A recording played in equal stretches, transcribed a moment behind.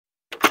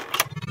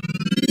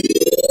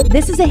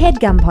This is a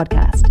HeadGum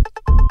podcast.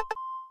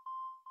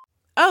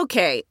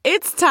 Okay,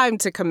 it's time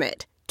to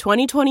commit.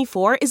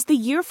 2024 is the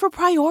year for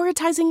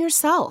prioritizing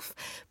yourself.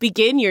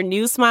 Begin your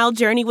new smile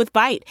journey with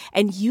Byte,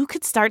 and you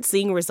could start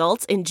seeing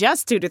results in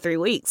just 2 to 3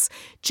 weeks.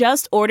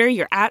 Just order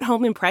your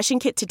at-home impression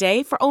kit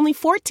today for only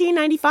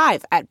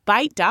 $14.95 at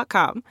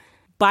Byte.com.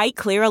 Byte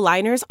Clear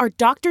aligners are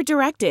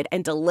doctor-directed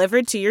and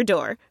delivered to your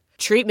door.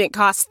 Treatment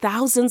costs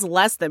thousands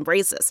less than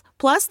braces.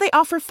 Plus, they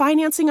offer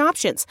financing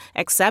options,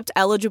 accept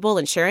eligible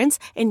insurance,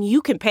 and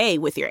you can pay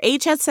with your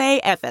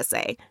HSA,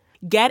 FSA.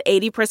 Get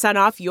 80%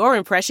 off your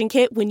impression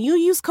kit when you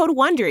use code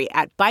WONDERY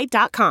at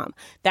Byte.com.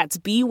 That's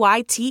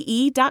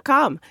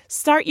BYTE.com.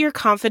 Start your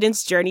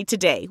confidence journey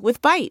today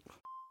with Byte.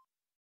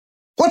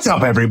 What's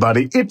up,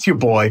 everybody? It's your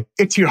boy.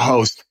 It's your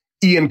host,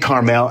 Ian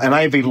Carmel, and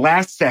I have a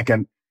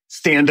last-second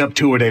stand-up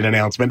tour date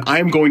announcement. I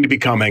am going to be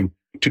coming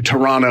to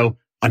Toronto,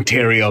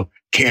 Ontario,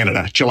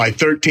 Canada, July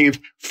 13th,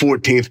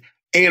 14th,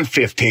 and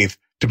 15th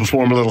to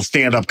perform a little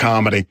stand-up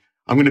comedy.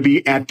 I'm going to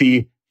be at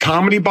the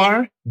Comedy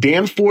Bar,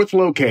 Danforth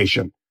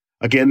location.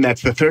 Again,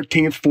 that's the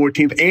 13th,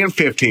 14th, and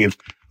 15th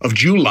of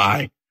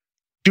July,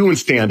 doing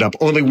stand-up.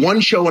 Only one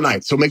show a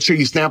night, so make sure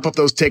you snap up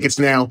those tickets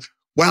now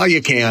while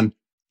you can.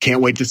 Can't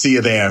wait to see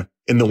you there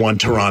in the one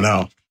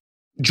Toronto.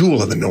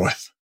 Jewel of the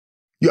North.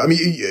 I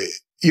mean,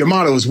 your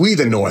motto is We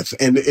the North,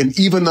 and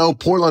even though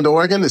Portland,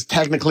 Oregon is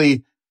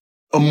technically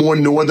a more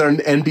northern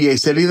NBA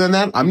city than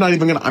that, I'm not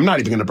even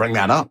gonna bring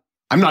that up.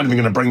 I'm not even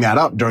gonna bring that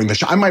up during the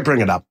show. I might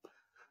bring it up.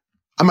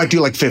 I might do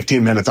like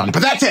 15 minutes on it,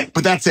 but that's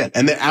it.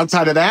 And then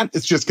outside of that,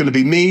 it's just going to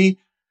be me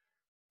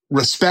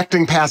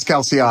respecting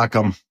Pascal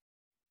Siakam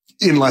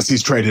unless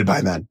he's traded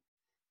by then,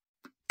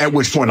 at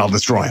which point I'll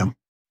destroy him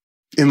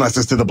unless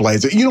it's to the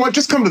Blazers. You know what?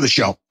 Just come to the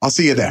show. I'll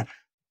see you there.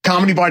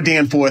 Comedy Bar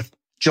Danforth,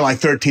 July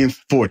 13th,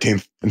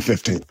 14th, and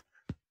 15th.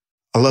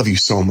 I love you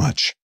so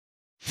much.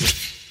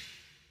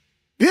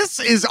 This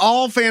is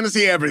All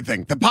Fantasy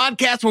Everything, the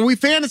podcast where we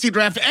fantasy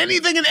draft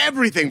anything and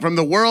everything from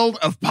the world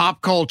of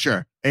pop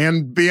culture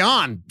and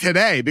beyond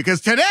today,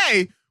 because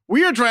today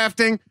we are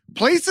drafting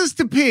places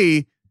to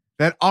pee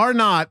that are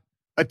not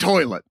a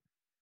toilet.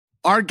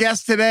 Our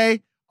guests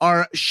today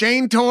are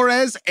Shane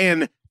Torres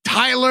and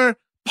Tyler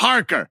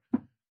Parker.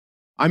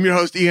 I'm your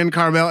host, Ian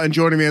Carmel, and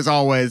joining me as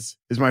always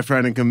is my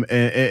friend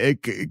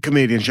and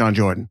comedian Sean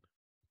Jordan.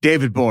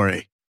 David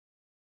Borey,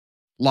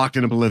 locked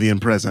in a Bolivian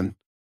prison,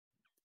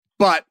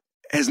 but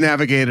has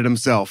navigated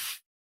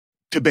himself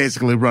to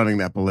basically running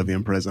that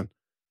Bolivian prison.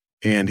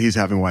 And he's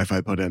having Wi-Fi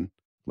put in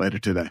later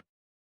today.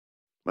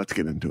 Let's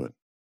get into it.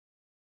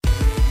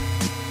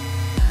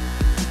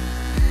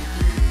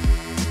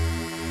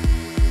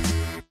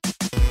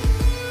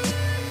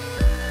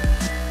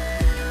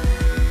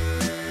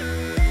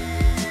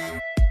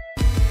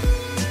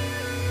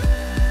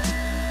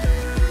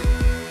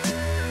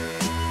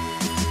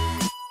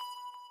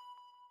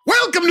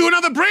 Welcome to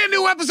another brand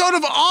new episode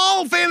of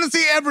All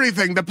Fantasy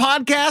Everything, the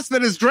podcast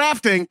that is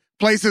drafting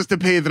places to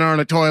pee that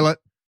aren't a toilet.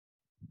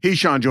 He's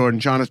Sean Jordan.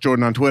 Sean is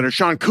Jordan on Twitter.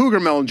 Sean Cougar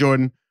Melon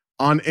Jordan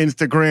on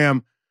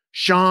Instagram.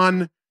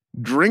 Sean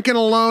drinking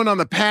alone on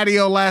the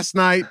patio last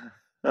night.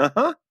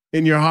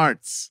 In your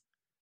hearts.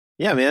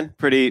 Yeah, man.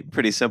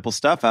 Pretty simple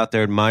stuff out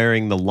there.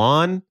 Admiring the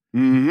lawn.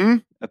 Mm-hmm.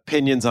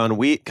 Opinions on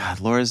wheat. God,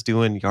 Laura's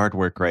doing yard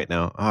work right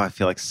now. Oh, I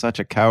feel like such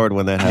a coward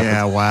when that happens.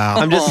 Yeah, wow.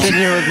 I'm just sitting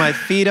here with my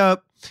feet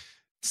up,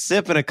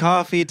 sipping a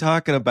coffee,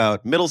 talking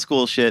about middle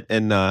school shit,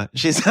 and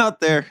she's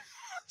out there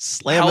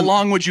slamming. How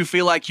long would you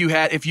feel like you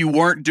had, if you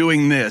weren't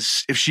doing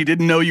this, if she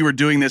didn't know you were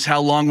doing this,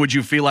 how long would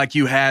you feel like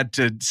you had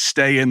to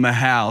stay in the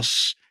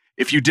house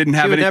if you didn't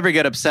have She would any? never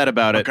get upset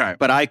about it, Okay.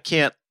 but I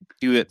can't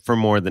do it for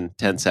more than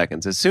 10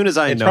 seconds. As soon as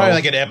I It's know. probably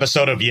like an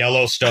episode of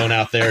Yellowstone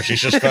out there. She's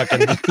just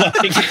fucking like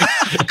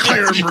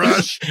Clear and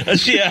brush.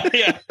 Yeah.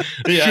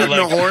 Shooting like,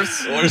 a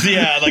horse.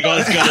 Yeah, like all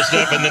this kind of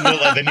stuff, and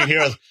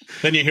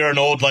then you hear an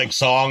old like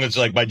song. It's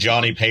like by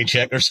Johnny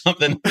Paycheck or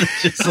something.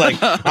 It's just like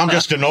I'm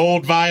just an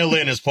old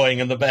violinist playing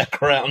in the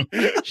background.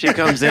 She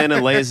comes in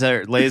and lays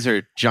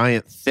her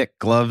giant thick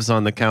gloves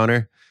on the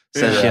counter.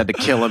 Says she had to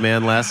kill a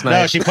man last night.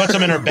 No, she puts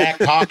them in her back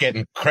pocket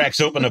and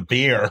cracks open a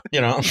beer. You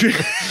know,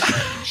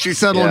 She's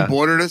settling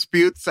border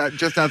disputes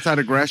just outside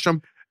of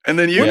Gresham. And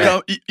then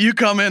you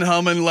come in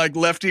humming like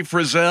Lefty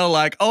Frizzell,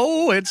 like,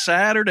 oh, it's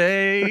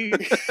Saturday.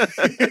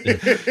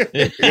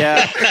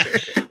 Yeah,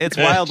 it's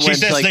wild. She when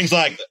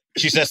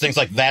says things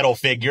like that'll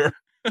figure.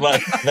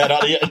 Like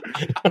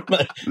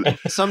that.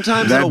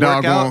 Sometimes That it'll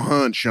dog work out won't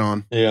hunt,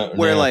 Sean. Yeah,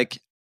 where like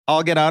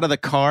I'll get out of the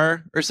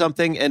car or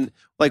something, and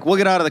like we'll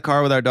get out of the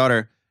car with our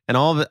daughter, and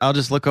I'll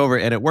just look over,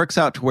 and it works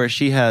out to where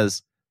she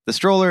has the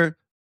stroller,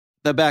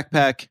 the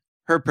backpack,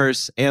 her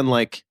purse, and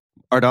like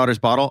our daughter's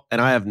bottle, and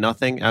I have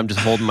nothing. I'm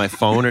just holding my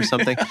phone or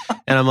something,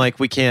 and I'm like,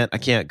 I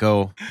can't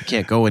go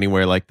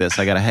anywhere like this.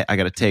 I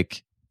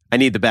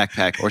need the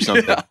backpack or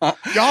something.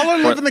 Y'all are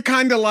living the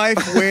kind of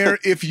life where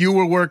if you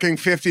were working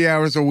 50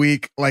 hours a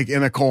week, like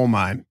in a coal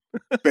mine,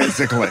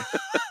 basically.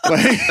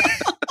 Like,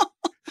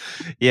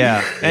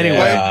 yeah.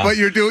 Anyway, but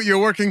you're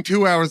working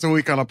 2 hours a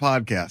week on a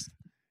podcast.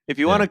 If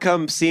you want to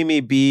come see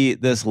me be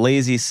this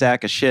lazy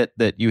sack of shit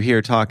that you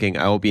hear talking,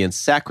 I will be in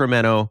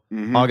Sacramento,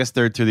 August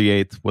 3rd through the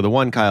 8th with a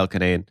one Kyle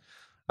Kinane.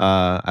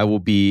 I will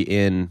be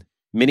in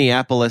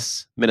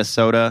Minneapolis,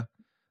 Minnesota,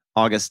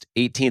 August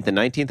 18th and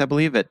 19th, I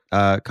believe, at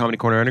Comedy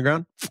Corner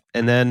Underground.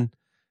 And then,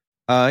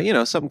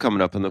 something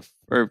coming up in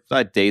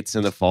dates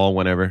in the fall,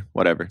 whatever.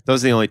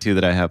 Those are the only two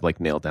that I have like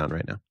nailed down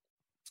right now.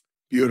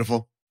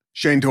 Beautiful.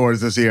 Shane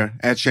Torres is here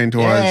at Shane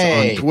Torres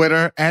on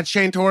Twitter, at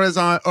Shane Torres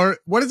on, or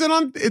what is it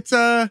on? It's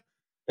a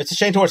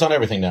Shane Torres on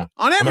everything now.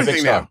 On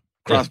everything now.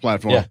 Cross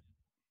platform. Yeah.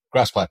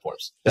 Cross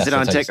platforms. Is it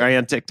on TikTok? Are you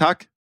on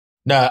TikTok?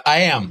 No,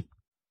 I am,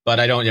 but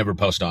I don't ever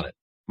post on it.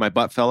 My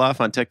butt fell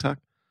off on TikTok.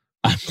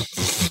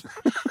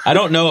 I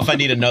don't know if I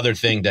need another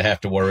thing to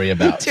have to worry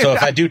about. So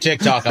if I do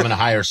TikTok, I'm going to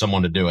hire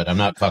someone to do it. I'm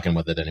not fucking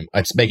with it anymore.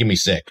 It's making me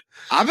sick.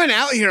 I've been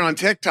out here on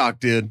TikTok,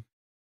 dude.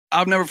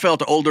 I've never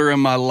felt older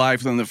in my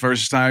life than the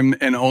first time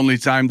and only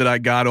time that I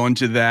got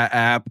onto that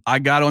app. I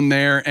got on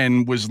there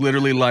and was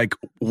literally like,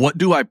 what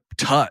do I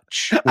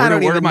touch? I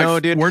don't even know,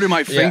 dude. Where do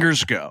my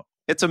fingers go?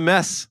 It's a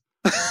mess.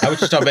 I was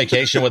just on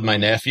vacation with my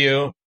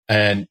nephew,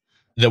 and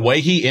the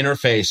way he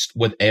interfaced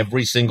with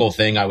every single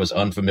thing I was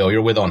unfamiliar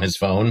with on his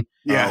phone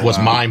was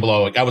mind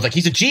blowing. I was like,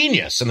 he's a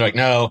genius. And they're like,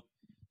 no,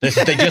 they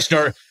just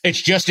are.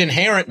 It's just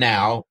inherent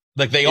now.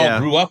 Like they all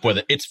grew up with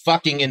it. It's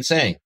fucking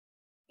insane.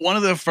 One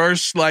of the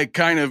first, like,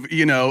 kind of,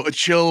 a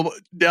chill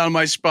down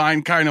my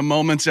spine kind of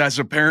moments as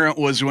a parent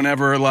was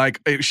whenever, like,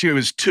 she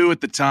was 2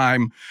 at the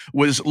time,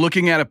 was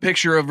looking at a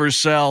picture of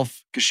herself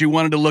because she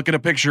wanted to look at a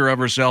picture of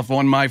herself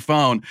on my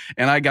phone.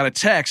 And I got a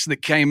text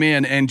that came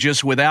in, and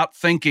just without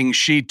thinking,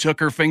 she took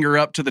her finger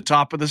up to the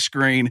top of the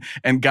screen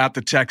and got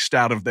the text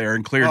out of there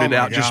and cleared it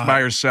out just by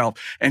herself.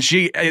 And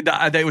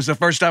it was the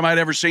first time I'd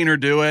ever seen her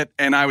do it.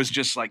 And I was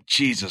just like,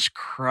 Jesus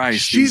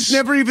Christ. She's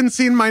never even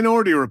seen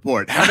Minority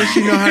Report. How does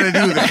she know how to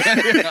do that?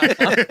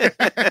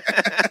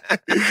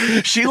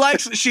 She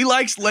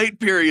likes late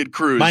period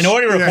cruise.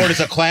 Minority Report is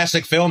a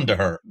classic film to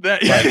her.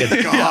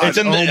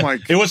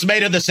 It was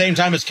made at the same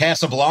time as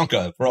Casablanca.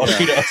 For all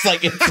she knows,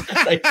 it's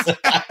crazy.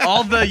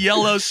 All the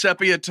yellow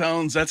sepia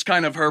tones. That's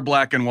kind of her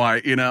black and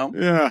white.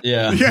 Yeah.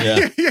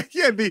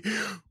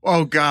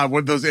 Oh God, what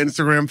are those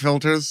Instagram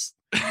filters?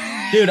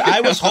 Dude,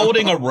 I was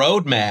holding a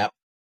road map.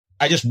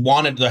 I just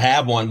wanted to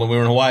have one when we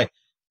were in Hawaii,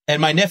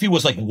 and my nephew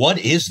was like, "What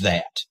is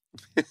that?"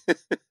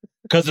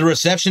 Because the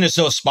reception is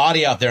so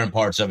spotty out there in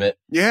parts of it.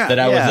 Yeah. That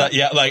I was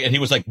and he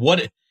was like,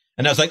 "What?"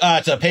 And I was like,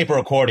 it's a paper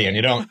accordion.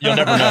 You'll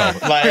never know.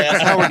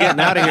 That's how we're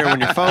getting out of here when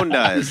your phone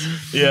dies.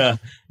 Yeah.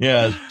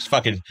 It's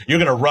fucking, you're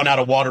going to run out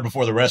of water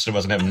before the rest of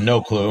us and have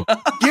no clue.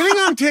 Getting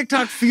on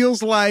TikTok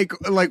feels like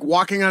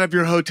walking out of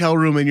your hotel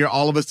room and you're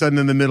all of a sudden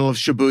in the middle of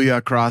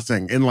Shibuya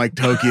Crossing in like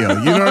Tokyo.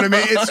 You know what I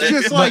mean? It's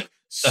just like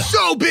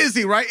so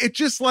busy, right? It's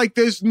just like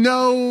there's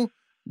no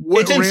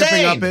ramping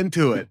insane. Up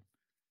into it.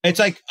 It's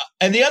like,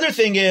 and the other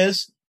thing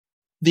is,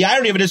 the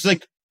irony of it is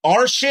like,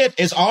 our shit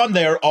is on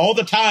there all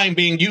the time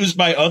being used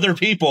by other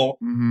people.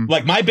 Mm-hmm.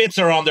 Like my bits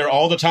are on there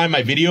all the time.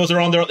 My videos are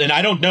on there and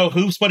I don't know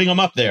who's putting them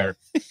up there.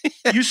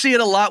 You see it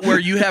a lot where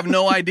you have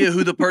no idea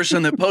who the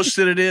person that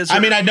posted it is. I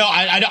mean, I know,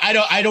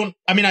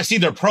 I see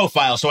their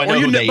profile, so I know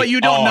who they are. But you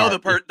don't know the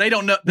person. They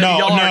don't know.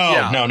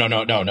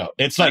 No.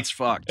 It's like, it's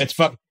fucked. It's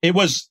fucked. It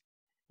was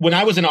when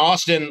I was in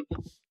Austin,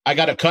 I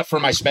got a cut for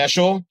my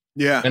special.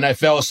 Yeah. And I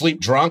fell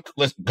asleep drunk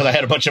because I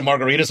had a bunch of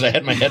margaritas and I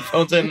had my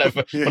headphones in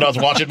when I was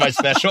watching my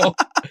special.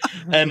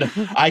 And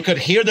I could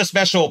hear the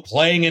special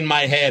playing in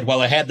my head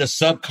while I had the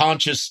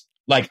subconscious,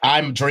 like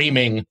I'm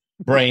dreaming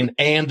brain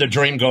and the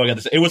dream going at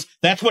this.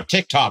 That's what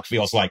TikTok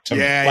feels like to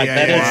me.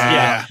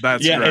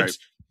 That's great.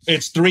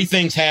 It's 3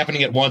 things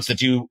happening at once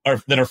that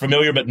are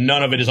familiar, but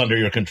none of it is under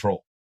your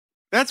control.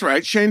 That's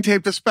right. Shane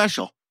taped a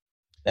special.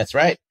 That's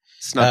right.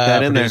 Snuck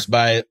that in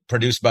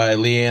produced by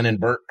Leanne and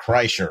Bert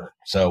Kreischer.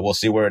 So we'll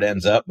see where it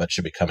ends up, but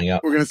should be coming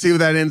up. We're going to see where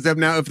that ends up.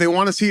 Now, if they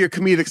want to see your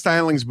comedic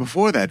stylings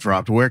before that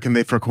dropped, where can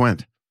they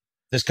frequent?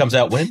 This comes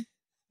out when?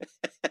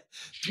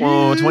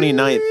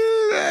 29th.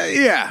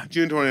 Yeah,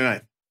 June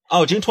 29th.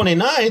 Oh, June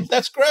 29th?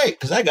 That's great,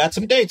 because I got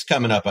some dates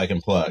coming up I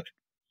can plug.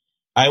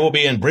 I will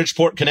be in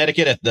Bridgeport,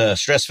 Connecticut at the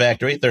Stress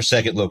Factory, their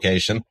second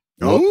location.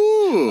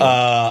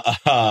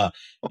 Oh.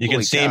 You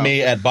can see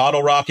me at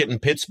Bottle Rocket in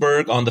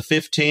Pittsburgh on the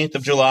 15th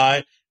of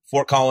July,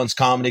 Fort Collins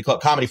Comedy Club,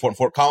 Comedy Fort in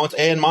Fort Collins,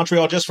 and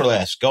Montreal Just for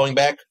Laughs, going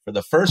back for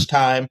the first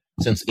time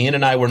since Ian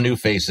and I were new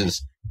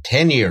faces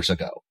 10 years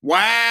ago.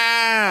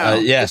 Wow.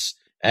 Yes.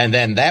 And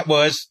then that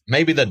was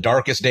maybe the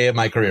darkest day of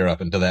my career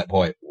up until that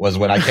point, was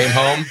when I came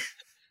home.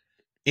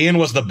 Ian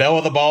was the belle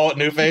of the ball at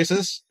New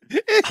Faces.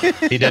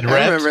 He did reps.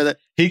 I remember that.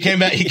 He came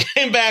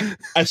back,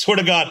 I swear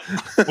to God,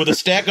 with a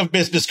stack of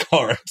business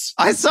cards.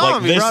 I saw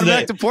him. He brought him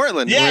back to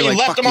Portland. Yeah, you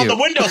left them on the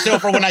windowsill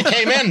for when I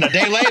came in a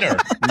day later.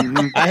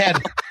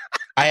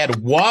 I had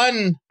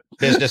one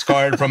business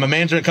card from a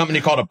management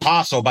company called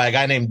Apostle by a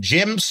guy named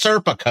Jim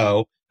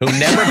Serpico, who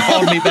never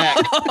called me back.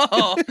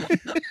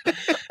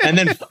 And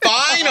then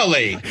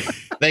finally,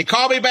 they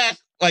called me back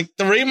like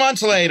 3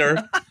 months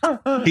later,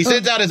 he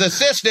sends out his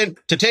assistant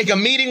to take a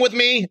meeting with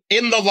me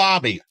in the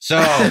lobby. So,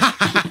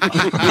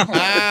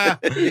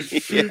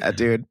 Yeah,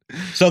 dude.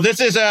 so this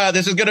is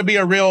going to be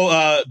a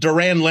real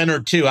Duran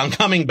Leonard too. I'm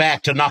coming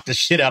back to knock the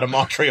shit out of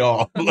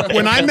Montreal.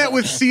 When I met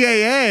with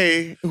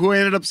CAA, who I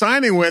ended up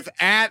signing with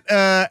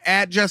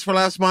at Just for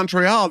Laughs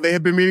Montreal, they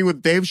had been meeting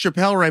with Dave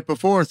Chappelle right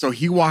before, so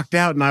he walked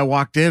out and I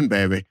walked in,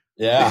 baby.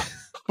 Yeah.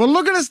 But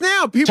look at us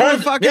now. People are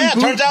fucking. Yeah,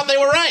 turns out they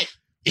were right.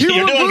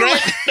 You're doing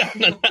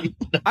great.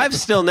 I've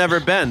still never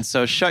been,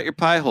 so shut your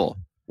pie hole.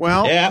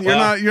 Well,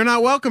 you're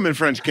not welcome in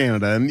French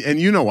Canada, and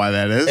you know why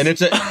that is. And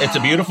it's a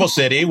beautiful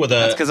city with a.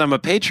 That's because I'm a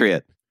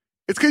patriot.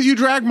 It's because you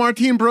drag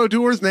Martine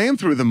Brodeur's name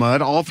through the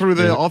mud all through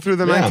the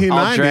 1990s.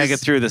 I'll drag it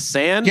through the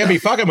sand. Can't be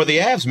fucking with the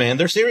Avs, man.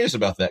 They're serious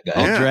about that guy.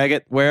 I'll drag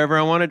it wherever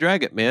I want to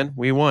drag it, man.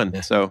 We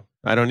won, so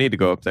I don't need to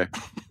go up there.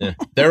 Yeah.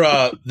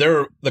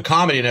 They're the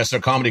Comedy Nest,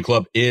 their comedy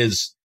club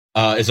is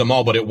a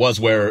mall, but it was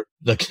where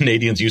the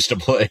Canadians used to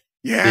play.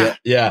 Yeah.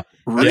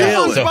 Really?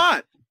 That's a fun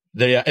spot.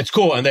 It's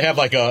cool, and they have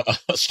like a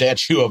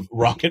statue of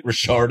Rocket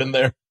Richard in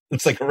there.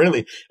 It's like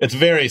it's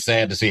very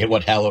sad to see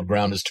what hallowed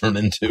ground has turned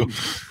into.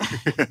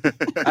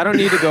 I don't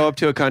need to go up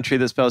to a country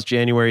that spells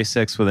January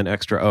 6th with an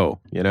extra O,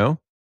 you know?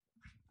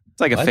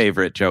 It's like a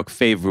favorite joke.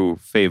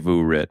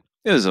 Favorite.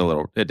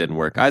 It didn't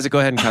work. Isaac, go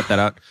ahead and cut that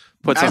out.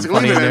 Put something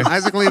funny in there.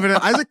 Isaac, leave it in.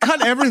 Isaac,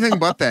 cut everything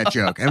but that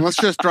joke. And let's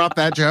just drop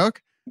that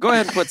joke. Go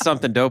ahead and put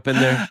something dope in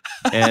there.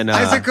 And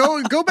Isaac,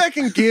 go back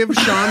and give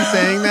Sean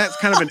saying that's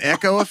kind of an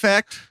echo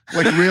effect.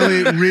 Like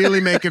really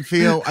make it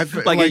feel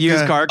like a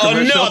used car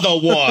commercial. Another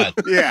one.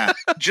 Yeah.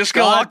 Just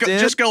go a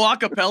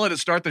cappella to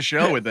start the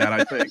show with that,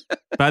 I think.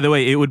 By the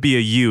way, it would be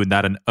a U,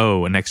 not an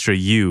O, an extra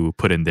U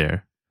put in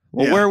there.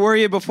 Well, where were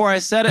you before I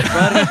said it,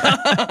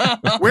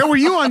 buddy? Where were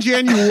you on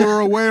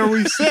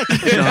January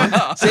 6th,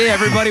 Sean? See,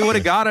 everybody would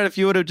have got it if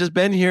you would have just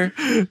been here.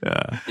 You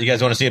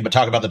guys want to see it, but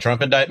talk about the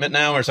Trump indictment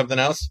now or something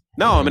else?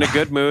 No, I'm in a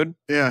good mood.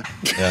 Yeah.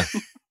 Yeah.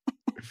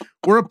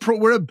 We're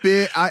a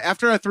bit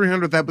after our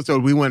 300th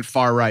episode, we went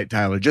far right,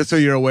 Tyler. Just so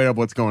you're aware of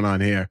what's going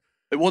on here.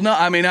 Well, no,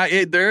 I mean,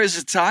 there is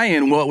a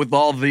tie-in with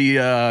all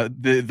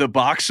the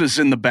boxes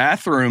in the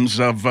bathrooms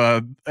of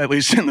at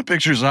least in the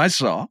pictures I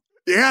saw.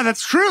 Yeah,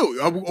 that's true.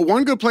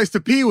 One good place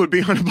to pee would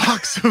be on a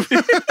box of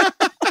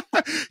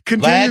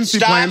contingency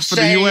plans for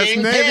the U.S.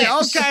 Navy.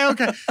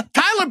 Okay.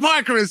 Tyler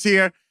Parker is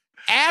here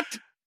at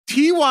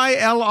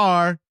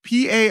TYLRPARKR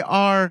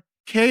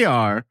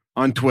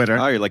on Twitter.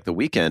 Oh, you're like The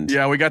Weeknd.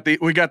 Yeah, we got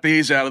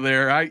these out of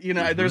there.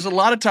 There's a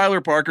lot of Tyler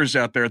Parkers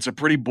out there. It's a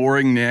pretty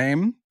boring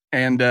name,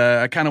 and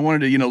I kind of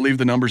wanted to leave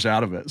the numbers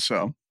out of it.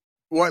 So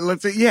what?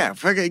 Let's say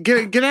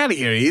get out of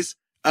here, Ease.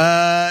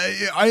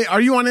 Are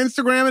you on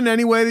Instagram in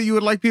any way that you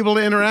would like people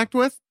to interact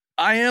with?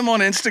 I am on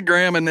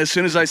Instagram, and as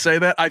soon as I say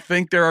that, I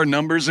think there are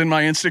numbers in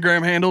my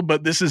Instagram handle,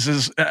 but this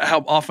is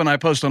how often I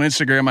post on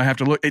Instagram. I have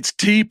to look. It's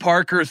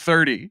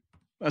TParker30.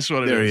 That's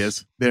what it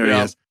is. There he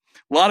is.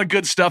 A lot of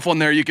good stuff on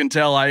there. You can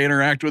tell I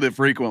interact with it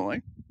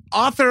frequently.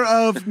 Author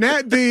of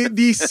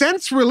the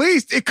since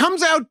released. It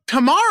comes out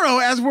tomorrow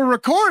as we're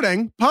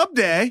recording. Pub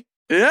Day.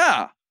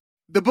 Yeah.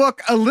 The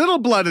book, A Little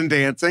Blood and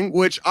Dancing,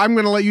 which I'm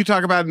going to let you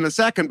talk about in a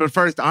second, but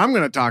first I'm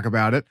going to talk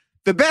about it.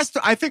 The best,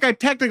 I think I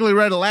technically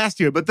read it last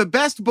year, but the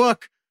best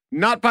book,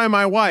 not by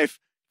my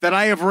wife, that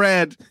I have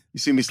read. You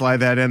see me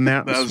slide that in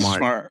there? That was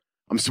smart.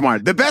 I'm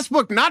smart. The best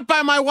book, not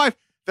by my wife,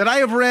 that I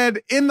have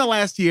read in the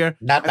last year.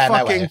 Not by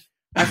my wife.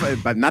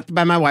 But not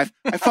by my wife.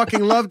 I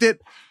fucking loved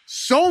it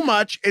so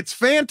much. It's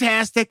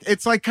fantastic.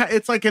 It's like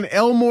an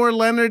Elmore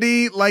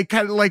Leonard-y,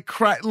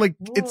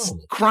 it's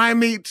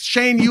crimey.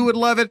 Shane, you would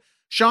love it.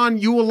 Sean,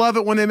 you will love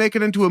it when they make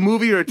it into a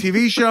movie or a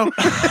TV show.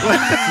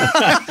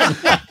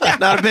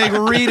 Not a big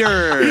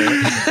reader.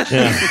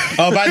 Yeah.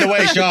 Oh, by the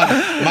way, Sean,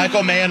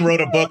 Michael Mann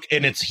wrote a book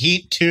and it's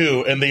Heat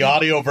 2, and the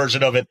audio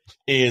version of it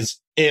is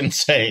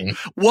insane.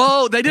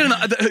 Whoa, they didn't.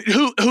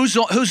 Who's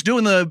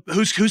doing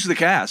who's the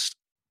cast?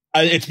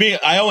 It's me.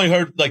 I only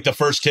heard like the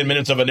first 10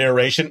 minutes of a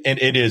narration, and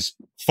it is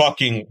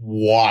fucking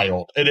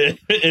wild.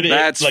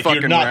 That's like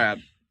fucking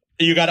rad.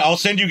 I'll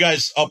send you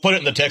guys, I'll put it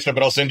in the text,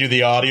 but I'll send you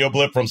the audio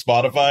blip from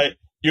Spotify.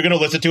 You're going to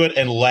listen to it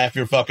and laugh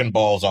your fucking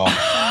balls off.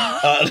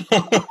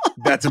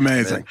 That's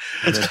amazing.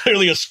 It's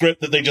clearly a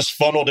script that they just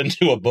funneled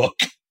into a book.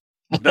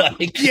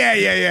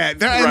 Yeah.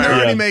 They're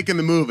already making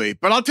the movie.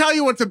 But I'll tell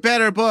you what's a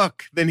better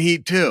book than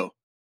Heat 2.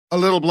 A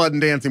Little Blood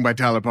and Dancing by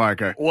Tyler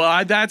Parker.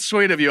 Well, that's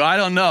sweet of you. I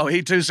don't know.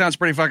 Heat 2 sounds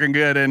pretty fucking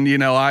good. And, Heat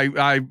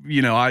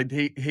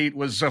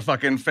was a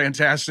fucking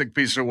fantastic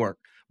piece of work.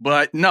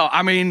 But no,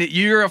 I mean,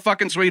 you're a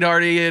fucking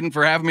sweetheart, Ian,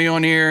 for having me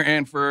on here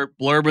and for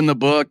blurbing the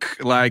book.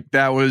 Like,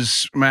 that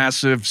was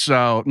massive.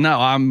 So, no,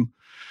 I'm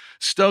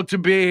stoked to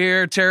be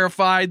here,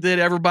 terrified that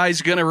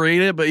everybody's going to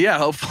read it. But yeah,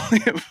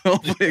 hopefully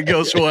it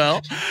goes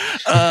well.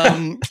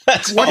 Can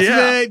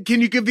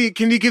you give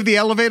the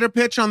elevator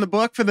pitch on the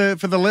book for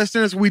the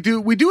listeners? We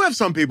do have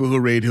some people who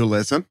read who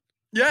listen.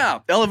 Yeah,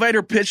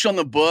 elevator pitch on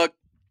the book.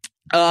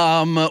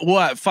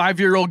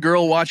 5-year-old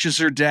girl watches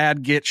her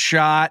dad get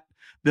shot.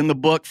 Then the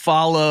book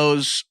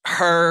follows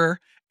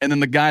her and then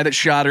the guy that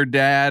shot her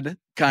dad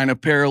kind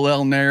of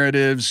parallel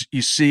narratives.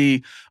 You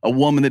see a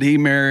woman that he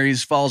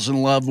marries, falls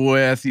in love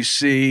with. You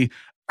see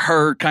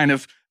her kind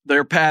of,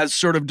 their paths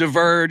sort of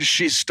diverge.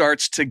 She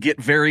starts to get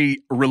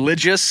very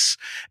religious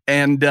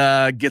and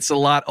gets a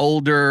lot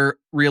older,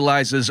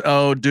 realizes,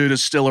 oh, dude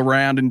is still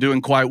around and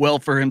doing quite well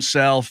for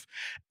himself,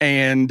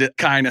 and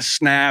kind of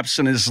snaps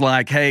and is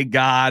like, hey,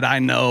 God, I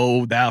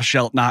know thou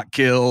shalt not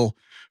kill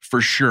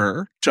for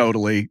sure.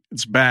 Totally.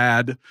 It's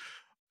bad.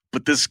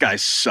 But this guy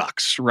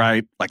sucks,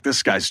 right? Like,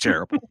 this guy's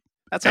terrible.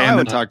 That's how I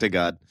would talk to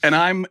God. And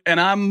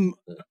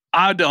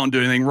I don't do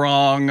anything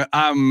wrong.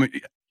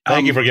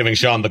 Thank you for giving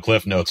Sean the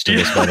cliff notes to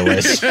this, by the way.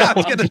 Yeah,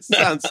 it's gonna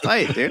sound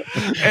tight, dude.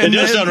 It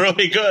does sound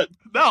really good.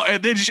 No,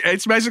 and then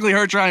it's basically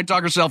her trying to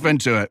talk herself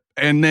into it,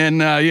 and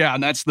then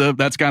and that's kind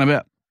of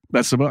it.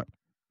 That's the book.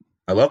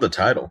 I love the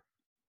title.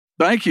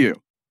 Thank you.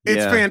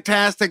 It's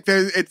fantastic.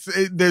 There's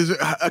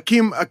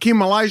Hakeem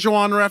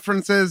Olajuwon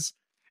references.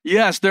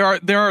 Yes, there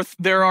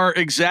are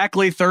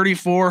exactly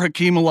 34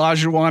 Hakeem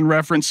Olajuwon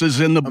references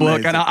in the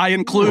book, and I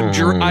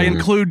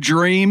include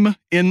Dream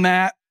in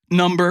that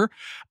number.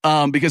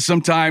 Because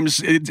sometimes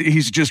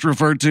he's just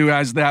referred to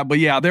as that. But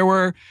yeah, there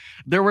were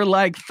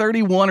like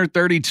 31 or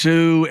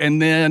 32.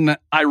 And then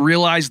I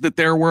realized that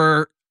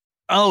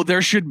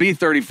there should be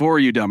 34,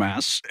 you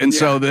dumbass. And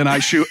so then I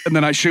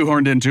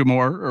shoehorned in 2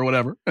 more or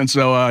whatever. And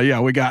so,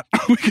 we got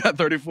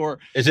 34.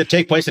 Does it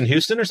take place in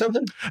Houston or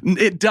something?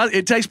 It does.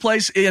 It takes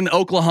place in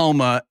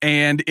Oklahoma,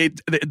 and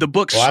the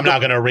book's. Well, I'm not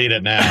going to read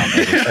it now.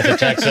 As a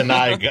Texan,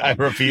 I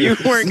refuse.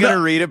 You weren't going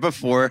to read it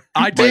before.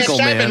 I've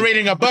been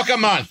reading a book a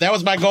month. That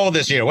was my goal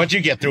this year. What'd you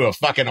get through a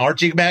fucking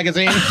Archie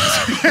magazine?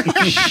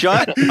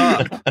 Shut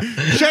up,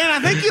 Shane.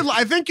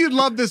 I think you'd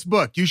love this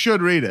book. You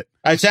should read it.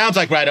 It sounds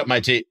like right up my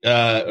tea.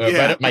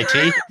 Right up my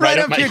tea. Right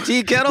up your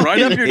tea kettle.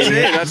 Right up your tea.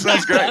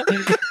 That's great.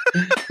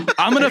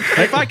 I'm gonna,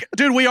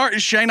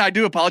 dude. Shane. I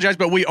do apologize,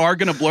 but we are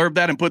gonna blurb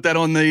that and put that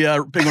on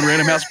the Penguin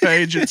Random House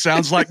page. It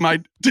sounds like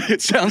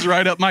it sounds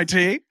right up my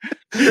tea.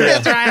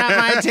 It's right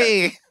up my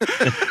tea.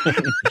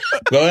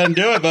 Go ahead and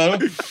do it,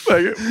 brother.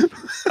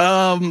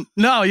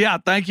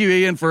 Thank you,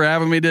 Ian, for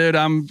having me, dude.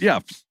 I'm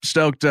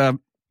stoked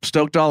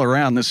all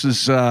around. This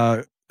is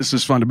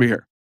fun to be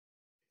here.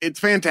 It's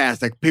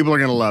fantastic. People are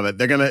going to love it.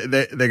 They're going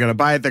to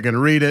buy it. They're going to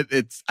read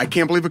it. I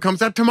can't believe it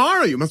comes out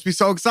tomorrow. You must be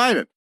so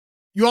excited.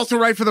 You also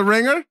write for The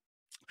Ringer?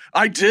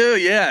 I do.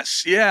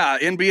 Yes. Yeah.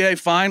 NBA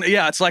final.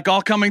 Yeah. It's like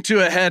all coming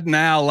to a head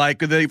now. Like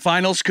the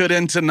finals could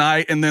end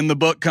tonight and then the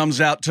book comes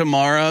out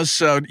tomorrow.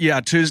 So yeah,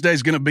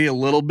 Tuesday's going to be a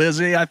little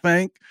busy, I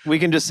think. We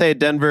can just say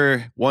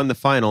Denver won the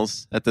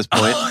finals at this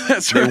point.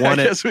 That's they right. Won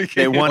it.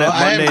 They won it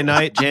Monday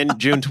night,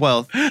 June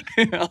 12th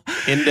in Denver.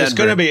 It's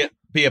going to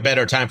be a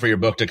better time for your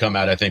book to come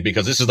out, I think,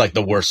 because this is like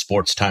the worst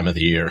sports time of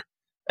the year.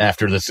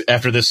 After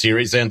this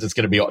series ends, it's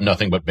going to be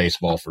nothing but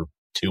baseball for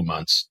 2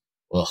 months.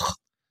 Ugh.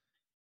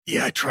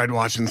 Yeah, I tried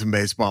watching some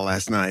baseball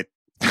last night.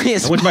 I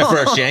went to my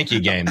first Yankee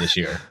game this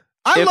year.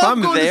 I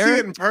love going to see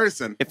it in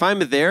person. If I'm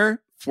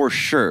there, for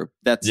sure,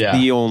 that's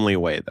the only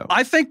way, though.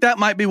 I think that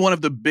might be one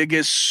of the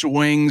biggest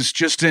swings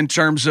just in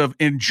terms of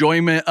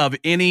enjoyment of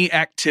any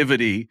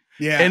activity.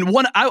 Yeah. And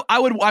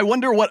I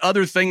wonder what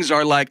other things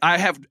are like. I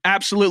have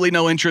absolutely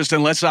no interest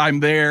unless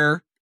I'm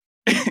there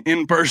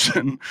in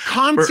person.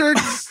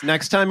 Concerts.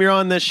 Next time you're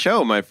on this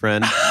show, my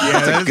friend. Yeah,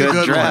 that's a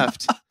good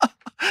draft.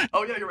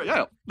 Oh, yeah, you're right.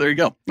 Yeah, there you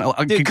go.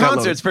 Dude,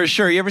 concerts for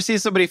sure. You ever see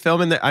somebody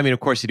filming that? I mean,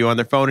 of course you do on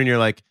their phone and you're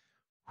like,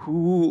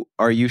 who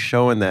are you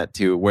showing that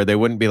to? Where they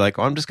wouldn't be like,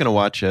 oh, I'm just going to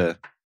watch the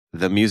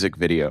music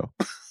video.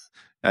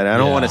 And I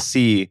don't want to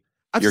see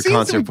your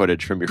concert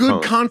footage from your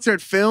phone. Good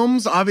concert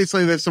films.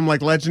 Obviously, there's some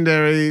like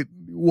legendary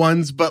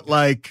ones, but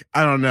like,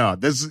 I don't know.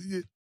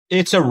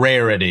 It's a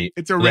rarity.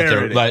 It's a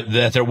rarity.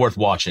 That they're worth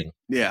watching.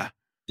 Yeah.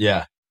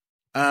 Yeah.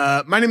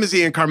 My name is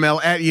Ian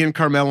Carmel, at Ian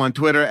Carmel on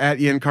Twitter, at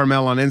Ian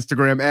Carmel on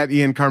Instagram, at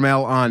Ian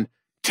Carmel on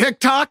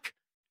TikTok,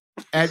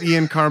 at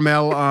Ian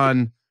Carmel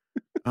on,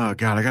 oh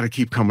God, I got to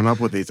keep coming up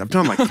with these. I've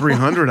done like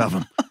 300 of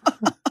them.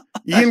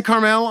 Ian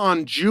Carmel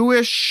on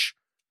Jewish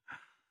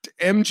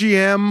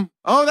MGM.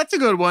 Oh, that's a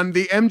good one.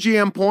 The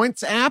MGM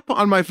Points app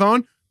on my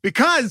phone,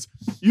 because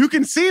you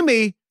can see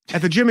me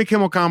at the Jimmy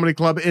Kimmel Comedy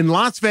Club in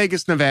Las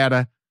Vegas,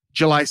 Nevada,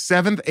 July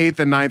 7th, 8th,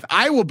 and 9th.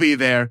 I will be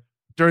there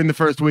during the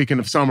first weekend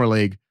of Summer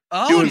League.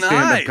 Doing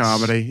stand-up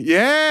comedy.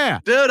 Yeah.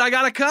 Dude, I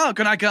got to come.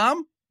 Can I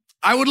come?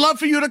 I would love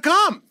for you to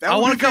come. I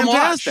want to come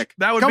fantastic. Watch.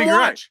 That would come be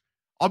watch.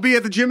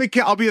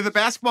 great. I'll be at the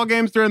basketball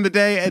games during the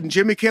day and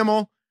Jimmy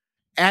Kimmel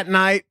at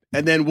night,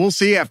 and then we'll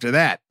see after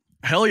that.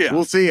 Hell yeah.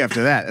 We'll see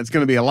after that. It's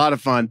going to be a lot of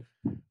fun.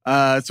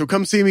 So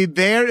come see me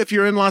there if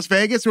you're in Las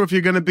Vegas, or if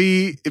you're going to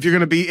be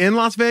in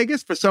Las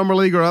Vegas for Summer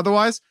League or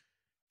otherwise,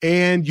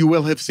 and you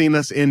will have seen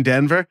us in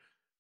Denver,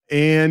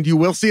 and you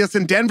will see us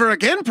in Denver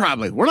again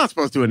probably. We're not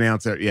supposed to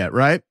announce it yet,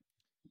 right?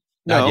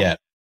 Not yet.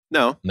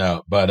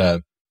 No,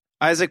 but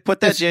Isaac,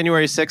 put that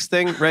January 6th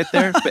thing right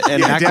there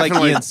and act like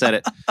Ian said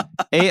it.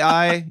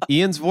 AI,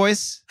 Ian's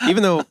voice,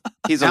 even though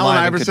he's alive Allen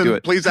and Iverson, could do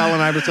it. Please, Allen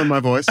Iverson,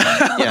 my voice.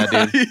 Yeah,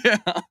 dude. Yeah.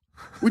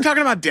 We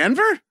talking about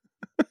Denver?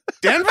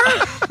 Denver?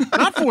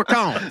 Not Fort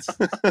Collins.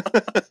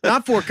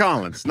 Not Fort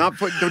Collins. Not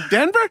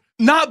Denver?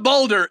 Not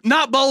Boulder.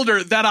 Not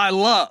Boulder that I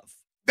love.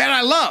 That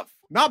I love.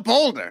 Not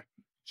Boulder.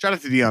 Shout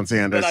out to Deion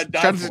Sanders. That I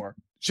died for.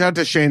 Shout out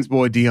to Shane's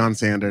boy, Deion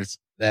Sanders.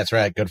 That's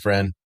right. Good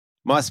friend.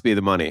 Must be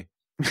the money.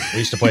 We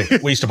used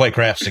to play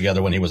crafts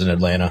together when he was in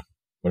Atlanta,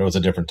 but it was a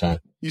different time.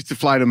 Used to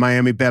fly to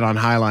Miami, bet on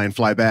Highline,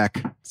 fly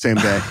back same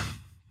day.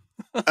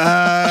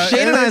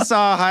 Shane and I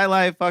saw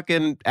Highlight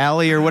fucking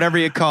Alley or whatever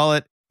you call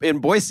it in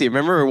Boise.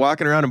 Remember, we were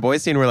walking around in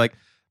Boise and we're like,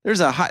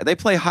 they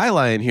play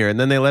Highlight in here, and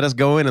then they let us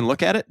go in and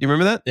look at it. Do you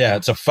remember that? Yeah,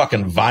 it's a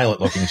fucking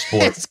violent looking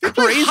sport. It's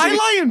crazy.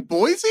 Highlight in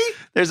Boise?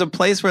 There's a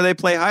place where they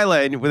play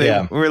Highlight, and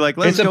we're like,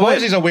 let's go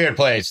Boise's in. a weird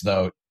place,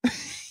 though.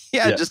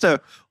 Yeah, just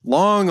a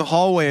long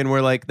hallway, and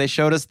we're like, they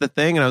showed us the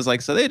thing, and I was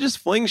like, so they just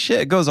fling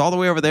shit. It goes all the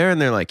way over there,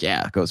 and they're like,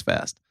 yeah, it goes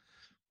fast.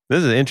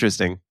 This is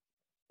interesting.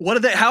 What are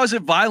they? How is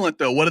it violent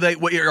though? What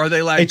are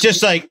they like? It's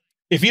just like,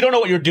 if you don't know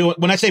what you're doing,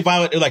 when I say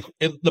violent, like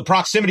the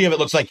proximity of it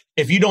looks like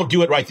if you don't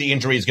do it right, the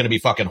injury is going to be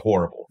fucking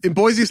horrible. In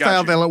Boise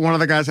style, they let one of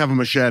the guys have a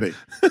machete.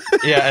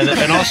 Yeah,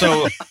 and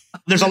also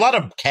there's a lot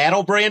of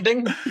cattle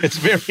branding. It's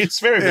very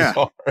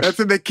bizarre. That's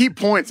it. They keep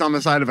points on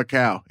the side of a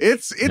cow.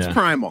 It's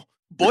primal.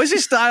 Boise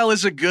style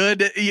is a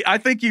good. I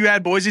think you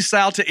add Boise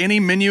style to any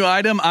menu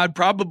item, I'd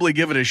probably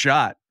give it a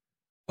shot.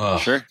 Oh,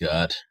 sure.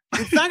 God.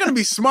 It's not going to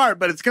be smart,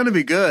 but it's going to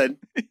be good.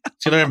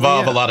 It's going to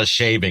involve a lot of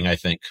shaving, I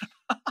think.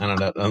 I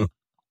don't know.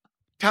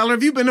 Tyler,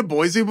 have you been to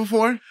Boise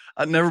before?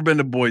 I've never been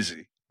to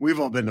Boise. We've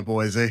all been to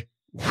Boise.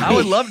 I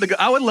would love to go.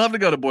 I would love to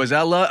go to Boise.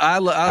 I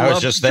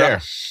was just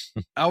there.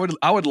 I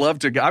would love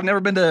to go. I've never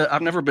been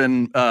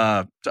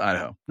to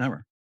Idaho.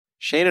 Never.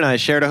 Shane and I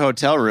shared a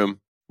hotel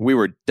room. We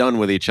were done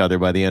with each other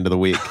by the end of the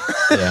week.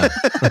 Yeah.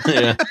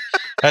 Yeah.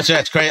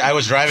 That's great. I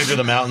was driving through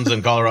the mountains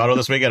in Colorado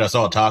this weekend. I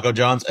saw a Taco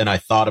John's, and I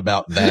thought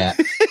about that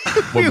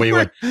when we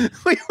were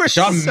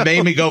Sean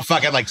made me go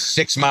fucking like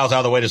 6 miles out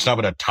of the way to stop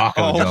at a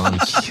Taco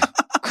John's.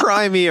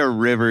 Cry me a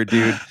river,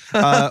 dude.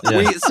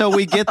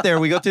 We get there,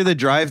 we go through the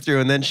drive-thru,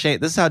 and then Shane,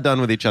 this is how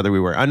done with each other we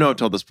were. I know I've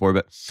told this before,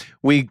 but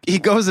he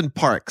goes and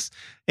parks,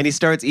 and he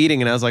starts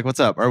eating, and I was like, what's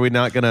up? Are we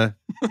not going to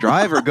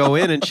drive or go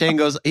in? And Shane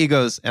goes,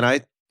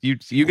 and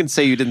you can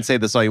say you didn't say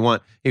this all you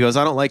want. He goes,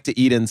 I don't like to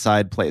eat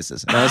inside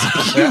places. And I was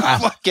like, you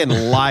fucking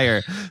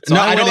liar. So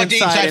I don't like to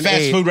eat inside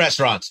fast food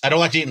restaurants. I don't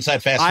like to eat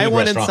inside fast food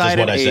restaurants is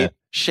what I said.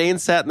 Shane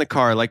sat in the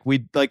car like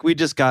we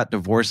just got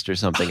divorced or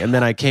something. And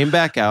then I came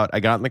back out,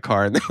 I got in the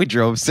car, and then we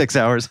drove 6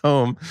 hours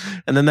home.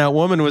 And then that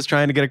woman was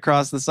trying to get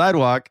across the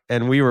sidewalk,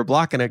 and we were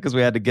blocking it because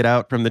we had to get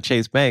out from the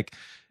Chase Bank.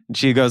 And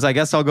she goes, I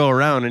guess I'll go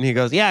around. And he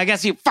goes, yeah, I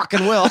guess you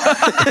fucking will.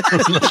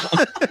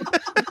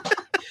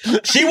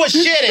 She was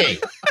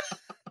shitty.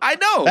 I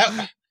know.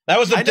 That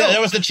was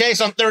the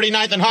chase on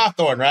 39th and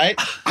Hawthorne, right?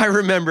 I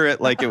remember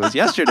it like it was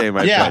yesterday,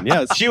 my friend.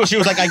 Yes. She was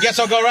like, I guess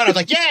I'll go around. I was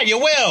like, yeah, you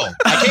will.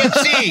 I can't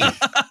see.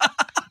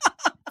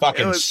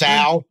 Fucking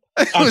Sal.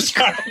 It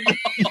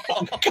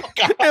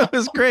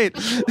was great.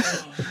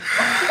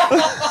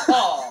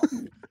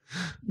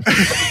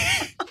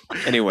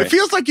 Anyway. It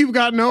feels like you've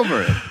gotten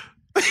over it.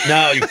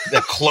 No,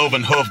 that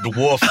cloven-hoofed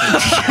wolf.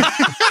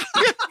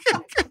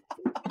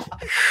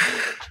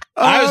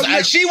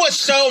 She was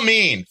so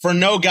mean for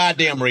no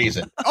goddamn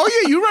reason.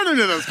 Oh, yeah, you run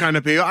into those kind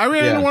of people. I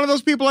ran into one of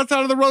those people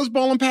outside of the Rose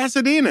Bowl in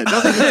Pasadena.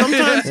 Doesn't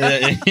it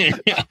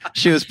sometimes?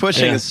 She was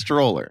pushing a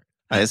stroller.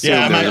 I assume.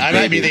 Yeah, I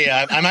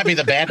might be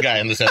the bad guy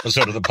in this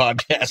episode of the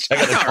podcast.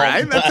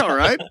 That's all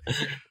right.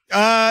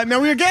 Now,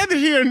 we are gathered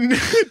here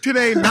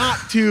today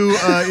not to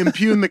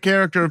impugn the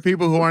character of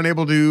people who aren't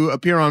able to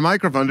appear on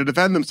microphone to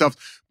defend themselves,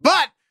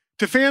 but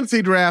to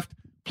fancy draft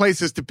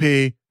places to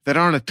pee that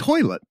aren't a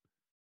toilet.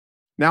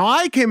 Now,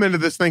 I came into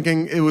this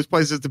thinking it was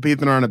places to pee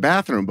that aren't a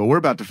bathroom, but we're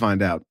about to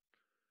find out.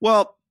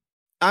 Well,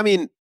 I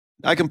mean,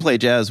 I can play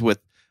jazz with,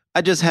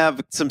 I just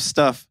have some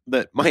stuff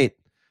that might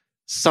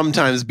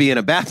sometimes be in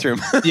a bathroom.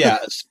 Yeah,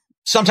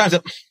 sometimes.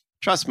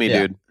 Trust me,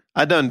 dude.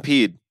 I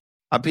peed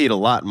a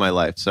lot in my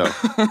life, so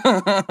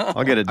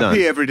I'll get it done. I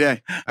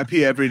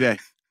pee every day.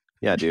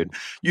 Yeah, dude.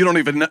 You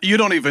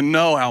don't even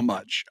know how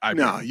much.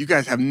 No, you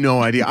guys have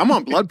no idea. I'm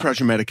on blood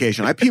pressure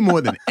medication. I pee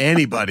more than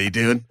anybody,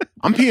 dude.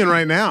 I'm peeing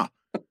right now.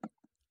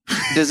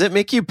 Does it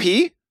make you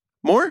pee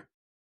more?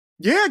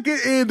 Yeah,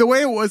 the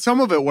way some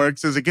of it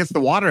works is it gets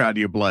the water out of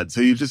your blood, so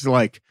you just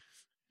like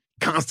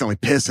constantly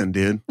pissing,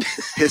 dude.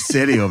 Piss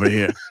City over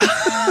here.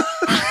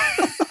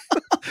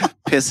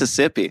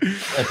 Mississippi.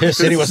 Piss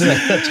City was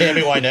that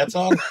Tammy Wynette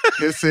song?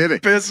 Piss City.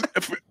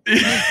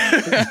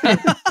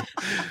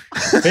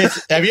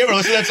 Have you ever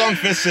listened to that song,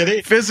 Piss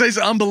City? Piss City's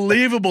an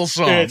unbelievable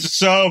song. It's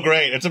so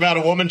great. It's about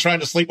a woman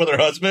trying to sleep with her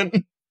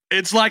husband.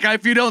 It's like,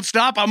 if you don't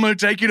stop, I'm going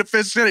to take you to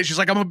Fist City. She's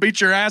like, I'm going to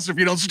beat your ass if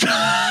you don't stop.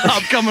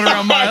 I'm coming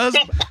around my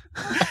husband.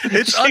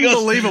 It's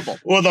unbelievable.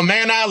 Well, the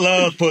man I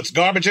love puts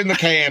garbage in the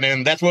can,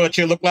 and that's what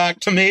you look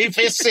like to me,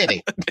 Fist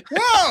City.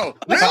 Whoa,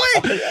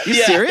 really? You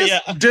serious?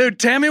 Yeah. Dude,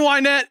 Tammy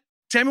Wynette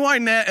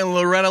and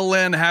Loretta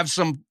Lynn have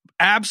some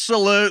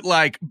absolute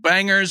like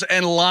bangers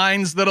and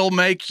lines that'll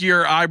make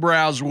your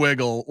eyebrows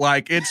wiggle.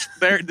 Like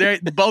they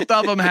both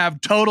of them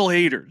have total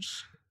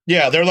heaters.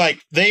 Yeah,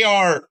 they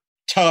are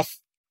tough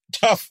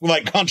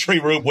like country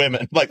room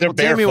women. Like they're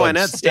Tammy barefoot.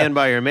 Wynette, Stand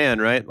By Your Man,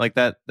 right? Like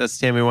that's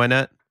Tammy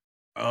Wynette.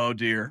 Oh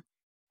dear.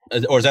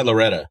 Or is that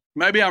Loretta?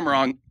 Maybe I'm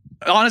wrong.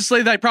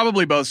 Honestly, they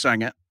probably both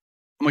sang it.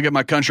 I'm gonna get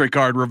my country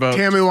card revoked.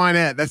 Tammy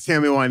Wynette. That's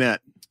Tammy Wynette.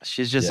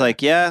 She's just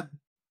like,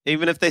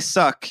 even if they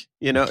suck,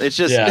 it's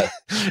just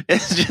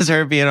it's just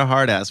her being a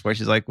hard ass where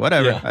she's like,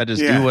 whatever, I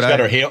just do what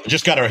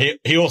just got her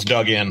heels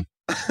dug in.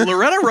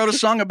 Loretta wrote a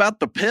song about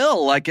the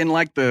pill, like in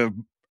like the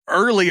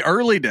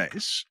early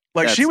days.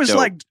 Like That's she was dope.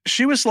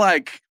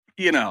 like,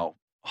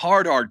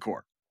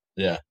 hardcore.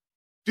 Yeah.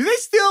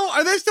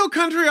 Are they still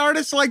country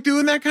artists like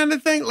doing that kind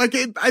of thing? Like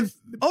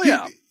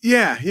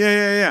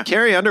yeah.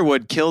 Carrie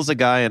Underwood kills a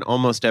guy in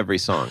almost every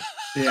song.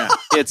 Yeah.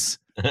 It's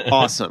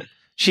awesome.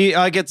 She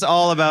gets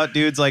all about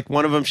dudes. Like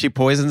one of them, she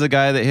poisons a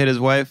guy that hit his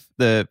wife.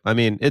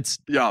 It's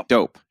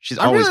dope. She's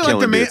always really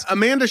killing dudes.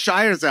 Amanda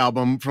Shire's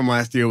album from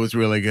last year was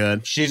really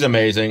good. She's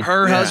amazing.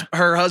 Her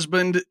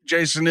husband,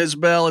 Jason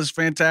Isbell, is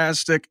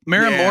fantastic.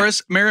 Maren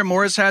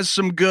Morris has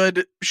some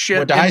good shit.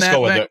 Went to high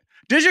school with her.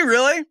 Did you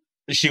really?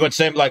 She went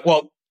high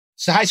school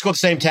at the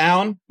same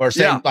town or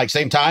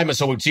same time, and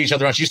so we'd see each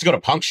other around. She used to go to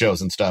punk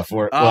shows and stuff.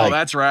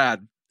 That's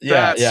rad.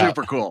 That's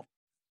super cool.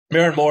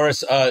 Maren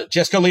Morris,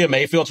 Jessica Leah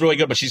Mayfield's really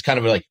good, but she's kind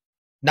of like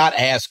not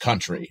as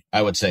country,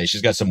 I would say.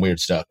 She's got some weird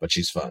stuff, but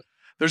she's fun.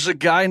 There's a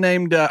guy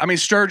named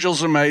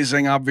Sturgill's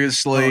amazing,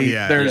 obviously. Oh,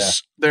 yeah,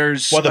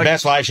 there's one of the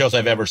best live shows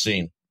I've ever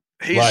seen.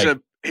 He's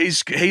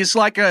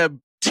like a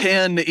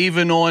 10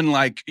 even on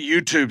like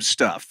YouTube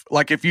stuff.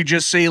 Like if you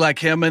just see like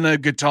him in a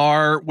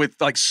guitar with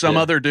like some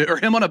other dude or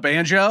him on a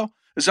banjo,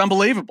 it's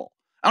unbelievable.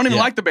 I don't even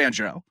like the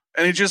banjo,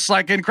 and it's just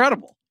like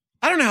incredible.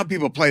 I don't know how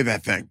people play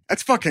that thing.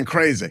 That's fucking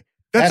crazy.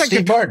 That's like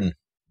Steve Martin.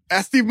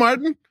 Ask Steve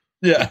Martin?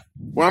 Yeah.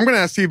 Well, I'm going to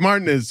ask Steve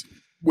Martin is,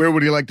 where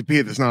would you like to pee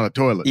if it's not a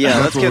toilet? Yeah,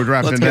 that's what we're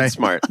drafting today. Get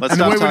smart. Let's and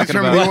stop the way we talking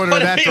determine about the order of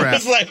that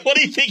draft. What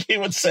do you think he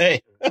would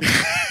say?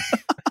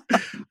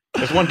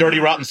 There's one Dirty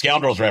Rotten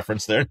Scoundrels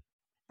reference there.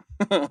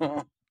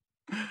 Oh,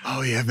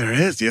 yeah, there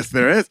is. Yes,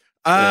 there is.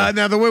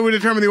 Now, the way we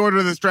determine the order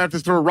of this draft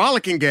is through a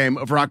rollicking game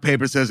of rock,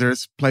 paper,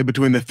 scissors played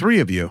between the three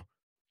of you.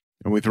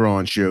 And we throw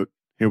on shoot.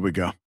 Here we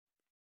go.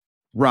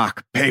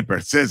 Rock,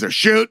 paper, scissors,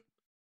 shoot.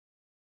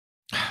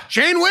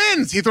 Shane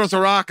wins. He throws a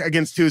rock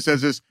against two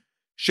scissors.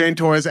 Shane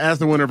Torres, as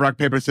the winner of rock,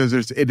 paper,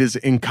 scissors, it is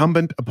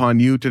incumbent upon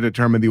you to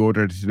determine the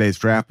order of today's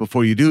draft.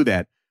 Before you do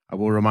that, I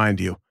will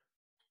remind you,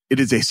 it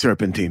is a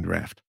serpentine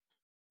draft.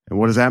 And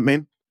what does that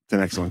mean? It's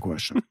an excellent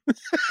question.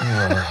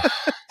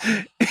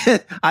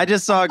 I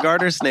just saw a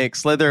garter snake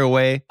slither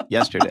away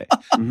yesterday.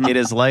 It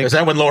is like... Is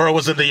that when Laura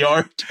was in the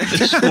yard?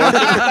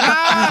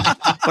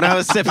 When I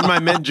was sipping my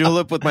mint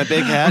julep with my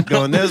big hat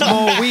going, there's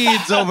more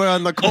weeds over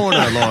on the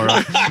corner,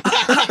 Laura.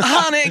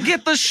 Honey,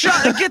 get the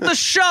shovel.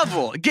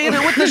 Get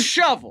it with the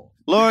shovel.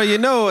 Laura,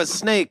 a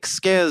snake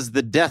scares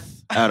the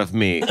death out of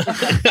me.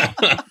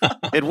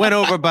 It went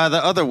over by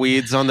the other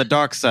weeds on the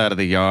dark side of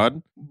the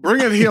yard.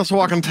 Bring it here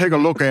so I can take a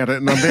look at it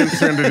and then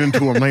send it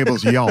into a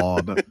neighbor's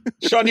yard.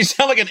 Sean, you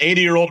sound like an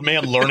 80-year-old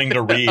man learning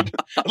to read.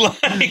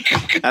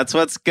 That's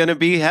what's going to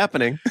be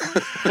happening.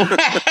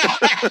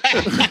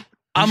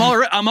 I'm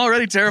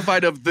already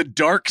terrified of the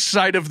dark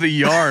side of the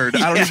yard.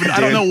 I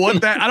don't know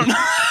what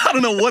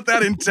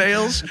that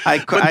entails.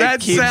 But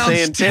that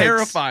sounds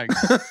terrifying.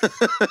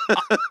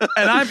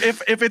 And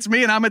if it's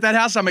me and I'm at that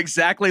house, I'm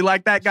exactly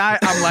like that guy.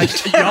 I'm like,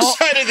 y'all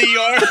side of the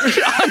yard.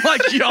 I'm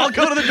like, y'all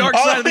go to the dark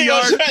side of the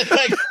yard.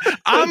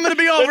 I'm gonna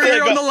be over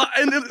here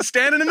on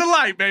standing in the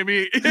light,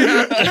 baby.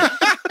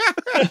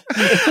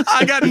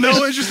 I got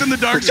no interest in the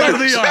dark side of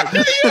the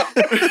yard.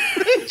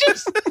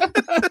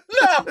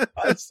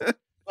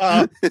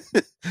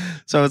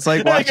 So it's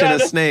like watching a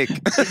snake.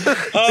 Is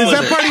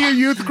that part of your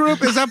youth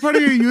group? Is that part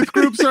of your youth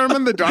group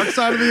sermon, the dark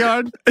side of the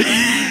yard?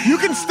 You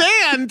can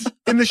stand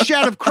in the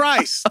shed of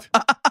Christ,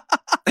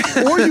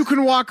 or you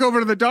can walk over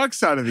to the dark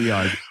side of the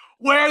yard,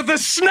 where the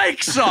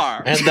snakes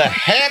are. And the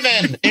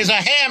heaven is a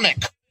hammock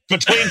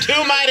between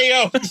two mighty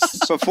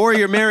oaks. Before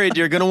you're married,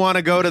 you're going to want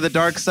to go to the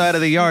dark side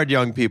of the yard,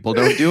 young people.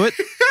 Don't do it.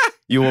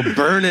 You will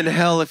burn in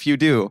hell if you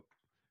do.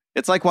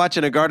 It's like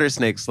watching a garter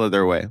snake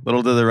slither away.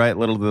 Little to the right,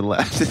 little to the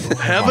left.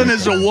 Heaven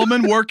is a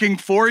woman working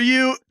for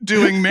you,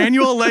 doing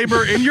manual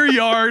labor in your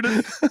yard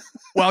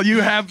while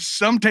you have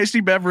some tasty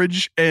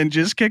beverage and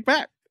just kick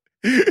back.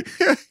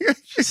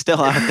 She's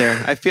still out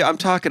there. I'm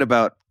talking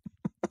about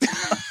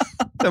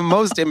the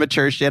most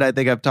immature shit I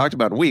think I've talked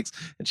about in weeks.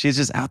 And she's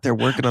just out there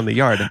working on the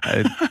yard.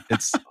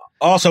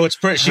 Also, it's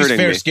pretty. She's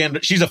fair-skinned.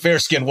 She's a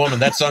fair-skinned woman.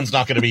 That sun's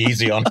not going to be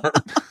easy on her.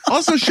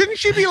 Also, shouldn't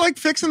she be like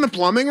fixing the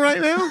plumbing right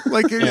now?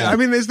 Like, I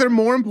mean, is there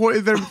more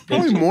important? There's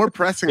probably more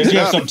pressing stuff. Do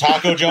you have some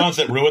Taco John's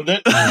that ruined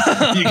it?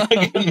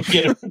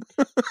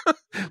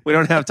 We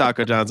don't have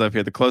Taco John's up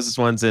here. The closest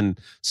one's in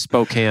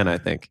Spokane, I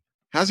think.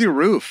 How's your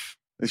roof?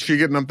 Is she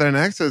getting up there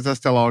next, or is that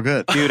still all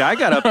good? Dude, I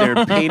got up there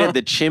and painted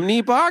the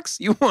chimney box.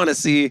 You want to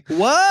see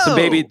some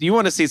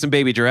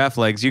baby giraffe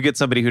legs? You get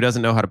somebody who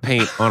doesn't know how to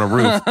paint on a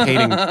roof,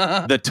 painting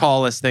the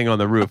tallest thing on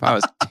the roof. I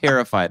was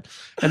terrified.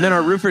 And then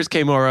our roofers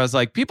came over. I was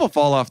like, people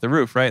fall off the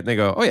roof, right? And they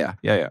go, oh, yeah.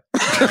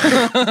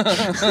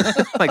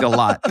 Like a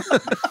lot.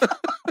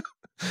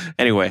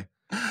 Anyway,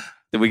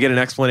 did we get an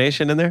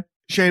explanation in there?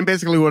 Shane,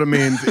 basically what it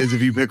means is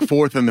if you pick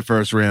fourth in the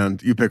first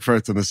round, you pick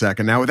first in the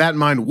second. Now, with that in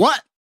mind,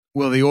 what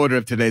will the order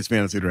of today's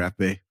fantasy draft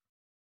be?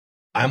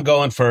 I'm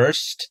going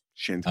first.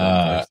 Shane's going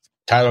first.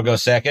 Tyler will go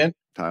second.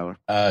 Tyler.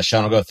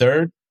 Sean will go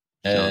third.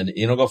 And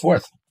Ian will go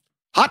fourth.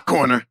 Hot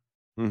corner.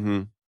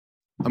 Mm-hmm.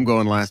 I'm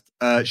going last.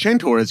 Shane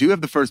Torres, you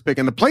have the first pick.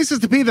 And the places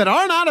to be that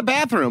are not a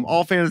bathroom,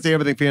 all fantasy,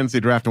 everything fantasy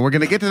draft. And we're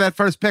going to get to that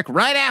first pick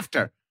right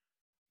after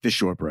this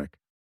short break.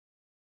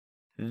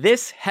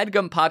 This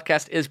HeadGum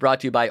podcast is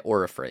brought to you by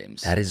Aura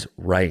Frames. That is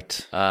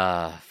right.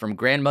 From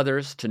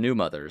grandmothers to new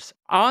mothers,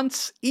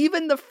 aunts,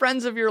 even the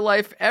friends of your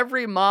life,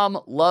 every mom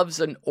loves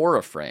an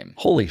Aura frame.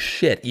 Holy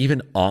shit,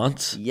 even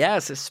aunts?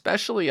 Yes,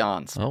 especially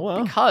aunts. Oh,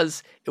 wow.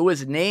 Because it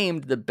was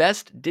named the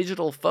best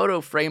digital photo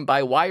frame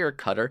by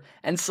Wirecutter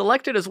and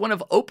selected as one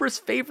of Oprah's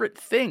favorite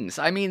things.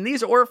 I mean,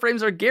 these Aura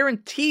frames are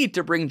guaranteed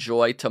to bring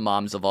joy to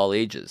moms of all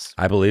ages.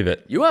 I believe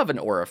it. You have an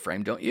Aura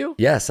frame, don't you?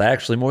 Yes, I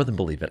actually more than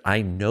believe it.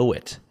 I know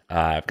it.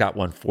 I've got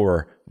one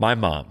for my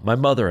mom, my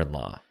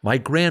mother-in-law, my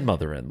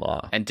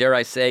grandmother-in-law. And dare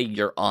I say,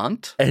 your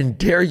aunt? And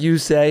dare you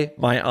say,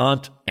 my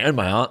aunt and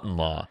my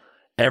aunt-in-law.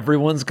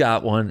 Everyone's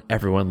got one.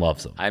 Everyone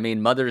loves them. I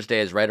mean, Mother's Day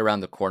is right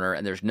around the corner,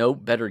 and there's no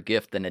better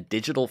gift than a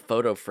digital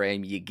photo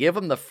frame. You give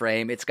them the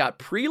frame. It's got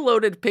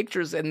preloaded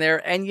pictures in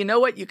there, and you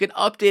know what? You can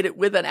update it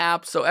with an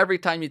app, so every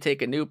time you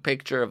take a new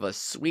picture of a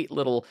sweet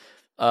little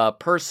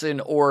person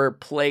or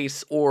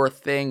place or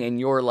thing in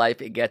your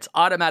life, it gets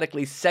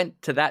automatically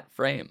sent to that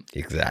frame.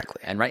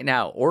 Exactly. And right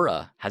now,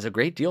 Aura has a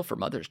great deal for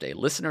Mother's Day.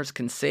 Listeners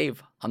can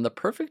save on the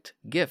perfect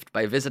gift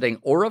by visiting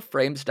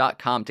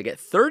auraframes.com to get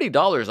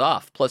 $30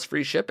 off plus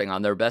free shipping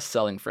on their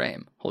best-selling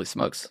frame. Holy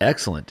smokes.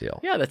 Excellent deal.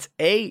 Yeah, that's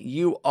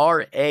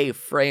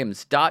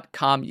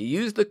auraframes.com. You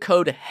use the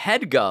code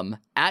HEADGUM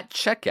at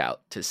checkout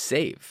to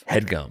save.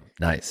 HeadGum.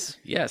 Nice.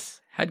 Yes.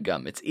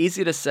 HeadGum. It's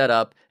easy to set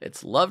up.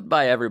 It's loved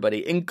by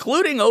everybody,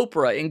 including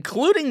Oprah,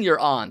 including your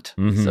aunt.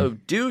 Mm-hmm. So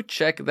do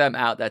check them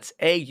out. That's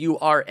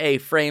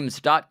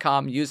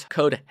auraframes.com. Use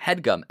code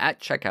HEADGUM at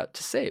checkout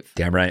to save.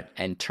 Damn right.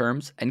 And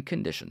terms and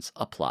conditions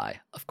apply,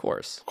 of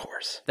course. Of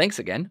course. Thanks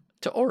again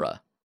to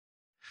Aura.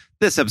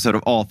 This episode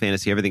of All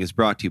Fantasy Everything is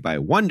brought to you by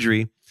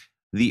Wondery.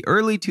 The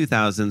early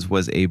 2000s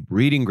was a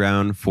breeding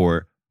ground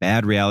for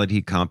bad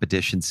reality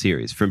competition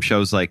series, from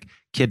shows like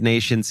Kid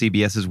Nation,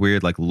 CBS's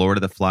weird like Lord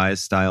of the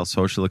Flies style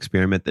social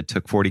experiment that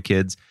took 40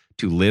 kids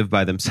to live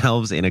by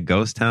themselves in a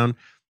ghost town.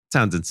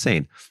 Sounds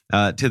insane.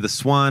 To The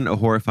Swan, a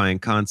horrifying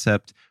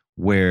concept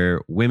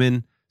where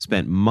women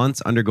spent months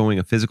undergoing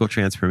a physical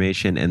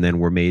transformation and then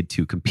were made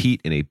to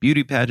compete in a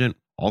beauty pageant.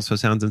 Also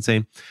sounds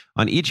insane.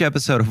 On each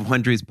episode of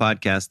Wondery's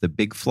podcast, The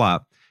Big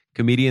Flop,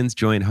 comedians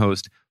join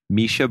host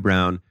Misha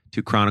Brown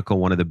to chronicle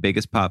one of the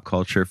biggest pop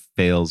culture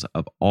fails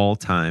of all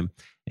time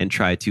and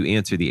try to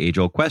answer the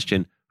age-old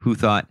question, who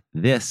thought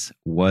this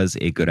was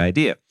a good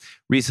idea?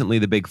 Recently,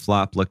 The Big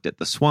Flop looked at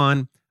The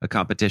Swan, a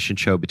competition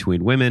show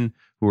between women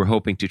who were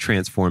hoping to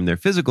transform their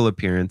physical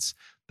appearance.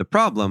 The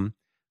problem,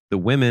 the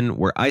women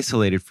were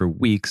isolated for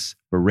weeks,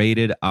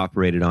 berated,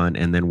 operated on,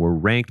 and then were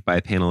ranked by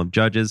a panel of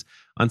judges.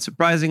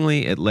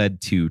 Unsurprisingly, it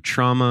led to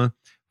trauma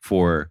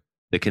for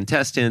the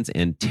contestants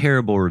and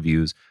terrible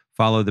reviews.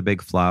 Follow The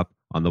Big Flop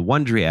on the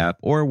Wondery app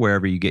or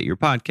wherever you get your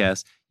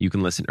podcasts. You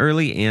can listen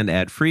early and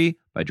ad-free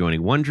by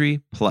joining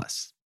Wondery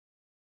Plus.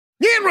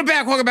 Yeah, and we're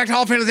back. Welcome back to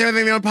All Fantasy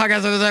Everything, the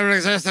podcast of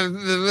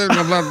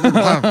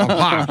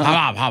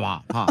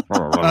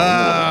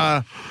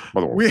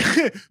we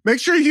make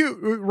sure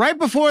you, right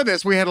before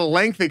this, we had a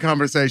lengthy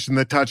conversation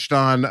that touched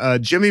on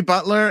Jimmy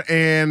Butler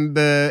and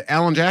the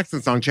Alan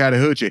Jackson song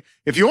Chattahoochee.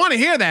 If you want to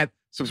hear that,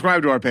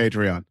 subscribe to our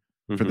Patreon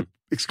for the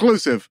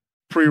exclusive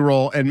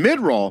pre-roll and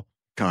mid-roll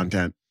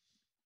content.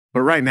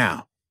 But right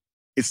now,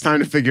 it's time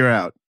to figure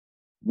out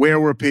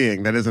where we're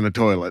peeing that isn't a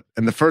toilet.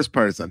 And the first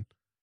person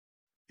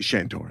is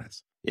Shane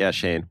Torres. Yeah,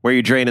 Shane. Where are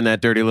you draining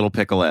that dirty little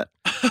pickle at?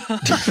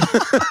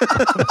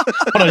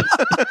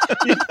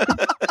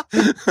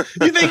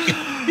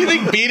 You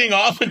think beating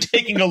off and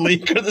taking a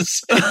leak are the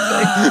same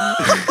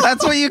thing?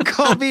 That's what you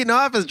call beating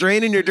off, is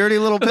draining your dirty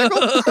little pickle?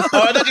 Oh,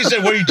 I thought you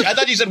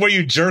said were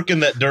you jerking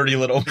that dirty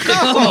little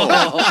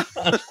pickle?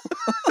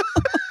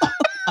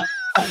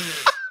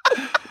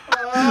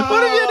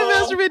 What if you had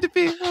to masturbate to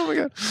pee? Oh my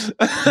God.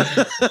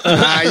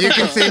 You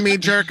can see me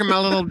jerking my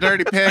little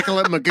dirty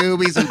pickle at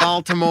Magoobies in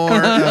Baltimore,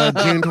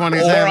 June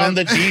 27th. Or on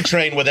the G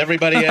train with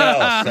everybody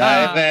else.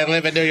 I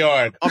live in New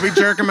York. I'll be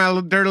jerking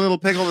my dirty little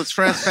pickle at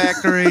Stress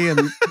Factory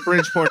in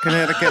Bridgeport,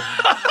 Connecticut.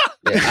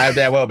 Yeah,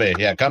 that will be.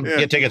 Yeah, come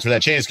get tickets for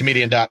that.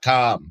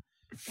 ChainlessComedian.com.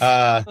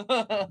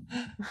 The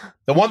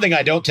one thing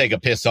I don't take a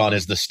piss on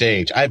is the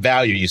stage. I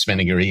value you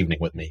spending your evening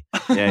with me.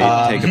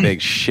 Yeah, you take a big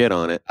shit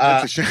on it.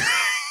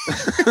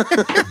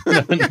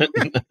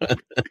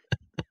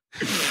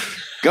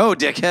 Go,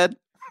 dickhead.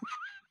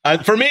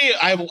 For me,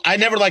 I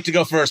never like to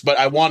go first, but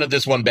I wanted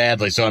this one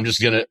badly, so I'm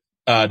just gonna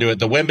do it.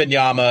 The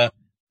Wembanyama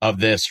of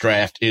this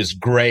draft is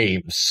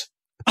Graves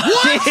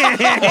Dang,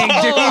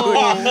 dude.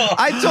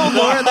 I told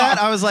Laura that.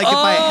 I was like, if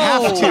I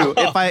have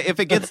to, if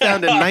it gets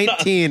down to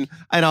 19,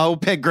 and I'll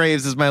pick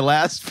Graves as my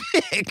last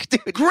pick,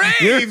 dude.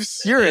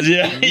 Graves? You're a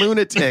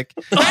lunatic.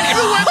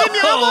 That's the weapon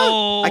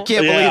yellow? I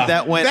can't believe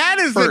that went That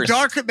is first.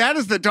 that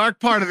is the dark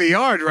part of the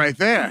yard right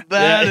there.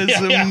 That is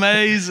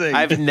amazing.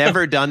 I've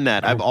never done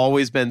that. I've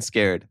always been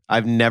scared.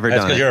 I've never done it.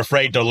 That's because you're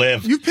afraid to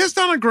live. You pissed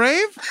on a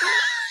grave?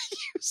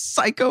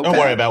 Psychopath. Don't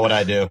worry about what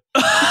I do.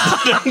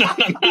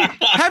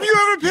 Have you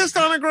ever pissed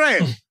on a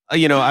grave?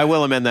 I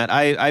will amend that.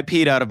 I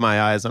peed out of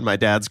my eyes on my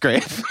dad's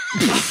grave.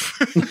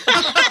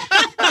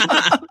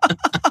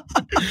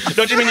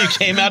 Don't you mean you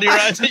came out of your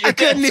eyes?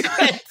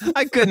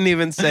 I couldn't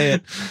even say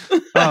it.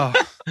 Oh,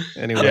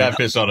 anyway. Yeah, I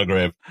pissed on a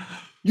grave.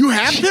 You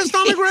have pissed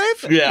on a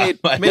grave? Yeah. Made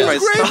my Whose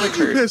grave stomach did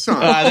you hurt. piss on?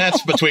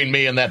 That's between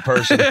me and that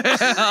person.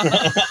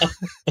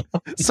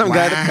 Some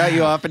guy that cut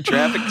you off in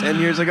traffic 10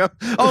 years ago.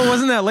 Oh, it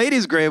wasn't that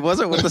lady's grave, was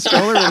it? With the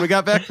stroller when we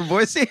got back from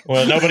Boise?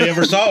 Well, nobody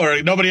ever saw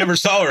her. Nobody ever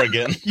saw her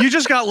again. You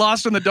just got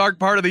lost in the dark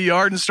part of the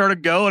yard and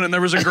started going, and there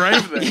was a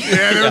grave there.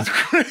 Yeah, there was a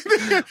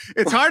grave.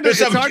 It's hard to.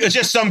 It's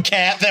just some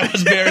cat that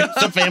was buried.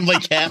 Some family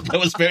cat that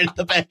was buried in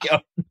the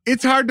backyard.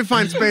 It's hard to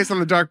find space on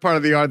the dark part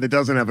of the yard that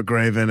doesn't have a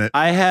grave in it.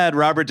 I had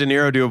Robert De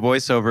Niro do a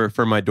voiceover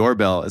for my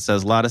doorbell. It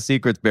says, a lot of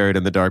secrets buried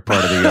in the dark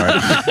part of the yard.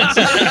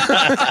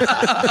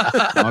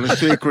 A lot of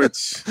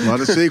secrets. A lot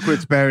of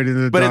secrets buried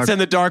in the But dark. it's in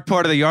the dark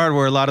part of the yard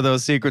where a lot of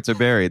those secrets are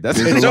buried. That's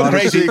There's It's a so lot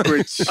crazy. of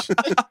secrets.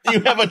 You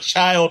have a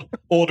child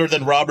older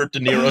than Robert De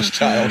Niro's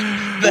child.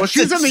 Well,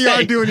 she's in the yard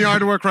insane. doing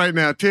yard work right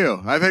now,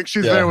 too. I think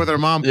she's there with her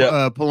mom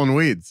pulling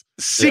weeds.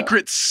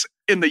 Secrets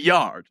in the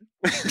yard.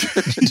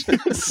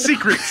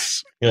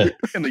 Secrets Good.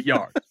 in the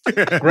yard.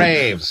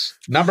 Graves.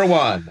 Number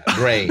 1,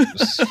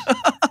 Graves.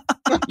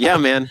 yeah,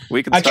 man.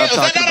 We can I stop can't, was,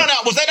 that talking not about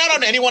on, was that not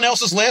on anyone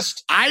else's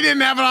list? I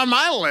didn't have it on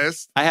my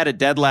list. I had it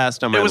dead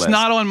last on my It was list.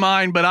 not on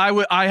mine, but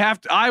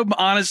I'm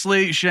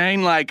honestly,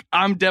 Shane, like,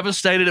 I'm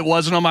devastated it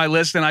wasn't on my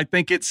list, and I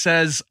think it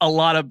says a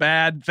lot of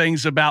bad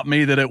things about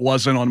me that it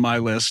wasn't on my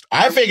list.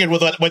 I figured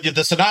with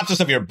the synopsis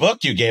of your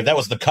book you gave, that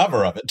was the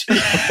cover of it.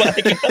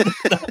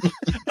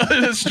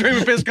 The stream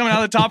of piss coming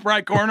out of the top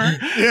right corner.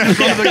 Yeah. In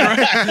front of the grave.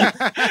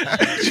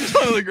 In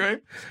front of the grave.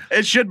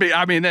 It should be.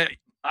 I mean,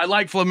 I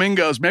like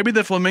flamingos. Maybe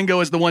the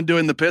flamingo is the one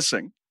doing the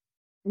pissing.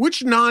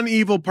 Which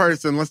non-evil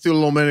person? Let's do a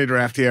little mini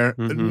draft here.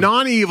 Mhm.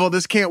 Non-evil.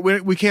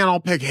 We can't all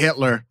pick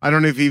Hitler. I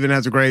don't know if he even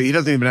has a grave. He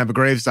doesn't even have a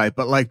grave site.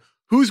 But like,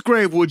 whose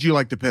grave would you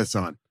like to piss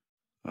on?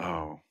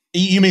 Oh,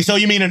 You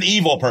mean an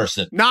evil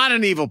person? Not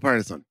an evil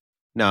person.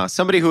 No,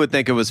 somebody who would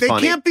think it was They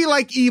funny. can't be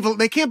like evil.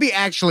 They can't be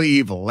actually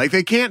evil. Like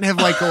they can't have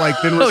like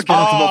been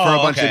responsible for a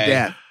bunch of okay.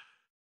 death.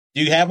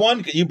 Do you have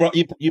one?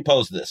 You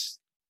posed this.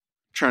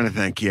 Trying to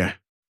think here.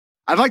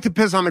 I'd like to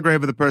piss on the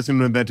grave of the person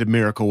who invented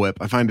Miracle Whip.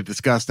 I find it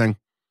disgusting.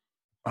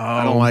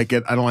 I don't like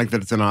it. I don't like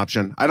that it's an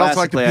option. I'd also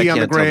like to Classically, pee I on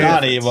the can't tell grave. the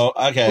Not evil.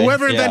 Okay.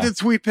 Whoever yeah. invented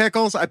sweet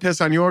pickles, I piss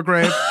on your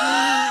grave.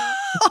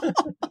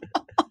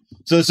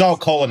 So it's all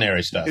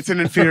culinary stuff. It's an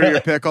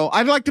inferior pickle.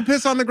 I'd like to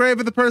piss on the grave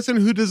of the person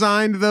who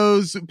designed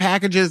those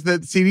packages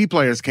that CD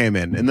players came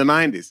in the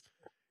 90s.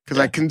 Because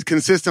I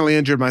consistently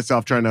injured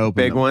myself trying to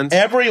open Big them. ones.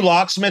 Every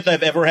locksmith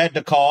I've ever had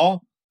to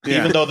call, Yeah.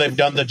 even though they've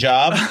done the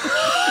job.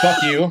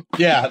 Fuck you.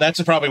 Yeah,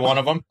 that's probably one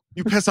of them.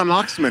 You piss on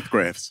locksmith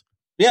graves.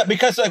 Yeah,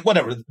 because like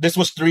whatever. This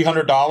was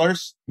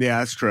 $300. Yeah,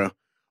 that's true.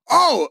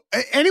 Oh,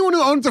 anyone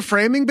who owns a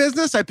framing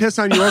business, I piss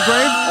on your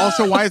grave.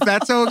 Also, why is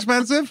that so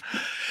expensive?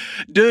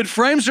 dude,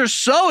 frames are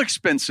so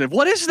expensive.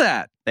 What is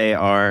that? They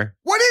are.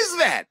 What is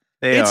that?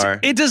 They are.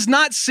 It does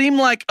not seem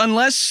like,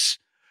 unless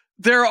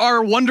there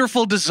are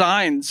wonderful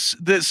designs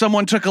that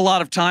someone took a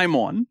lot of time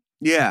on.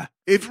 Yeah.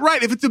 If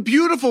it's a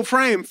beautiful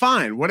frame,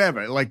 fine,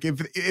 whatever. Like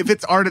if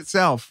it's art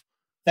itself.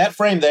 That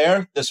frame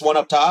there, this one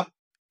up top,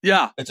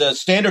 Yeah. it's a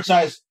standard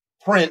size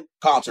print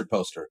concert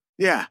poster.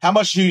 Yeah. How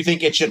much do you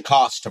think it should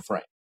cost to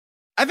frame?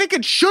 I think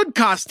it should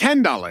cost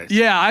 $10.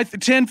 Yeah,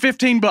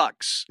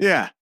 $10-15.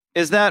 Yeah.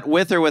 Is that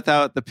with or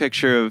without the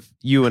picture of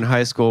you in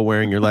high school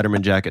wearing your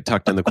Letterman jacket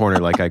tucked in the corner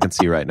like I can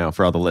see right now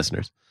for all the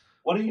listeners?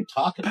 What are you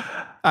talking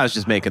about? I was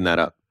just making that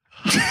up.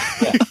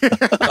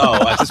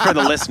 Oh, Just for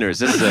the listeners.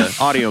 This is an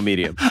audio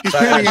medium.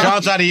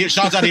 Sean's not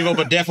evil,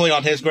 but definitely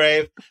on his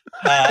grave.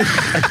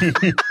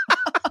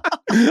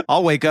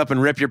 I'll wake up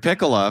and rip your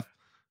pickle off.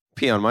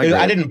 Pee on my grave.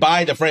 I didn't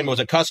buy the frame. It was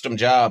a custom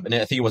job, and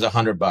I think it was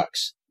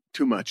 $100.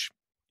 Too much.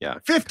 Yeah.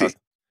 50.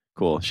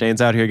 Cool.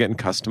 Shane's out here getting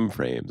custom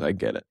frames. I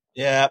get it.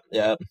 Yeah.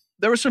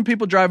 There were some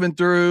people driving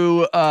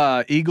through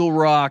Eagle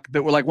Rock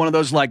that were like one of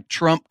those like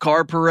Trump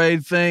car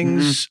parade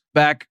things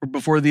back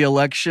before the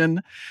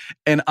election.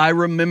 And I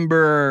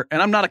remember,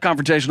 and I'm not a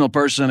confrontational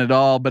person at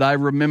all, but I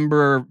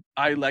remember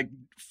I like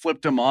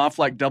flipped them off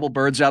like double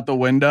birds out the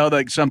window,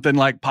 like something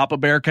like Papa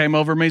Bear came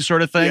over me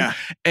sort of thing. Yeah.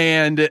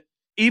 And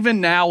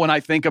even now when I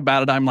think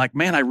about it, I'm like,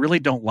 man, I really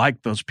don't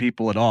like those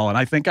people at all. And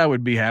I think I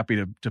would be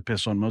happy to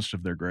piss on most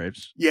of their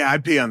graves. Yeah,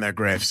 I'd pee on their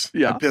graves.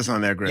 Yeah. I'd piss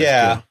on their graves.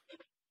 Yeah. too.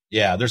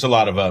 Yeah. There's a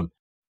lot of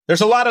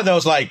There's a lot of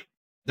those. Like,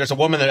 there's a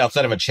woman that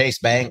outside of a Chase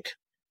Bank.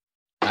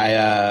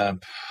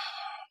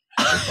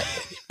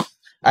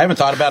 I haven't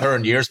thought about her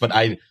in years, but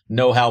I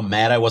know how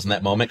mad I was in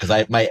that moment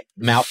because my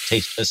mouth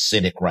tastes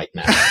acidic right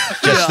now.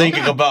 Just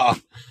thinking about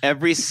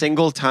every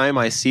single time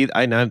I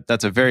know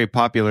that's a very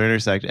popular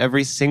intersection.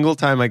 Every single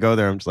time I go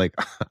there, I'm just like,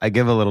 I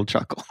give a little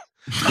chuckle.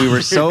 We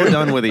were so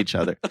done with each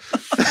other.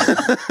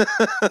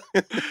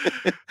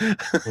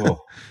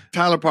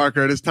 Tyler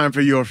Parker, it is time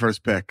for your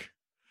first pick.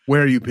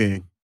 Where are you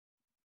peeing?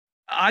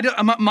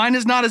 Mine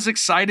is not as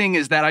exciting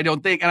as that, I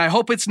don't think, and I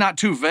hope it's not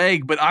too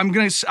vague. But I'm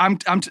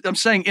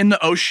saying in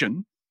the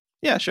ocean.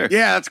 Yeah, sure.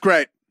 Yeah, that's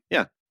great.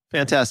 Yeah,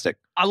 fantastic.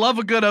 I love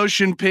a good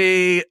ocean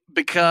pee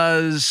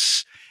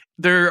because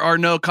there are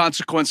no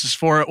consequences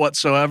for it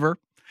whatsoever,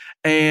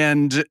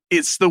 and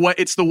it's the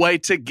way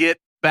to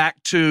get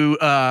back to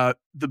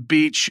the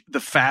beach the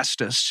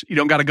fastest. You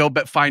don't got to go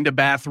find a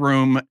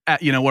bathroom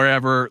at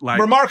wherever. Like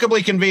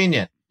remarkably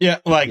convenient. Yeah,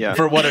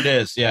 for what it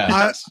is.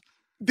 Yeah.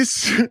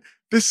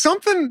 There's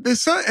something,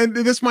 and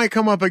this might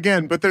come up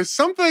again, but there's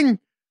something,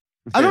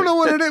 I don't know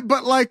what it is,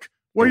 but like,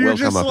 where you're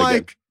just like,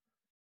 again.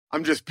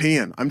 I'm just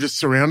peeing. I'm just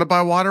surrounded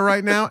by water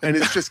right now, and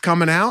it's just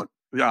coming out.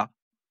 Yeah.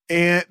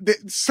 And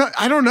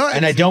I don't know.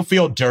 And I don't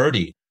feel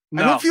dirty.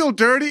 No. I don't feel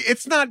dirty.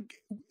 It's not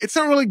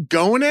really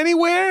going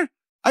anywhere.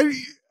 I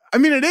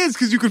mean, it is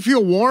because you can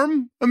feel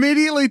warm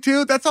immediately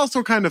too. That's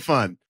also kind of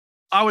fun.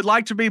 I would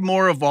like to be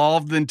more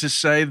evolved than to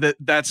say that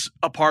that's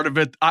a part of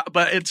it,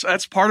 but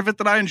that's part of it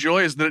that I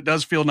enjoy is that it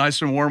does feel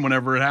nice and warm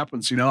whenever it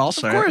happens. I'll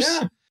say, of course.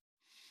 It. Yeah.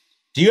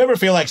 Do you ever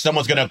feel like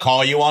someone's gonna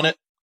call you on it?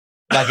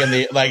 Like are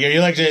you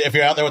like if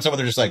you're out there with someone,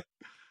 they're just like,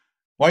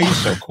 "Why are you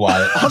so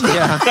quiet?"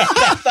 Yeah.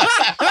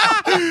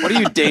 What are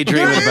you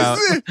daydreaming about?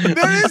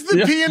 There is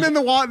the peeing in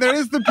the water. There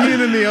is the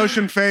peeing in the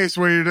ocean face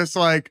where you're just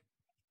like,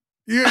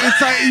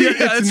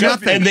 it's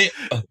nothing.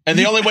 And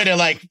the only way to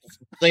like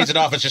lays it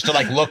off is just to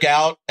like look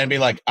out and be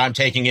like, I'm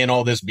taking in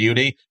all this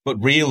beauty, but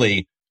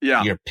really,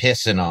 you're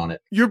pissing on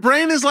it. Your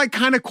brain is like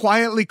kind of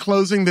quietly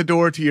closing the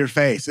door to your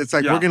face. It's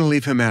like, we're going to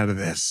leave him out of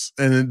this.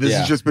 And this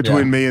is just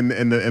between me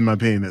and my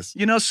penis.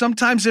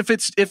 Sometimes if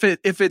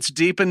it's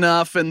deep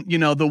enough and,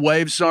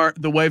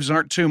 the waves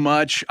aren't too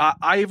much,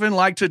 I even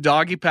like to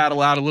doggy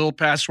paddle out a little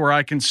past where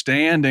I can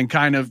stand and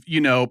kind of,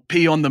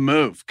 pee on the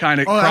move, kind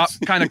of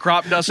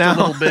crop dust a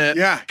little bit.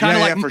 Yeah.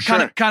 Kind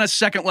of kind of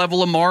second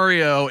level of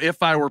Mario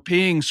if I were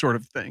peeing sort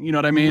of thing. You know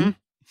what I mean? Mm-hmm.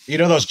 You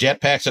know those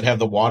jetpacks that have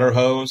the water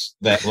hose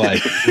that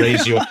like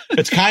raise you?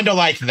 It's kind of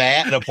like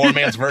that, the poor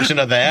man's version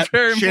of that.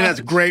 Shane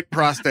has great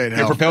prostate health.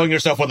 You're propelling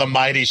yourself with a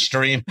mighty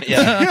stream.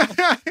 Yeah.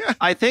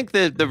 I think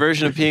the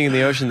version of peeing in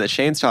the ocean that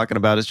Shane's talking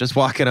about is just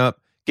walking up,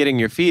 getting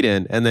your feet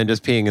in, and then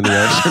just peeing in the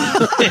ocean.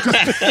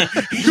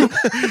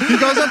 He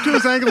goes up to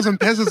his ankles and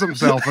pisses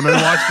himself and then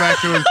walks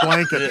back to his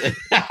blanket.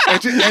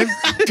 And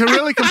to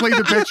really complete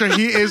the picture,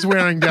 he is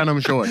wearing denim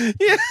shorts.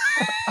 Yeah.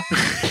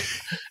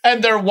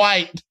 And they're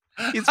white.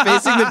 He's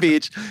facing the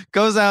beach,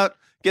 goes out,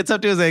 gets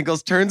up to his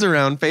ankles, turns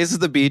around, faces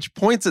the beach,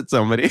 points at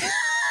somebody,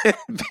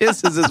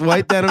 pisses his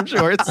white denim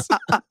shorts,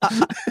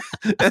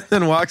 and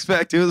then walks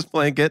back to his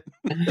blanket.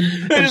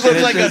 It just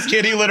looks like a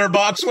kitty litter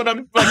box when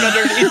I'm like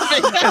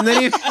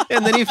underneath it.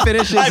 and then he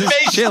finishes his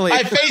chili.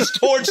 I face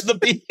towards the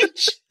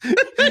beach.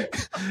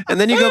 And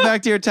then you go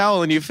back to your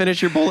towel and you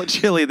finish your bowl of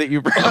chili that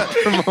you brought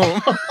from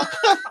home.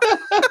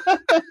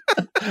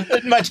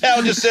 My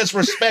towel just says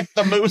 "respect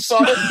the moose"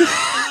 on it.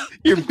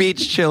 Your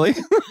beach chili.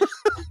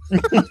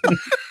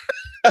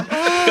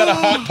 Got a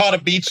hot pot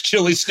of beach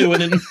chili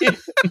stewing in.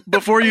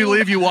 Before you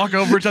leave, you walk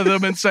over to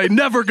them and say,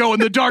 "Never go in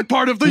the dark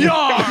part of the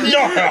yard."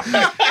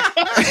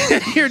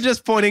 You're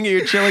just pointing at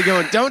your chili,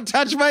 going, "Don't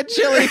touch my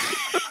chili."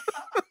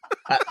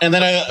 And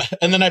then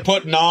I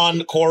put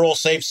non-coral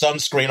safe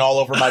sunscreen all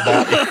over my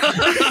body.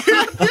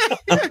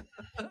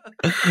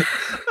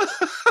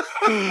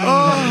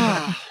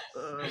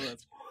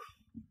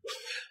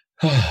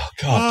 Oh,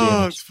 God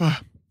damn it. It's fun.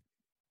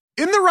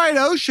 In the right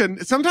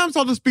ocean, sometimes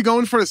I'll just be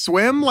going for a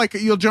swim, like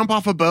you'll jump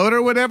off a boat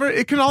or whatever.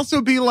 It can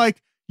also be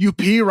like you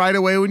pee right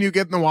away when you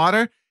get in the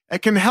water.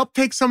 It can help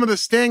take some of the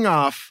sting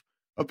off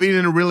of being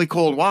in really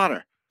cold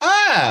water.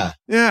 Ah,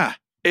 yeah.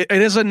 It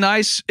is a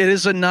nice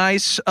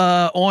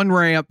on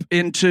ramp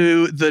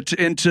into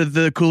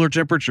the cooler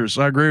temperatures.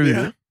 I agree with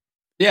you.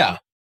 Yeah.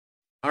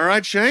 All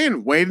right,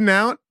 Shane, waiting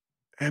out.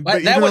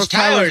 But that was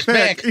Tyler's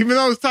pick. Even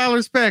though it was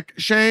Tyler's pick,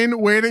 Shane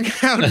waiting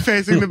out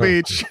facing the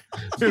beach.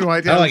 I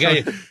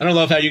don't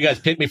love how you guys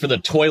picked me for the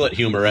toilet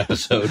humor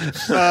episode.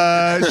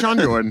 Sean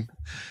Jordan,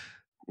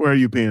 where are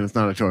you peeing? It's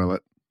not a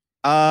toilet.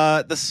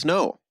 The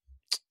snow.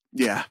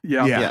 Yeah.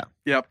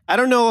 Yep. I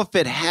don't know if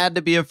it had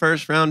to be a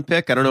first round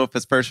pick. I don't know if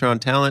it's first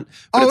round talent.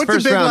 It's a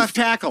big left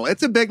tackle.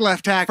 It's a big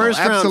left tackle. First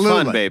Absolutely.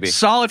 round fun, baby.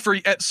 Solid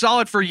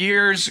for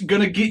years.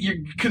 Gonna get your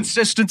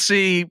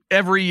consistency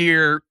every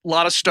year. A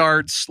lot of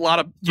starts. A lot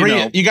of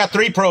You got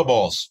 3 Pro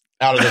Bowls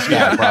out of this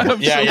guy.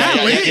 Probably.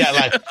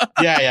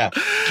 Yeah.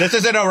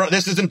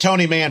 This isn't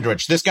Tony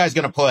Mandrich. This guy's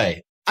gonna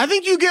play. I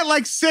think you get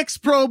like 6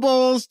 Pro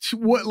Bowls,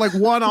 like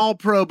 1 All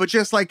Pro, but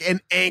just like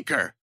an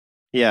anchor.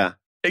 Yeah.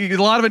 A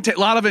lot of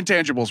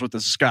intangibles with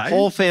this guy.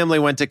 Whole family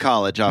went to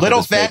college. Off Little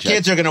of this fat paycheck.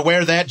 kids are going to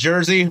wear that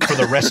jersey for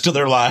the rest of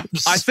their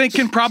lives. I think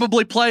can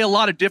probably play a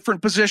lot of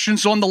different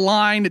positions on the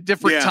line at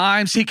different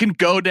times. He can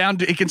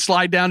he can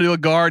slide down to a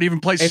guard, even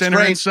play center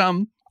in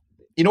some.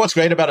 You know what's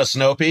great about a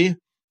Snoopy?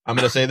 I'm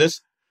going to say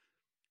this.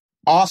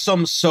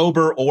 Awesome,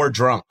 sober, or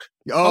drunk.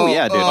 Oh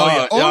yeah, dude.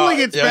 Only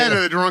gets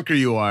better the drunker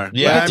you are.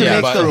 Yeah, you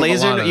get to make the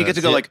laser. You get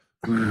to go like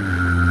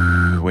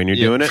when you're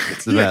doing it.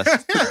 It's the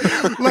best.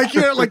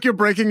 like you're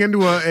breaking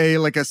into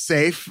a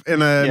safe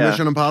in a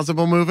Mission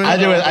Impossible movie. I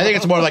do it. I think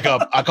it's more like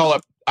I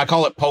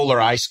call it polar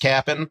ice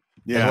capping.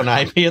 Yeah, when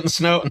I be in the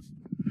snow.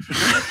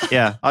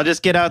 Yeah, I'll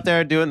just get out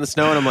there, do it in the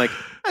snow, and I'm like,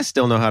 I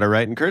still know how to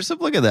write in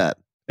cursive. Look at that.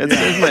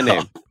 It's my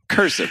name.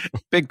 Cursive.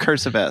 Big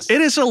cursive S.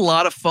 It is a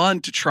lot of fun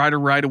to try to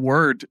write a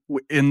word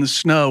in the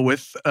snow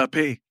with a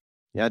P.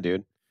 Yeah,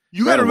 dude.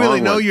 You got to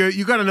really know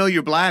you got to know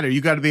your bladder. You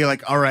got to be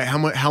like, all right,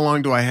 how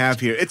long do I have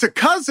here? It's a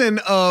cousin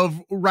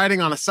of writing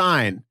on a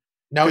sign.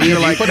 No, you're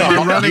like, am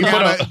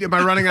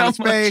I running out of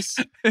space?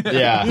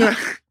 Yeah.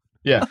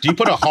 Yeah. Do you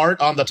put a heart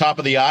on the top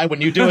of the eye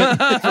when you do it?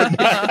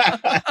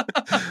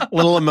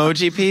 Little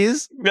emoji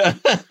peas?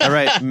 All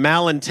right.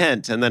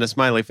 Malintent and then a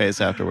smiley face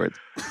afterwards.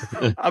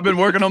 I've been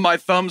working on my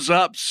thumbs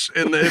ups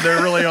and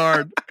they're really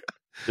hard.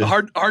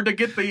 Hard to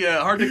get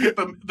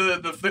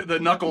the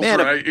knuckles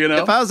right, you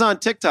know? If I was on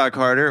TikTok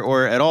harder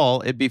or at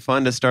all, it'd be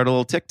fun to start a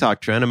little TikTok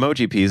trend,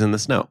 emoji peas in the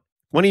snow.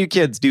 One of you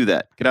kids do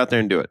that. Get out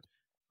there and do it.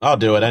 I'll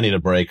do it. I need a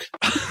break.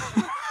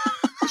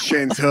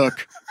 Shane's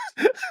hook.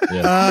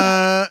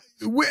 Yeah.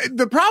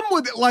 The problem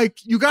with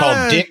you got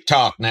called dick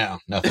talk now.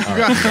 Nothing.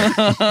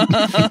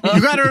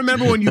 You got to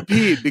remember when you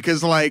peed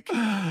because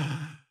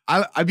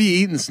I'd be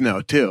eating snow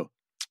too.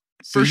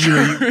 So for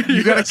sure,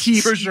 you got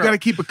to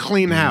keep a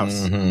clean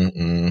house.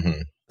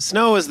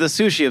 Snow is the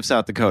sushi of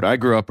South Dakota. I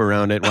grew up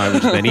around it.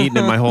 I've been eating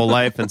it my whole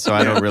life, and so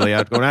I don't really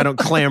have to go. I don't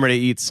clamor to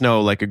eat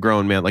snow like a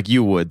grown man, like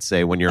you would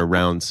say when you're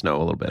around snow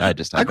a little bit. I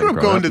grew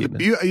up going to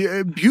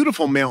the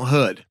beautiful Mount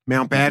Hood,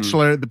 Mount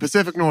Bachelor. The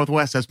Pacific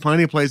Northwest has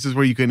plenty of places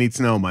where you can eat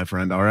snow, my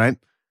friend. All right.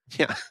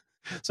 Yeah.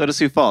 So does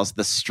Sioux Falls.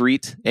 The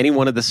street, any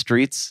one of the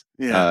streets,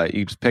 you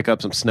just pick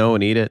up some snow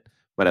and eat it.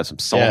 Might have some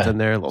salt in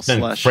there, a little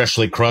slush.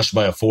 Freshly crushed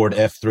by a Ford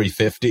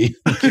F-350.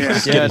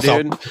 Yeah,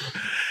 dude.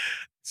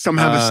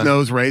 Somehow the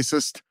snow's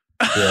racist.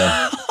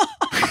 Yeah.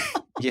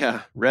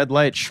 Yeah. Red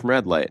light,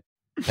 shred light.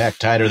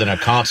 Packed tighter than a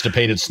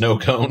constipated snow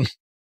cone.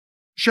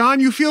 Sean,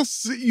 you feel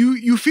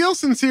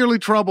sincerely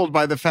troubled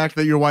by the fact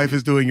that your wife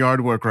is doing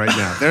yard work right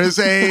now. There's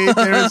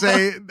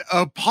a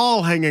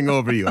pall hanging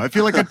over you. I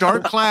feel like a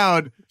dark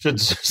cloud.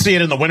 Should see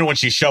it in the winter when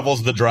she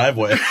shovels the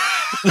driveway.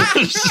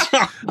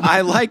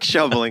 I like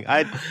shoveling.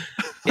 I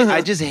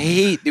just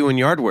hate doing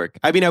yard work.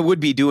 I mean, I would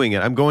be doing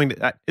it.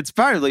 It's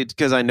probably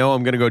because I know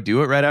I'm going to go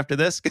do it right after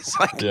this. Because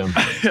I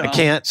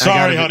can't.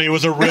 Sorry, honey. It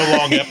was a real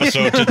long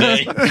episode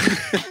today.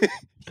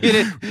 You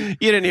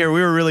didn't hear.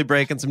 We were really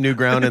breaking some new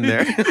ground in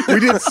there. We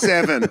did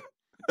 7.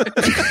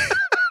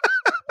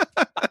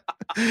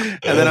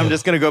 And then I'm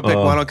just going to go pick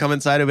one. I'll come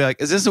inside and be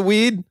like, is this a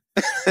weed?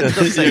 And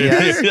they'll say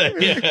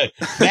yes.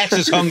 Max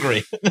is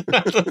hungry.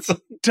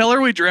 Tell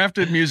her we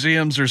drafted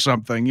museums or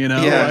something, you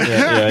know?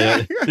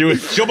 Yeah.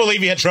 She'll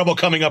believe you had trouble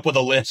coming up with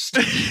a list.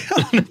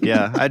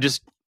 Yeah,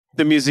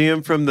 the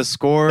museum from the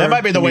score. That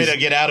might be the way to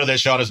get out of this,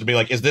 Sean, is to be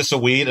like, is this a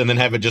weed? And then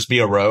have it just be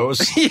a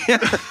rose. Yeah.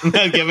 And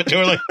then give it to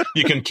her. Like,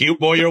 you can cute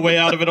boy your way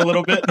out of it a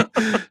little bit.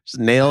 Just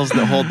nails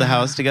that hold the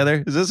house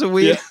together. Is this a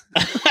weed?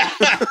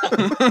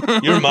 Yeah.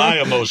 You're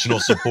my emotional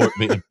support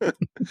beam.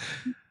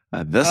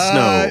 The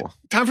snow.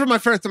 Time for my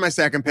first and my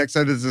second pick.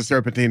 So this is a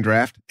serpentine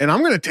draft. And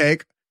I'm going to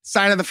take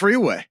side of the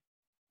freeway.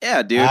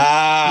 Yeah, dude.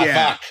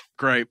 Fuck.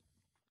 Great.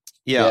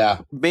 Yeah.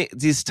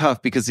 He's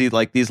tough because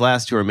these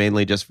last two are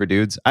mainly just for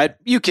dudes.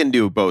 You can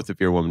do both if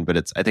you're a woman,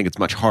 but I think it's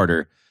much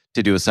harder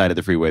to do a side of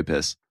the freeway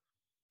piss.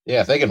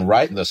 Yeah, if they can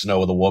write in the snow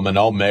with a woman,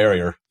 I'll marry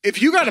her.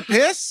 If you got to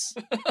piss,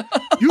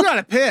 you got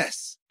to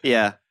piss.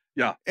 Yeah.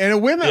 Yeah. And a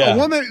woman,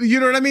 you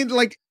know what I mean?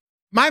 Like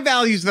my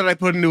values that I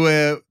put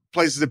into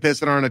places to piss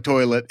that aren't a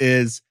toilet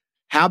is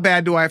how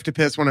bad do I have to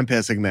piss when I'm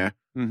pissing there?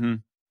 Mm-hmm.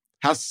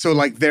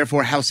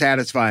 Therefore, how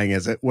satisfying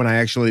is it when I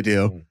actually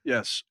do?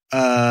 Yes.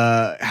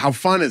 How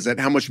fun is it?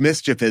 How much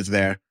mischief is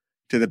there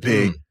to the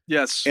pee?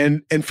 Yes.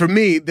 And for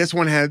me, this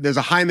one there's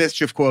a high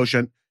mischief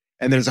quotient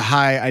and there's a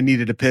high I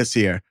needed to piss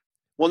here.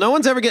 Well, no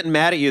one's ever getting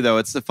mad at you, though.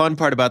 It's the fun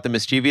part about the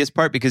mischievous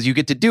part because you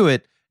get to do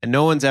it and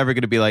no one's ever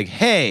going to be like,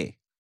 hey,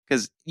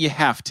 because you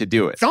have to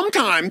do it.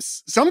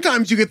 Sometimes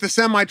you get the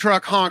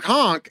semi-truck honk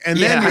honk and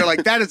then you're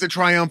like, that is a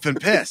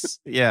triumphant piss.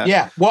 Yeah.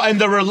 Yeah. Well,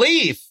 and the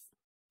relief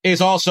is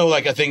also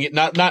like a thing,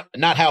 not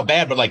how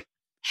bad, but like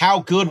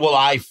how good will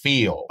I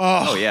feel?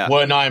 Oh yeah.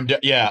 When I'm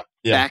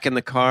back in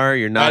the car,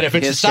 you're not. And if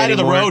it's the side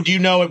anymore. of the road, you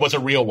know it was a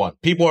real one.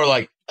 People are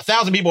like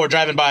 1,000 people are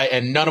driving by,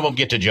 and none of them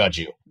get to judge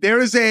you.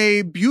 There is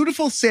a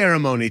beautiful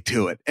ceremony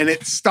to it, and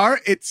it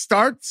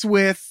starts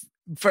with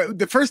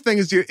the first thing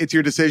is it's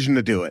your decision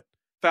to do it.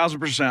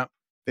 1,000%.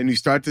 Then you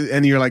start to,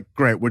 and you're like,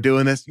 great, we're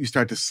doing this. You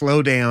start to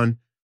slow down.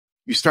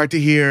 You start to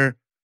hear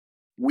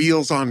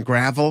wheels on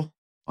gravel.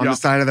 on the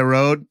side of the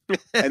road.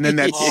 And then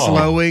that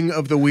slowing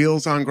of the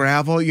wheels on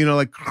gravel, you know,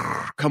 like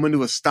coming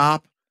to a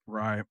stop.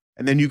 Right.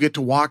 And then you get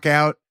to walk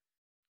out,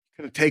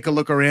 kind of take a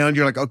look around.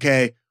 You're like,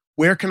 okay,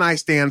 where can I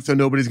stand so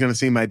nobody's going to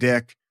see my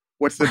dick?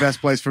 What's the best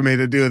place for me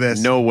to do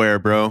this? Nowhere,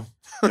 bro.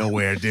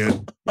 Nowhere,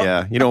 dude.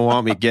 Yeah, you don't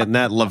want me getting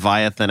that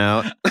Leviathan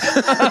out.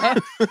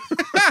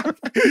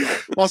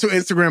 Also,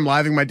 Instagram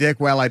living my dick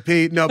while I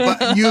pee. No,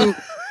 but you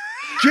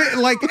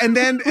like, and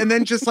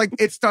then just like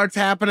it starts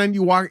happening.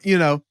 You walk, you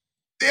know.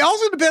 It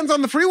also depends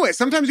on the freeway.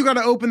 Sometimes you got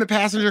to open the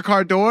passenger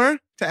car door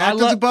to act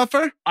as a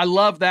buffer. I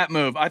love that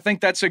move. I think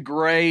that's a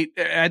great.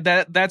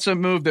 That's a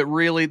move that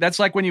really. That's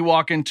like when you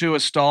walk into a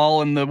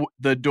stall and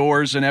the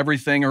doors and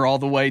everything are all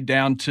the way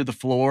down to the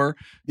floor.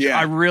 Yeah,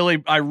 I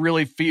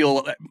really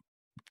feel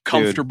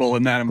comfortable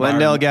in that environment.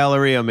 Glendale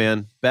Galleria,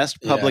 man.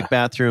 Best public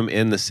bathroom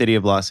in the city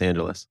of Los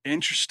Angeles.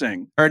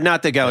 Interesting. Or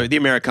not the Galleria, the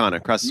Americana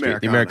across the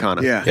street. The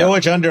Americana. Yeah.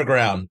 Village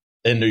Underground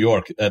in New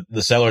York,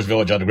 the Sellers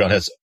Village Underground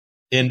has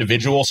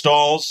individual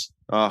stalls.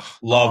 Love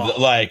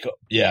Fantastic.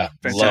 Love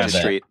that.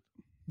 Street.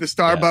 The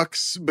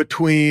Starbucks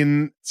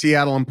between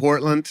Seattle and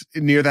Portland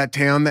near that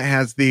town that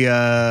has the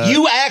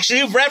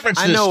you've referenced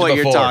this I know what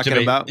you're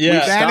talking about.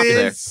 Yeah, that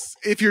is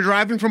there. If you're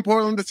driving from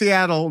Portland to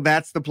Seattle,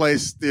 that's the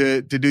place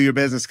to do your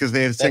business because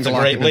they have single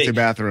occupancy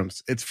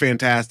bathrooms. It's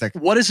fantastic.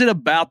 What is it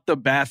about the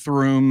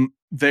bathroom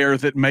there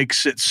that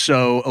makes it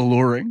so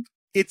alluring?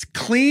 It's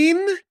clean.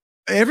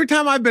 Every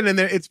time I've been in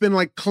there, it's been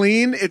like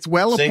clean. It's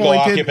well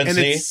appointed, and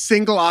it's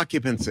single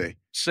occupancy.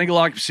 Single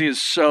occupancy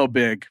is so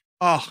big.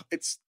 Oh,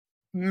 it's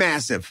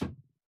massive.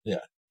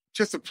 Yeah,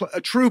 just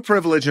a true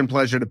privilege and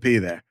pleasure to pee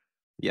there.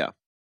 Yeah.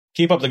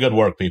 Keep up the good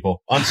work,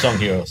 people. Unsung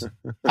heroes.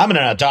 I'm going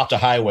to adopt a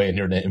highway in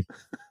your name.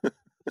 I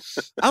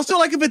also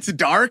like if it's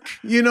dark,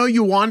 you know,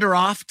 you wander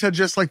off to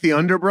just like the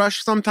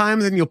underbrush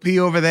sometimes and you'll pee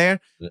over there.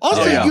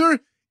 Also,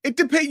 it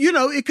depends, you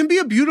know, it can be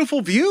a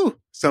beautiful view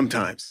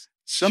sometimes.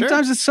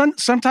 Sometimes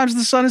sometimes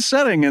the sun is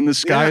setting and the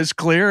sky is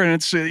clear and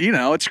it's, you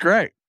know, it's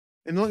great.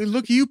 And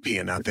look at you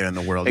peeing out there in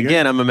the world.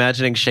 Again, I'm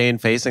imagining Shane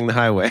facing the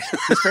highway.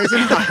 He's facing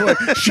the highway.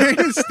 Shane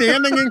is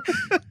standing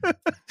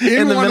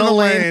in the middle of the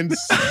lanes.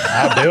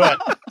 I'll do it.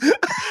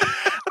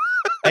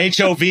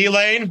 HOV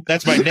lane.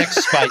 That's my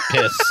next spike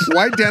piss.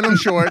 White denim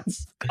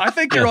shorts. I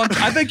think you're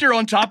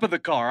on top of the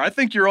car. I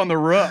think you're on the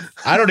roof.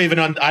 I don't even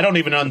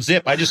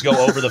unzip. I just go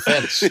over the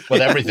fence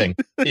with everything,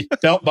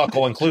 belt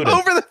buckle included.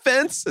 Over the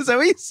fence? Is that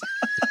what you said?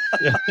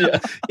 Yeah.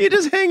 You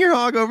just hang your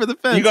hog over the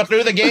fence. You go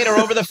through the gate or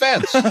over the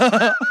fence.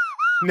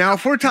 Now,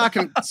 if we're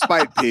talking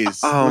spite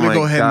peas, let me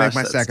go ahead and make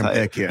my second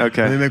pick here.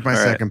 Okay. Let me make my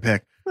second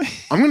pick.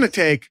 I'm going to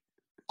take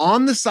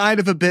on the side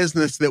of a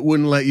business that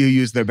wouldn't let you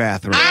use their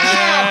bathroom.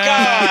 Oh,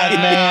 God,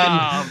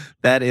 man.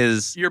 That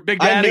is... Your big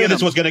daddy. I knew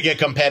this was going to get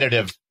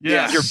competitive.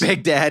 Yes. Your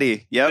big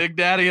daddy. Yep. Big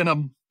daddy in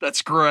them.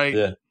 That's great.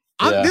 Yeah.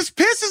 This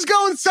piss is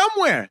going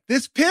somewhere.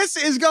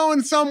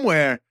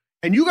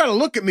 And you got to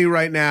look at me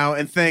right now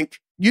and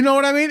think, you know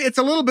what I mean? It's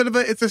a little bit of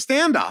it's a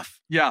standoff.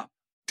 Yeah.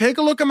 Take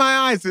a look at my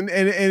eyes and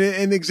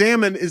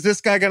examine, is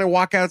this guy going to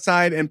walk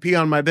outside and pee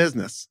on my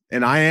business?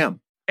 And I am.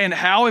 And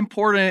how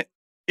important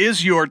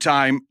is your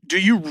time? Do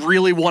you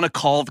really want to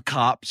call the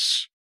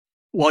cops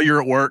while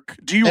you're at work?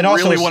 Do you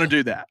really want to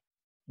do that?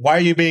 Why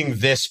are you being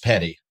this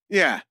petty?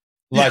 Yeah.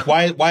 Like,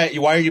 why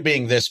are you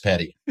being this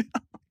petty?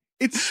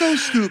 It's so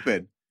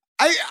stupid.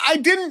 I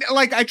didn't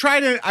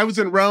I was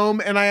in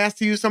Rome and I asked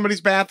to use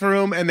somebody's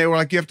bathroom and they were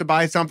like, you have to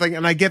buy something.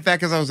 And I get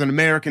that because I was an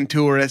American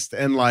tourist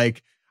and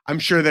like, I'm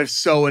sure they're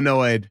so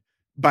annoyed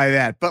by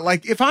that. But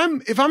like, if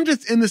I'm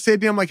just in the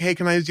city, I'm like, hey,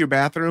 can I use your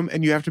bathroom?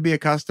 And you have to be a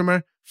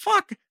customer.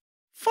 Fuck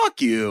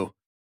you.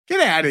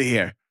 Get out of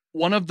here.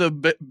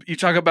 You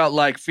talk about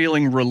like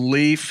feeling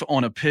relief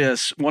on a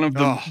piss. One of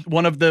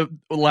the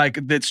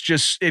like, that's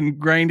just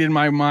ingrained in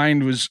my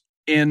mind was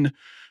in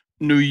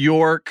New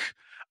York.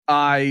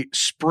 I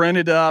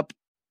sprinted up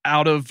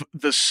out of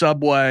the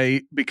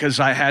subway because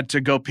I had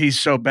to go pee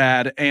so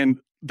bad. And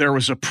there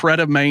was a Pret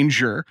a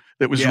Manger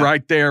that was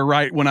right there,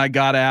 right when I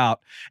got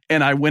out.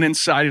 And I went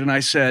inside and I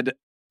said,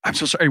 I'm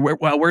so sorry.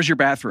 Where's your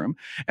bathroom?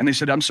 And they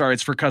said, I'm sorry,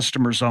 it's for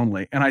customers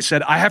only. And I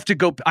said, I have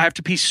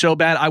to pee so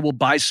bad. I will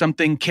buy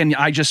something. Can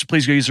I just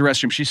please go use the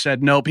restroom? She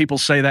said, no, people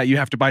say that you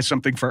have to buy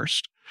something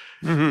first.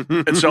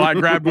 And so I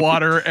grabbed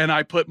water and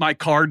I put my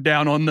card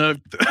down on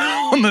the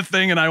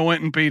thing and I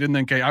went and peed. And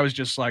then I was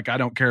just like, I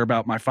don't care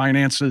about my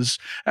finances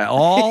at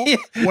all.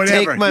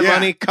 Whatever. Take my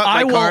money, cut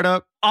my card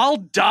up. I'll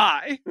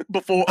die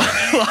before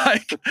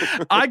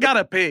I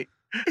gotta pee.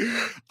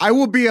 I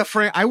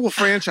will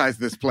franchise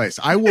this place.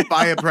 I will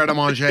buy a Pret a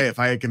Manger if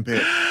I can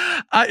pee.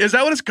 Is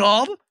that what it's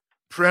called?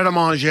 Pret a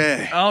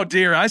Manger. Oh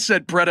dear, I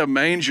said Pret a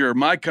Manger.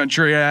 My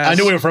country ass. I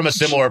knew we were from a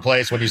similar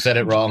place when you said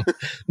it wwrong.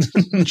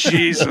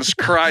 Jesus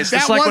Christ!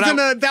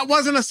 That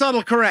wasn't a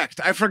subtle correct.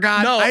 I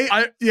forgot. No,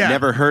 I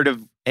never heard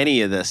of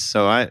any of this.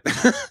 So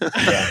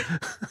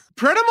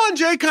Pret a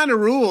Manger kind of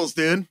rules,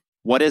 dude.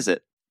 What is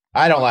it?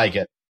 I don't like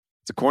it.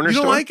 It's a corner store. You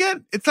store? don't like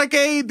it? It's like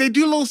they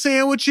do little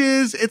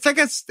sandwiches. It's like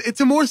it's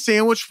a more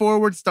sandwich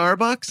forward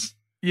Starbucks.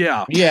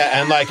 Yeah.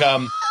 Yeah, and like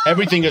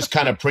everything is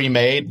kind of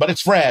pre-made, but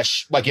it's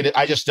fresh. Like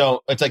I just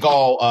don't. It's like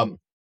all.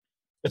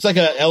 It's like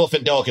an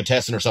elephant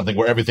delicatessen or something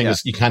where everything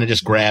is you kind of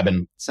just grab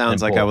and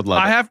sounds and like I would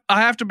love it.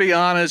 I have to be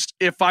honest.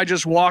 If I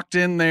just walked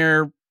in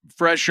there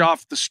fresh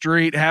off the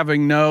street,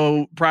 having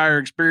no prior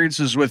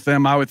experiences with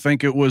them, I would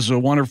think it was a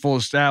wonderful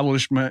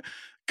establishment.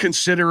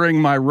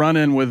 Considering my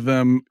run-in with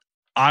them,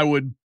 I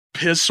would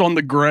piss on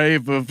the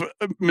grave of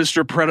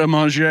Mr.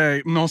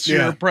 Pret-a-Manger,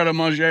 Monsieur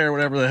Pret-a-Manger, or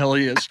whatever the hell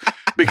he is,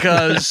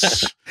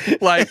 because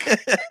like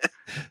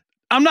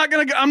I'm not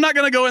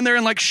gonna go in there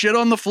and like shit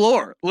on the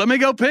floor. Let me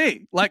go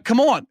pee. Like, come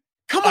on.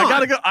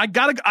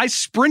 I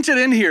sprinted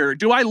in here.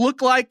 Do I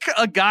look like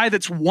a guy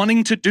that's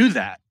wanting to do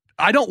that?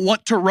 I don't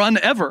want to run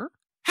ever.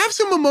 Have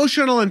some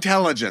emotional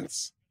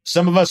intelligence.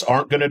 Some of us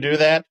aren't going to do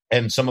that,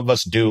 and some of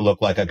us do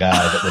look like a guy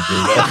that would do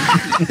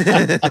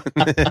that.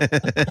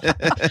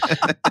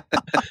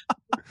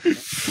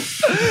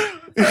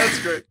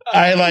 That's great.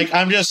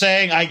 I'm just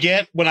saying, I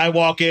get when I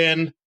walk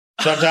in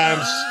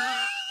sometimes,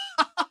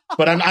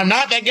 but I'm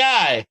not that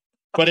guy.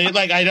 But I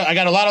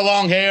got a lot of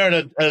long hair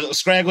and a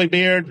scraggly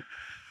beard,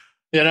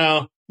 you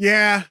know.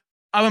 Yeah.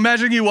 I'm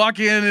imagining you walk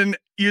in and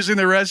using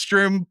the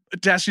restroom,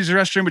 to use the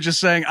restroom, but just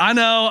saying, I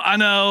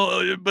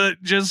know, but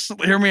just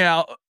hear me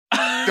out.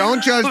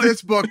 Don't judge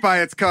this book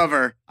by its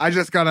cover. I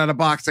just got out of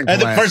boxing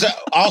class.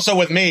 Also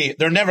with me,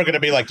 they're never going to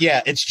be like,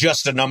 yeah, it's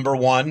just a number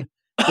one.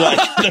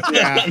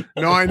 Yeah.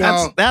 No, I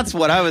know. That's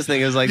what I was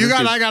thinking. It was like,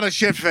 I got a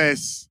shit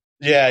face.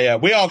 Yeah.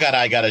 We all got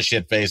I got a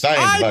shit face.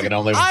 I fucking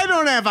only. I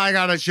don't have I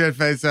got a shit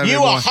face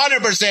anymore. You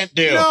 100%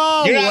 do.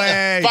 No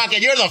way.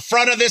 You're the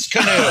front of this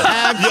canoe.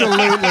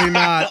 Absolutely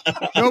not.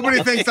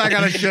 Nobody thinks I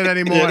got a shit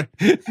anymore.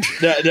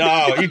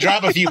 No, you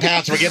drop a few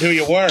pounds, forget who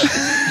you were.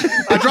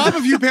 I drop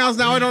a few pounds,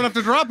 now I don't have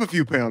to drop a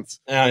few pounds.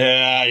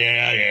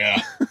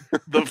 Yeah.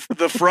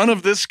 The front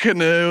of this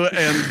canoe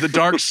and the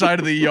dark side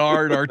of the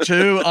yard are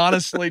two,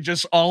 honestly,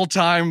 just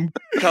all-time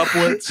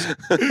couplets.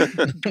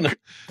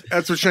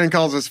 That's what Shane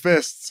calls his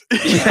fists.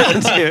 Yeah,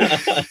 dude.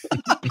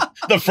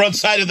 The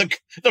front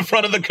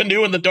of the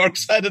canoe and the dark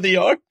side of the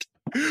yard.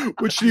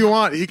 Which do you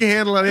want? He can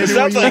handle it any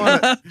way you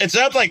want it. It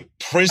sounds like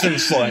prison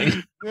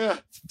slang. Yeah.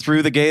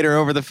 Through the gate or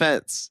over the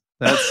fence.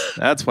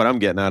 That's what I'm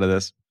getting out of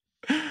this.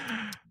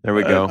 There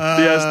we go.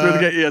 Yes, through the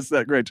gate. Yes,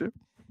 that great too.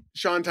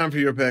 Sean, time for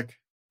your pick.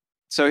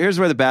 So here's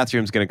where the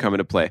bathroom's going to come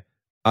into play.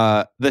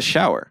 The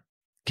shower.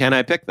 Can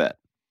I pick that?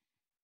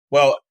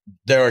 Well,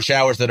 there are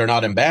showers that are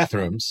not in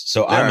bathrooms,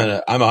 so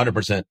I'm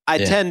 100%. I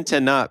tend to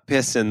not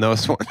piss in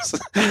those ones.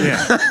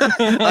 Yeah.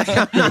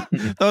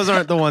 Those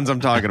aren't the ones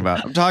I'm talking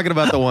about. I'm talking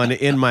about the one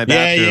in my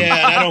bathroom.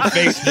 Yeah. I don't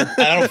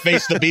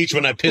face the beach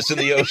when I piss in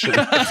the ocean.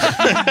 Now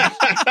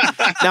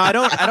I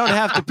don't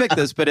have to pick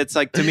this, but it's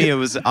like, to me, it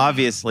was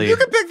obviously. You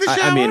can pick the shower.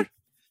 I mean,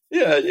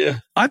 yeah.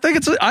 I think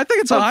it's a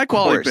high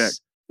quality pick.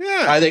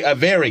 Yeah. I think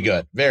very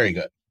good.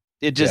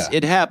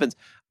 It happens.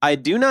 I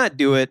do not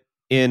do it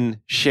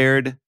in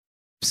shared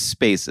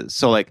spaces.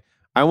 So like,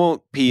 I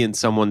won't pee in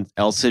someone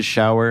else's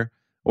shower,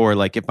 or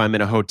like if I'm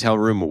in a hotel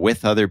room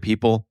with other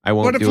people, I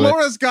won't do it. But if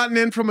Laura's gotten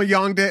in from a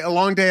long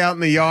day out in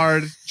the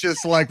yard,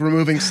 just like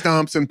removing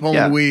stumps and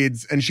pulling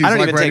weeds, and she's I don't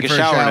like even ready take a for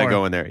shower when I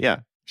go in there. Yeah.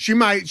 She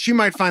might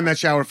find that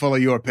shower full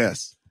of your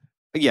piss.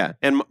 Yeah.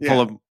 And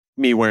full of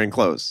me wearing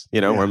clothes,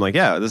 where I'm like,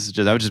 I was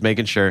just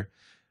making sure.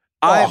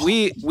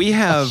 We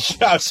have.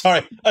 I'm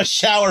sorry, a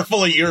shower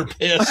full of your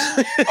piss.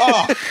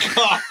 Oh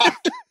God.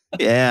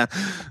 Yeah,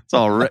 it's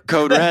all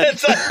code red.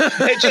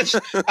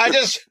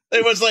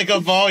 It was like a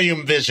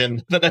volume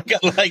vision that I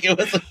got. Like it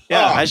was.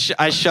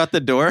 I shut the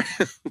door.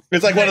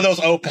 It's like one of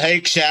those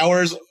opaque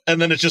showers,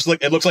 and then it's just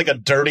like it looks like a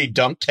dirty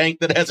dunk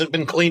tank that hasn't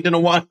been cleaned in a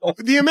while.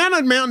 The amount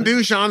of Mountain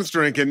Dew Sean's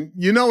drinking,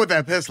 you know what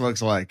that piss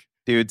looks like,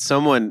 dude.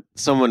 Someone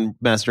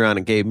messed around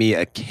and gave me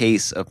a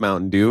case of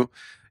Mountain Dew.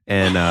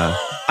 And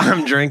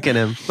I'm drinking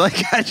him.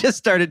 Like, I just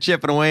started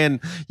chipping away, and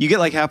you get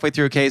like halfway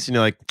through a case, and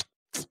you're like,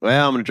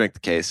 well, I'm going to drink the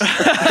case.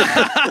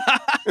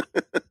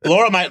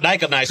 Laura might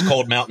like a nice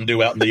cold Mountain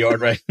Dew out in the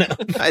yard right now.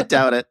 I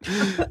doubt it.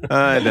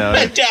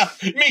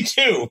 Me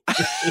too.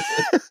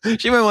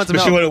 She might want some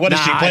help. What is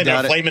she playing?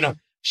 A flaming?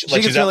 She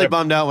gets really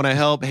bummed out when I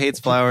help, hates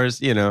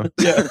flowers, Yeah.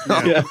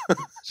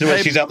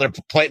 She's out there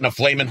planting a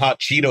flaming hot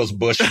Cheetos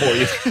bush for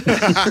you.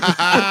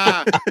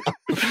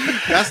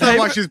 That's not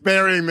why she's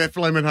burying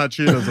flaming hot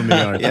Cheetos in the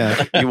yard.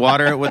 Yeah. You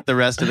water it with the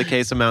rest of the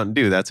case of Mountain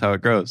Dew. That's how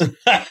it grows. And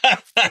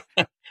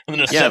then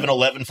a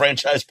 7-Eleven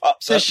franchise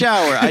pops up. The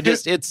shower.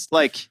 It's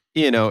like,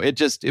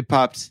 it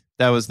popped.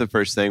 That was the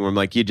first thing where I'm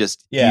like, you go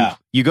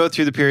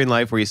through the period in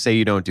life where you say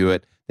you don't do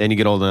it. Then you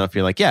get old enough,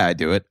 you're like, yeah, I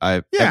do it.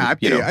 I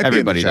pee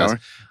everybody does.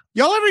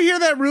 Y'all ever hear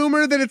that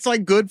rumor that it's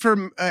like good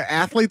for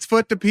athlete's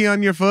foot to pee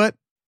on your foot?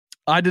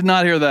 I did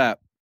not hear that.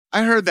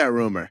 I heard that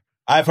rumor.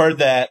 I've heard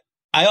that.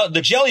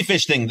 The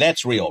jellyfish thing,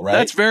 that's real, right?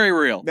 That's very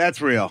real.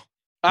 That's real.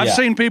 I've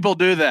seen people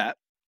do that,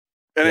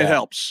 and it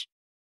helps.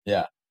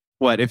 Yeah.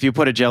 What, if you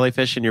put a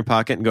jellyfish in your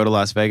pocket and go to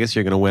Las Vegas,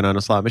 you're going to win on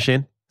a slot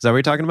machine? Is that what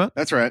you're talking about?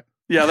 That's right.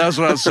 Yeah, that's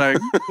what I was saying.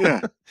 Yeah.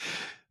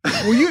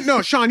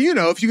 Well, Sean,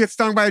 if you get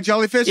stung by a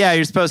jellyfish. Yeah,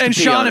 you're supposed to And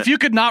pee Sean, on if it. you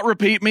could not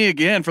repeat me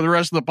again for the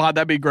rest of the pod,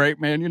 that'd be great,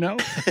 man. Yeah,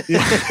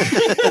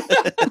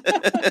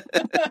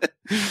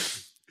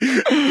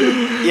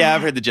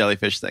 I've heard the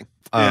jellyfish thing.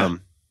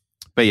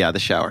 But yeah, the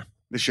shower.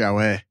 The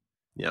shower.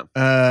 Yeah.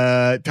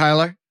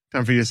 Tyler,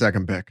 time for your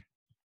second pick.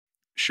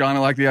 Sean, I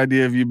like the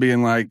idea of you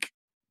being like,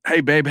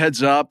 hey, babe,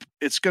 heads up.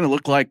 It's going to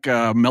look like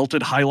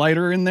melted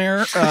highlighter in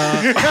there.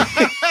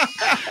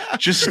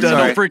 Just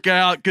don't freak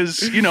out because,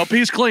 pee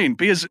is clean.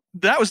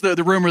 That was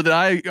the rumor that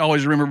I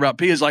always remember about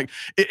pee is like,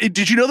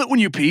 did you know that when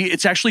you pee,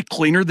 it's actually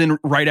cleaner than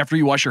right after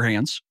you wash your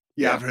hands?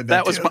 Yeah, I've heard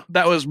that too.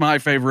 That was my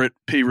favorite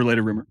pee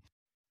related rumor.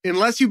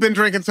 Unless you've been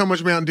drinking so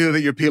much Mountain Dew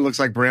that your pee looks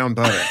like brown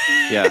butter.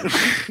 Yeah.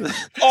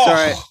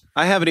 Sorry,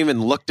 I haven't even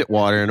looked at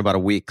water in about a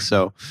week,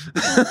 so.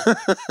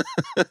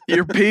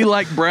 Your pee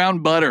like brown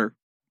butter.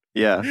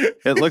 Yeah,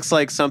 it looks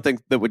like something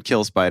that would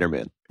kill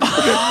Spider-Man.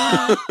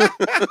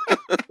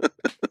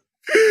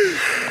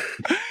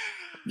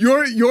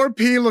 Your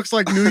pee looks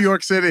like New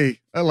York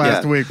City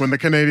last week when the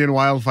Canadian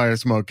wildfire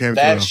smoke came through.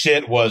 That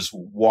shit was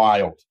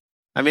wild.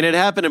 I mean, it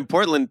happened in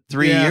Portland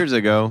 3 years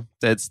ago.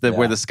 That's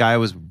where the sky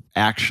was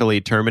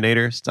actually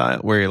Terminator style,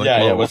 where you're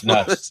like, it was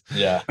nuts.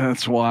 Yeah,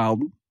 that's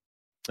wild.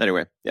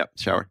 Anyway,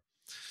 shower.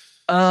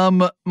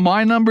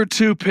 My number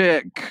 2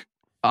 pick,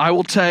 I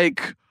will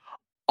take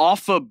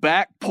off a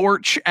back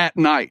porch at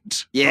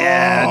night.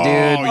 Yeah,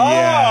 dude.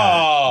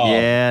 Yeah.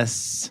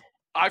 Yes.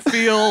 I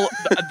feel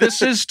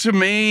this is, to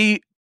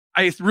me,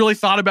 I really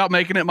thought about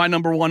making it my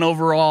number 1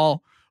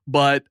 overall,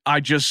 but I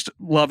just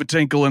love a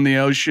tinkle in the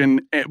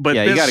ocean. But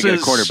you got to get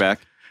a quarterback.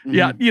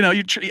 Yeah,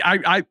 you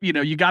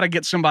got to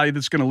get somebody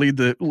that's going to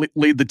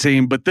lead the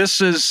team. But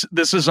this is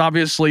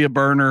obviously a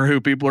burner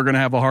who people are going to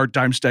have a hard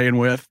time staying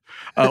with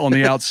on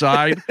the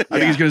outside.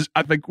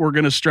 I think we're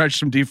going to stretch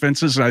some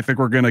defenses, and I think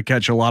we're going to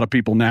catch a lot of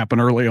people napping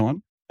early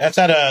on. That's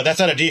not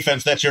a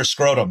defense. That's your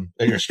scrotum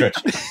that you're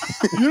stretching.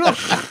 You know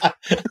what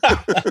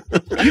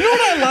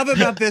I love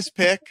about this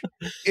pick?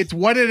 It's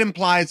what it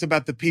implies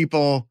about the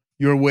people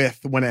you're with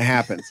when it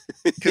happens.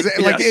 Because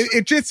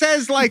it just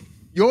says like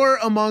you're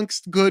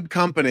amongst good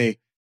company.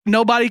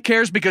 Nobody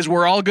cares because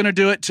we're all going to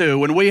do it too.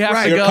 When we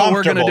have to go,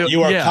 we're going to do it.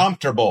 You are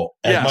comfortable.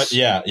 Yes.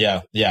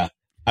 Yeah.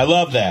 I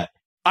love that.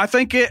 I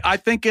think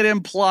it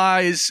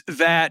implies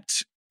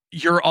that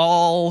you're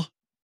all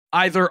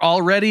either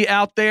already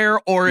out there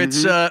or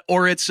it's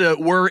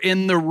we're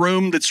in the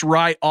room that's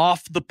right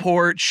off the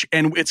porch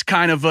and it's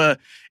kind of a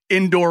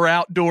indoor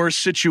outdoor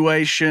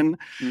situation.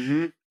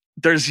 Mm-hmm.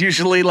 There's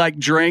usually like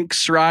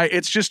drinks, right?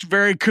 It's just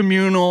very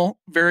communal,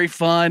 very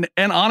fun.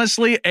 And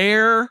honestly,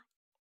 air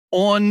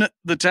on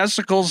the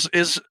testicles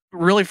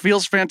really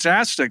feels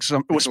fantastic.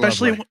 So,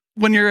 especially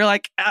when you're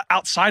like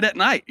outside at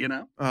night,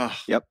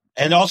 Yep.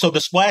 And also the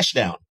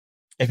splashdown.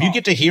 If you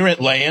get to hear it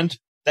land,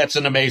 that's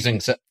an amazing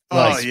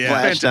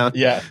splashdown.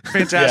 Yeah.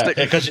 Fantastic.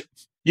 Because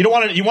you don't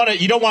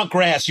want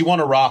grass, you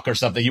want a rock or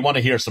something. You want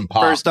to hear some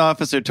pop. First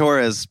Officer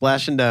Torres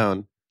splashing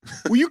down.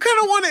 Well, you kind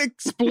of want to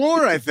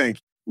explore, I think.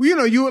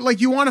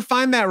 You want to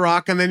find that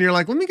rock, and then you're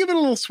like, let me give it a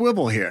little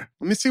swivel here.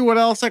 Let me see what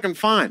else I can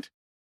find.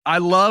 I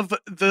love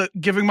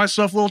giving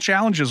myself little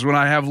challenges when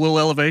I have little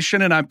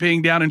elevation and I'm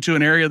peeing down into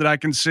an area that I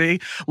can see.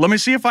 Let me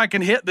see if I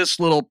can hit this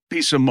little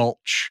piece of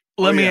mulch.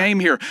 Let me aim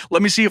here.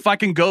 Let me see if I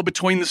can go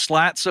between the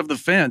slats of the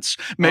fence.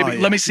 Maybe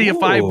let me see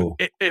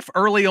if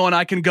early on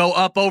I can go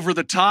up over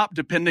the top,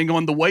 depending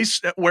on the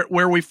waist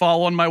where we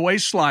fall on my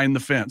waistline, the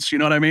fence. You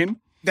know what I mean?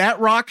 That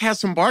rock has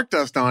some bark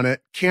dust on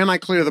it. Can I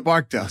clear the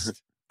bark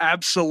dust?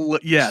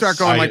 Absolutely. Yes. Start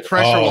going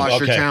pressure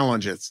washer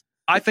challenges.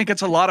 I think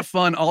it's a lot of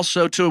fun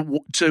also to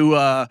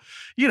water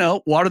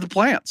the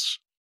plants.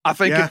 I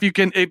think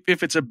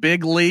if it's a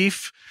big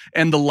leaf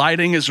and the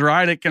lighting is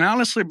right, it can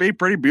honestly be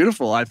pretty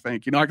beautiful. I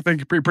think, I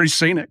think it's pretty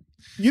scenic.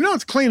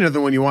 It's cleaner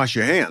than when you wash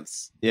your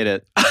hands.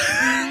 It.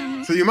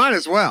 So you might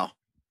as well.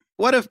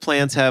 What if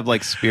plants have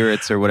like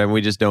spirits or whatever?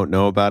 We just don't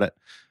know about it.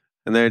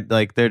 And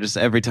they're just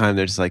every time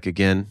they're just like,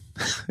 again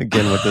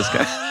with this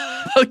guy.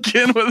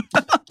 Again with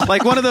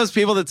like one of those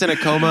people that's in a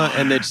coma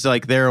and they're just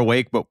like they're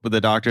awake but the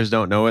doctors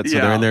don't know it, so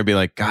they're in there and be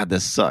like, God,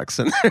 this sucks,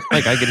 and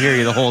like I could hear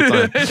you the whole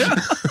time.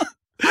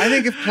 I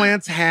think if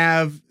plants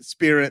have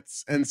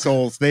spirits and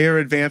souls, they are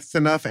advanced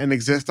enough and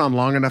exist on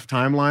long enough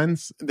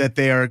timelines that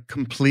they are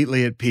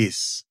completely at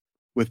peace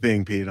with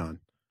being peed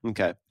on.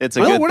 Okay, it's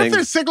a good what thing. If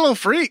they're siglo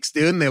freaks,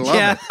 dude, and they love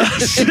it?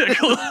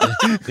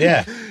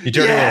 Yeah, you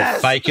dirty little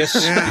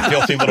ficus,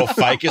 filthy little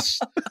ficus,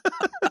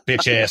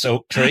 bitch ass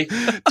oak tree.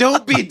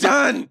 Don't be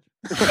done.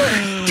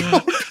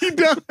 Don't be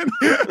done.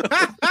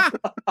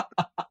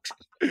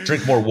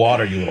 Drink more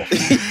water, you little.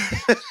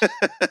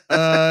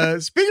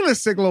 Speaking of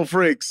siglo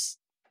freaks,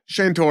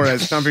 Shane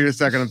Torres, time for your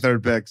second and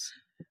third picks.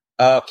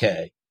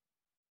 Okay,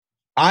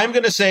 I'm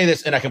going to say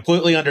this, and I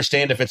completely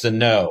understand if it's a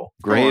no.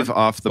 Grave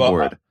off the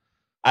board.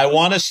 I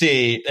want to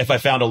see if I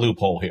found a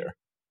loophole here.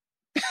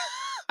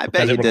 I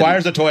bet it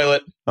requires a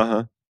toilet.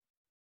 Uh-huh.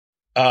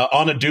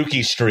 On a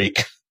dookie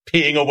streak,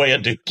 peeing away a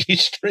dookie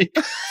streak.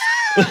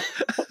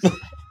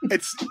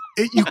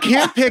 You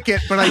can't pick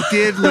it, but I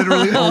did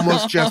literally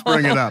almost just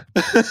bring it up.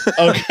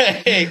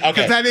 Okay.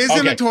 That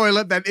isn't a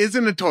toilet. That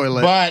isn't a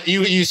toilet. But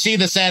you see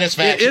the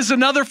satisfaction.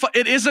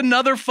 It is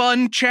another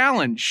fun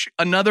challenge.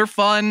 Another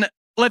fun.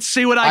 Let's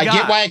see what I got. I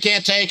get why I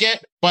can't take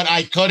it, but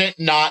I couldn't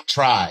not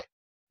try.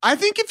 I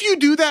think if you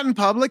do that in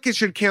public, it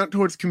should count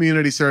towards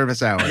community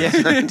service hours.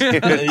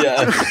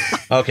 Yeah.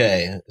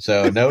 Okay,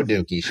 so no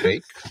dookie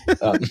shake.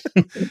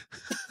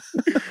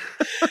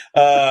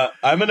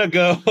 I'm gonna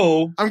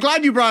go. I'm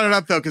glad you brought it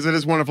up though, because it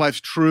is one of life's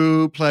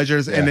true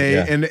pleasures and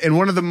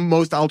one of the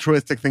most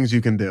altruistic things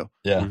you can do.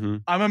 Yeah. Mm-hmm.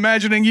 I'm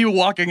imagining you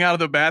walking out of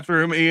the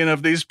bathroom, Ian,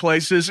 of these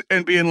places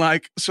and being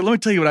like, "So let me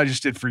tell you what I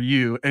just did for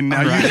you, and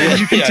now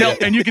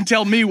you can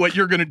tell me what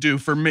you're gonna do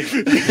for me."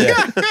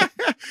 Yeah.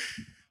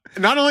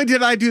 Not only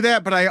did I do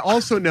that, but I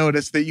also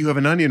noticed that you have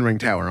an onion ring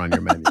tower on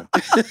your menu.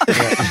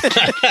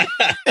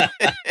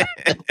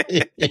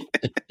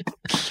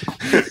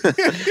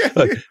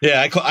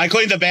 Yeah, I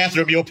cleaned the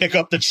bathroom. You'll pick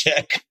up the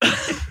check.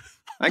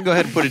 I can go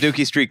ahead and put a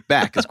dookie streak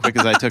back as quick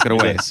as I took it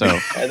away. So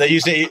and then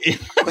you say,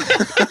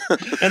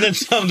 and then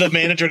the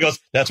manager goes,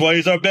 "That's why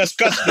he's our best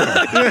customer."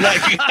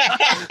 Like,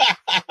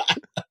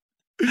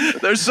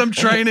 There's some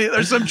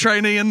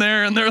trainee in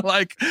there, and they're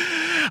like,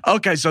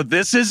 "Okay, so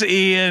this is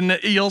Ian.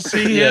 You'll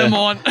see him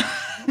on."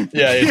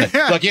 Yeah.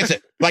 Look,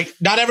 like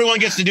not everyone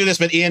gets to do this,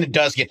 but Ian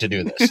does get to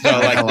do this. So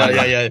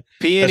like,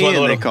 P and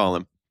Ian, they call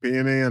him P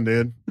and Ian,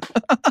 dude.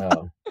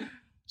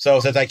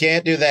 So since I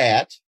can't do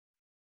that,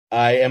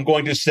 I am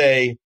going to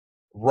say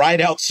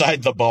right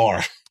outside the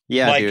bar.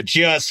 Yeah, like dude.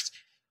 just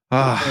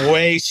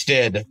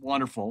wasted.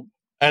 Wonderful.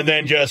 And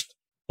then just.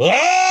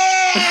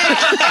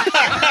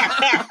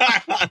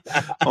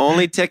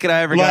 Only ticket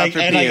I ever got for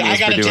and peeing I was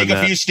got for to doing take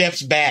that. a few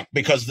steps back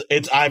because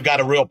I've got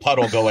a real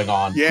puddle going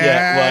on.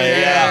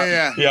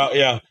 Yeah.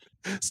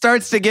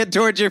 Starts to get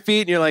towards your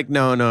feet, and you're like,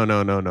 no.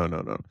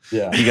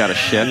 Yeah, you got to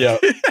shit. Yeah.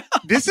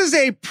 This is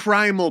a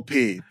primal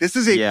pee. This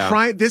is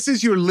This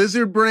is your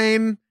lizard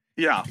brain.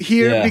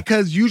 Here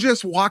because you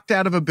just walked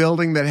out of a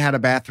building that had a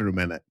bathroom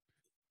in it.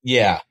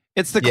 Yeah.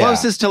 It's the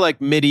closest to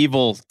like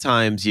medieval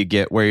times you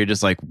get where you're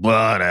just like,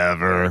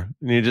 whatever.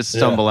 And you just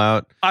stumble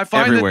out. I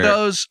find everywhere.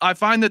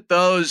 that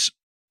those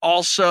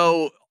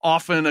also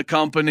often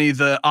accompany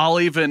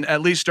I'll even,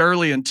 at least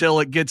early until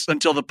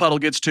the puddle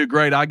gets too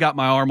great, I got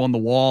my arm on the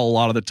wall a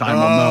lot of the time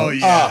on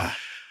those. Yeah.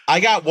 I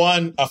got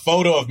a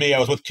photo of me. I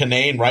was with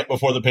Kanane right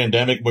before the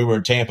pandemic. We were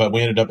in Tampa.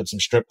 We ended up at some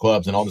strip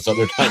clubs and all this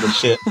other kind of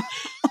shit.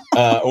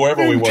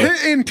 Wherever we were.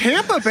 In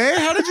Tampa Bay?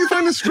 How did you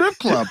find a strip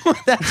club?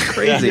 That's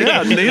crazy.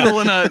 Yeah, needle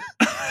and a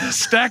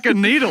stack of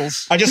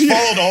needles. I just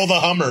followed all the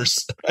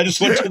Hummers. I just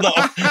went to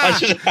I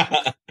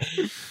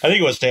think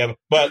it was Tampa.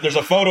 But there's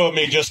a photo of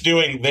me just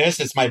doing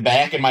this. It's my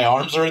back and my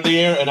arms are in the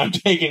air and I'm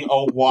taking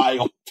a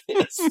wild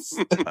piss.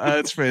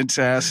 That's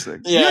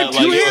fantastic. Yeah, you had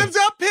two hands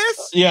up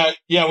piss? Yeah.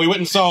 We went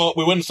and saw.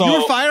 You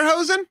were fire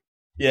hosing?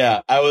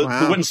 Yeah, we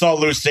went and saw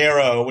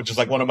Lucero, which is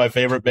like one of my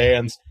favorite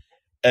bands,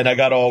 and I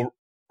got all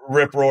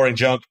rip roaring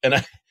drunk.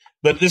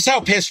 But this is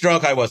how pissed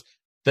drunk I was.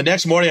 The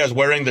next morning, I was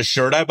wearing the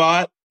shirt I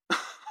bought,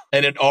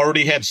 and it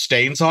already had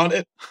stains on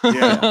it.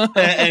 Yeah,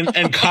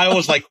 and Kyle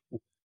was like,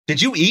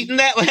 "Did you eat in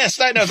that last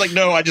night?" And I was like,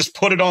 "No, I just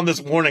put it on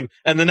this morning."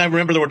 And then I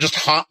remember there were just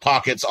Hot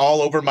Pockets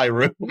all over my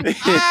room.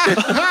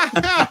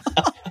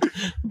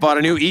 Bought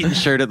a new Eaton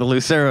shirt at the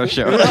Lucero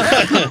show.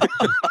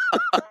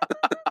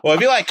 Well,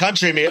 if you like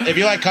country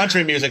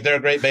music, they're a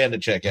great band to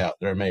check out.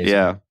 They're amazing.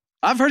 Yeah,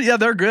 I've heard. Yeah,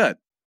 they're good.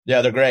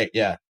 Yeah, they're great.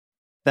 Yeah.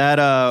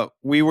 That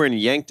we were in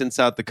Yankton,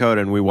 South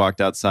Dakota, and we walked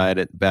outside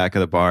at the back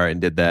of the bar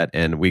and did that,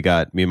 and me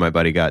and my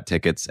buddy got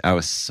tickets. It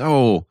was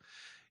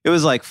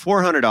like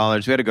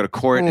 $400. We had to go to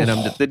court, and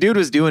the dude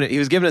was doing it. He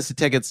was giving us the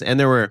tickets, and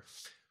there were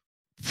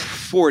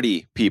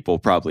 40 people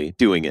probably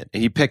doing it,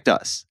 and he picked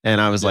us. And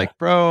I was like,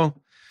 bro,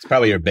 it's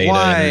probably your beta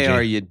why energy.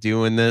 Are you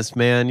doing this,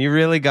 man? You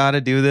really got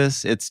to do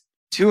this. It's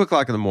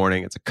 2:00 in the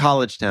morning. It's a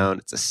college town.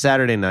 It's a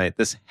Saturday night.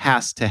 This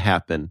has to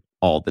happen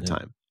all the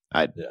time.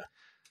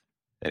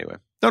 Anyway,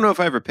 don't know if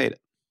I ever paid it.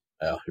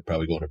 Oh, you're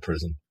probably going to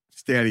prison.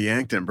 Stay out of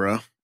Yankton, bro.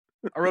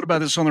 I wrote about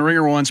this on the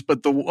Ringer once, but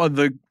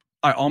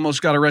I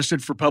almost got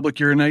arrested for public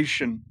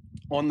urination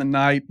on the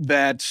night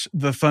that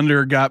the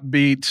Thunder got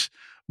beat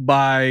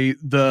by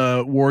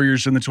the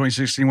Warriors in the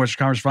 2016 Western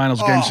Conference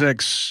Finals, Game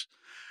 6.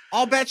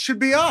 All bets should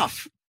be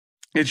off.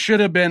 It should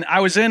have been. I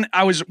was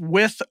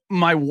with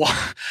my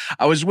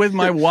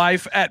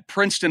wife at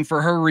Princeton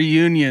for her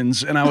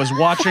reunions, and I was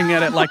watching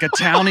it at like a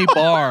towny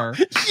bar.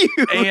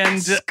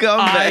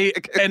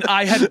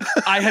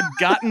 I had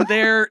gotten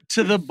there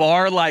to the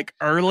bar like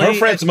early. Her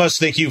friends must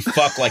think you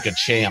fuck like a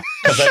champ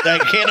because I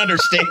can't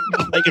understand.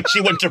 Like if she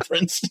went to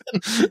Princeton,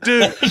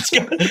 dude.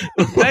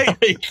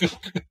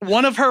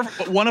 One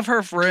of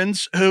her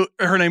friends,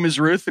 her name is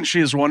Ruth, and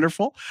she is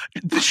wonderful.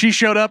 She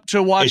showed up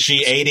to watch. Is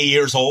she 80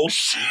 years old?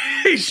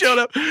 She showed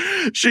up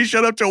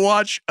to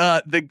watch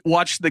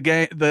the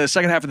game, the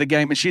second half of the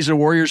game, and she's a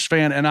Warriors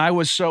fan. And I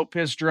was so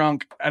pissed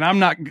drunk. And I'm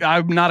not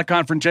a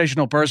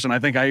confrontational person. I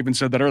think I even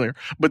said that earlier.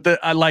 But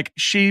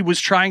she was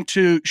trying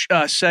to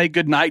say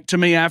goodnight to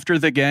me after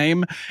the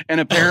game, and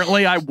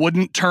apparently I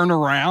wouldn't turn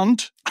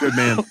around. Good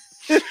man.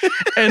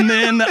 And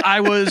then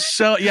I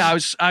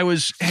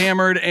was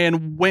hammered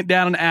and went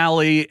down an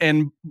alley,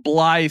 and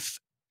Blythe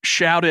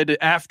shouted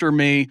after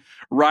me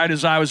right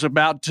as I was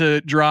about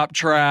to drop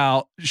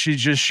trout. She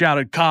just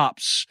shouted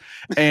cops,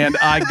 and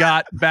I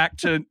got back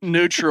to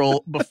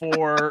neutral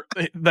before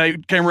they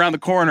came around the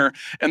corner,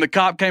 and the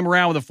cop came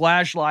around with a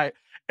flashlight,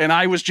 and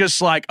I was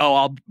just like, oh,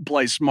 I'll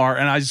play smart.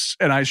 And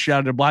I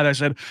shouted to Blythe. I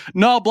said,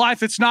 no,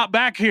 Blythe, it's not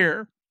back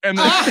here. And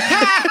then,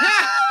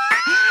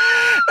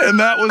 and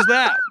that was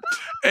that.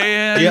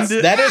 And yes,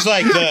 that is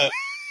like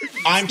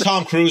I'm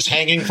Tom Cruise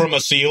hanging from a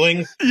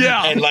ceiling.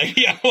 Yeah. And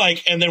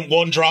and then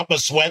one drop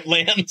of sweat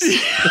lands.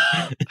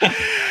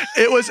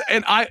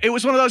 It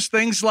was one of those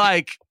things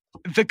like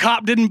the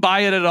cop didn't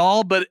buy it at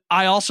all, but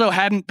I also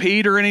hadn't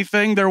peed or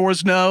anything. There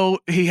was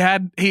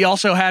he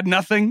also had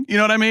nothing. You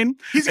know what I mean?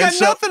 He's got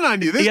nothing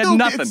on you. He had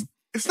nothing.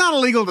 It's not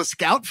illegal to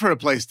scout for a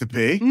place to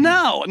pee.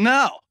 No.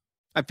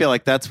 I feel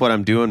like that's what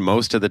I'm doing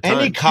most of the time.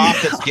 Any cop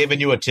that's giving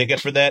you a ticket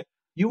for that,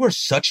 you were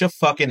such a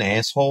fucking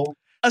asshole.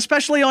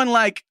 Especially on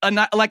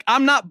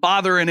I'm not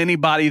bothering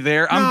anybody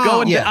there.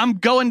 I'm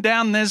going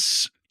down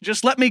this.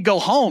 Just let me go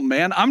home,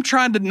 man. I'm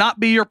trying to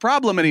not be your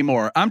problem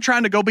anymore. I'm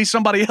trying to go be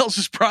somebody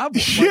else's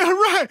problem. Yeah,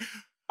 right.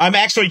 I'm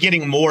actually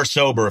getting more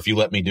sober if you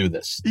let me do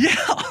this. Yeah.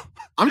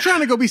 I'm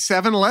trying to go be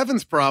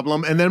 7-Eleven's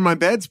problem and then my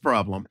bed's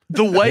problem.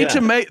 The way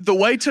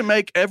to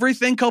make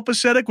everything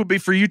copacetic would be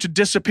for you to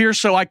disappear,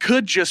 so I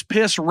could just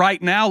piss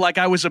right now like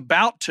I was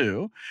about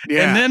to.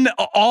 Yeah. And then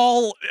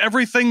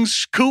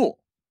everything's cool.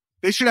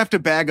 They should have to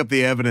bag up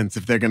the evidence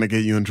if they're going to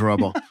get you in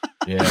trouble.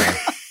 Yeah.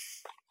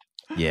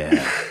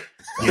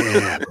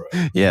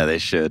 Yeah, they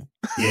should.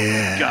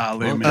 Yeah.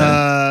 Golly,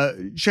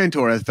 man. Shane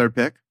Torres, third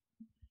pick.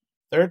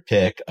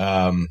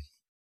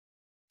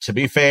 To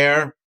be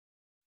fair,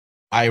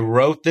 I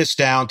wrote this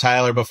down,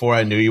 Tyler, before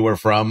I knew you were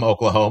from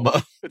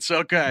Oklahoma. It's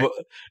okay.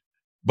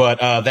 But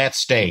that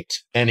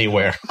state,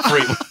 anywhere.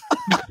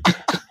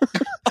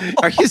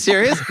 Are you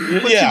serious?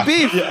 What's your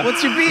beef? Yeah.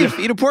 What's your beef?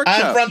 Eat a pork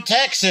chop. I'm from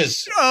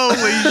Texas.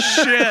 Holy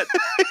shit.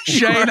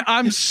 Shane,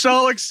 I'm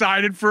so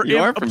excited for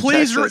you.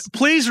 Please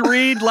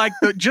read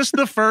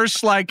the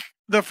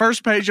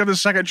first page of the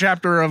second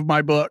chapter of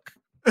my book.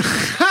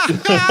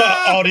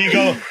 Oh, do you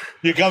go?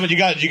 You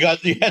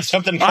had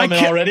something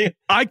coming already?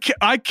 I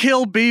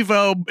kill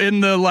Bevo in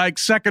the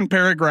second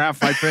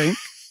paragraph, I think.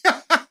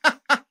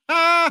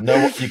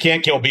 No, you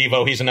can't kill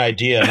Bevo. He's an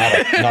idea,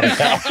 not a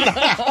town.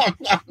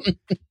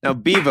 Now,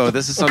 Bevo,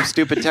 this is some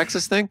stupid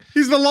Texas thing?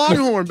 He's the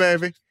Longhorn,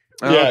 baby.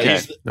 Oh, yeah, okay.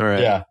 All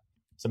right. Yeah.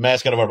 It's a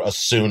mascot of a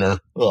Sooner.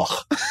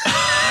 Ugh.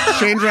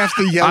 Shane drafts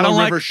the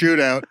Yellow River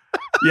Shootout.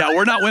 Yeah,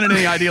 we're not winning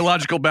any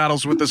ideological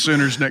battles with the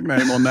Sooners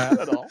nickname on that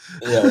at all.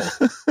 Yeah.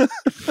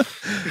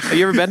 Have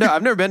you ever been to?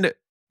 I've never been to.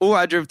 Oh,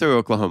 I drove through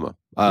Oklahoma.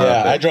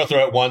 I drove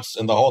through it once,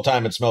 and the whole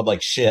time it smelled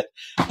like shit.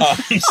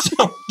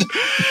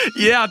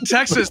 Yeah,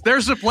 Texas.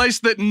 There's a place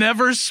that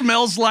never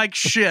smells like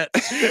shit.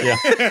 Yeah.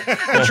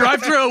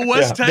 Drive through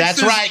West Texas.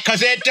 That's right,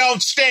 because it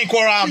don't stink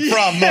where I'm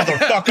from,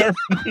 motherfucker.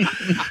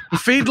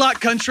 Feedlot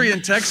country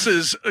in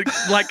Texas,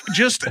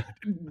 just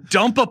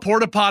dump a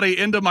porta potty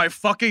into my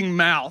fucking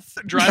mouth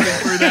driving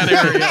through that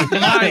area.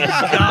 My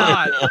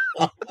God.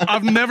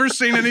 I've never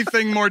seen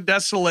anything more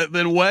desolate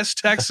than West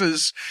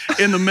Texas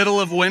in the middle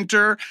of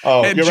winter.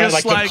 Oh, and you're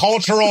just right, the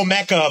cultural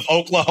mecca of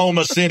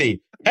Oklahoma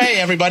City.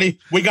 Hey, everybody,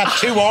 we got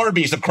 2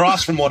 Arby's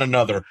across from one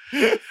another.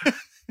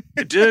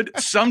 Dude,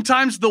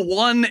 sometimes the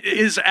one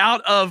is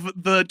out of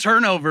the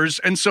turnovers,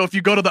 and so if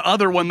you go to the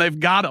other one, they've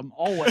got them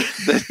always.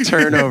 The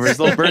turnovers,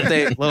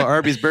 little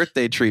Arby's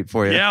birthday treat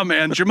for you. Yeah,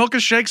 man. Jamaica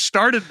Shake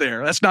started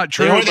there. That's not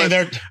true.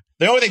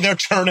 The only thing they're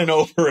turning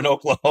over in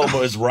Oklahoma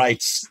is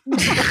rice.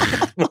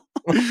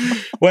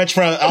 Which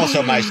from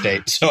also my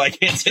state, so I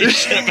can't say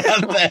shit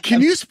about that.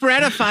 Can you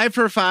spread a 5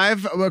 for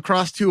 $5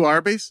 across 2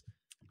 Arby's?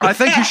 I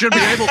think you should be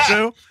able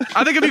to.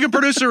 I think if you can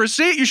produce a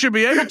receipt, you should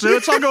be able to.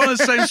 It's all going to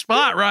the same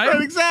spot,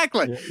 right?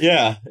 Exactly.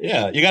 Yeah.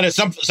 You got to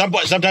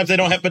sometimes they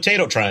don't have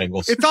potato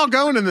triangles. It's all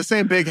going in the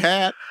same big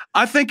hat.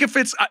 I think if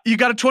you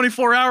got a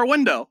 24-hour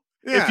window.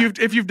 Yeah.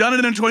 If you've done it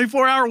in a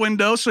 24-hour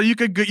window, so you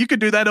could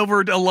do that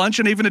over a lunch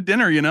and even a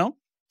dinner, you know?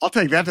 I'll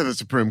take that to the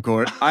Supreme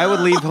Court. I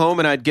would leave home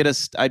and I'd get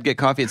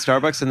coffee at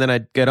Starbucks, and then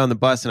I'd get on the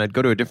bus and I'd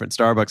go to a different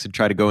Starbucks and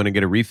try to go in and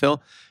get a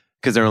refill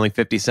because they're only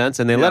 50 cents,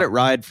 and they let it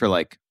ride for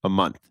like a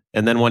month.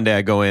 And then one day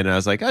I go in and I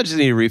was like, I just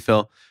need a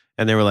refill.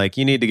 And they were like,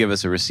 you need to give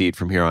us a receipt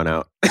from here on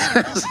out.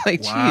 I was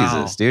like, wow.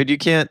 Jesus, dude, you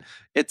can't.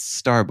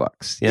 It's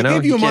Starbucks. They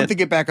gave you a month to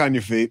get back on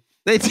your feet.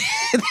 They did.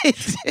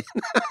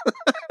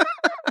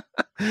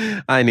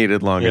 I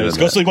needed longer than that.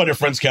 Go sleep on your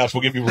friend's couch.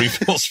 We'll give you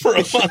refills for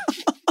a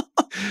month.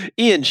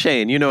 Ian,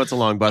 Shane, you know it's a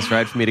long bus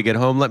ride for me to get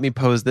home. Let me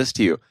pose this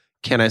to you.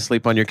 Can I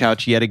sleep on your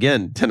couch yet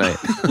again tonight?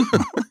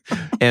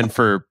 And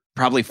for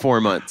probably 4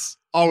 months.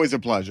 Always a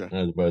pleasure.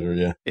 That was a pleasure,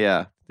 yeah.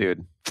 Yeah,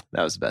 dude.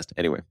 That was the best.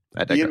 Anyway,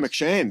 I digress. Ian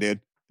McShane, dude.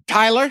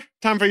 Tyler,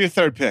 time for your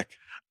third pick.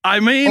 I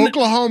mean,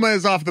 Oklahoma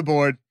is off the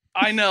board.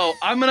 I know.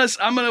 I'm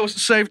gonna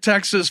save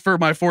Texas for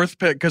my fourth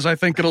pick because I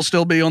think it'll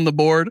still be on the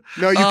board.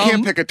 No, you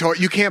can't pick a toilet.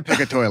 You can't pick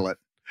a toilet.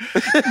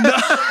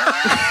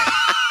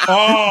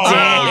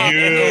 Oh, you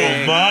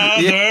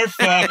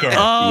motherfucker.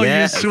 Oh,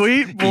 Yes. you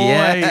sweet boy.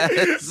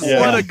 Yes.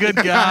 What a good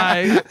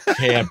guy.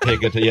 Can't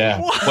pick it. Yeah.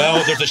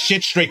 Well, there's a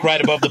shit streak right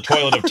above the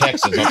toilet of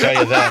Texas. I'll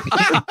tell you that.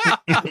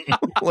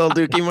 Little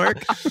Dookie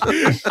Mark.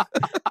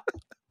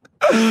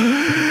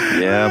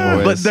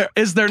 Yeah, boys. But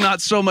is there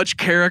not so much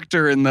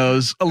character in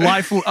those?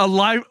 Lives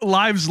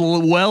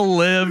well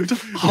lived,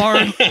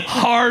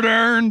 hard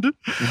earned.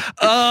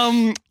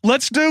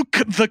 Let's do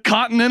the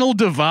Continental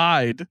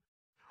Divide.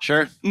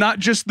 Sure. Not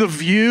just the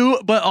view,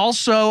 but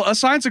also a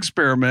science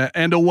experiment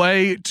and a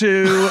way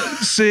to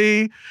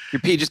see Your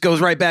pee just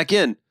goes right back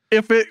in.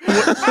 if it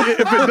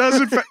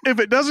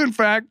does in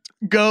fact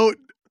go,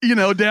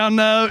 down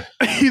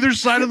either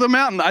side of the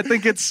mountain.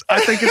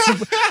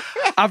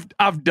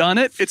 I've done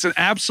it. It's an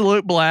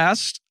absolute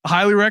blast.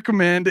 Highly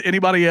recommend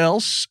anybody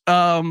else.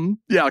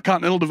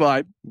 Continental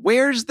Divide.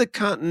 Where's the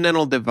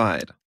Continental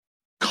Divide?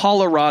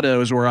 Colorado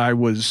is where I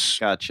was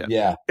Gotcha.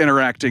 Yeah.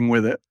 interacting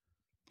with it.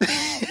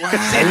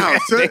 Wow.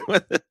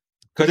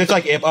 Because it's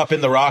like up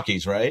in the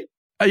Rockies, right?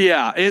 I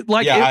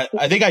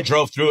think I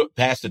drove through it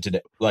past it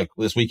today, like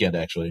this weekend,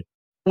 actually.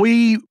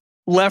 we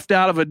left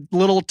out of a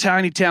little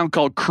tiny town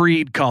called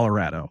Creede,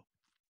 Colorado,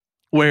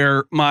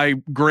 where my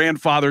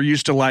grandfather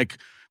used to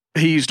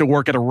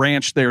work at a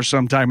ranch there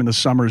sometime in the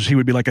summers. He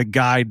would be like a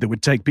guide that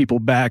would take people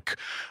back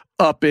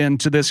up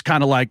into this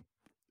kind of it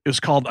was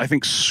called, I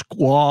think,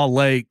 Squaw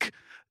Lake,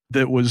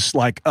 that was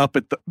like up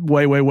at the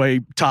way, way, way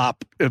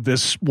top of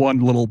this one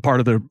little part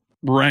of the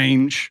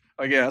range,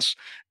 I guess.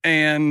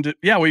 And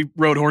we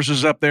rode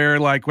horses up there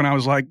when I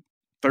was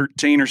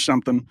 13 or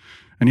something.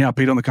 And I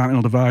peed on the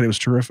Continental Divide. It was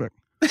terrific.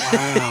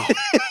 Wow.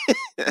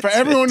 For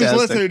everyone who's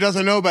listening who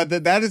doesn't know about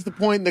that is the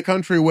point in the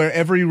country where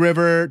every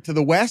river to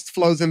the west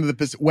flows into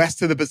the west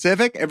to the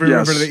Pacific. Every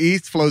river to the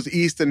east flows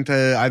east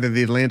into either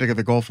the Atlantic or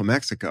the Gulf of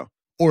Mexico,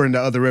 or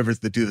into other rivers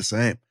that do the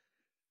same.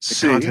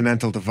 The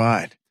Continental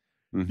Divide.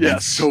 Mm-hmm.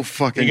 Yes. So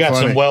fucking You got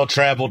funny. some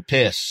well-traveled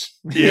piss.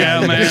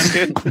 Yeah, man.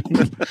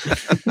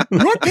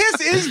 Your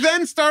piss is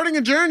then starting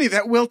a journey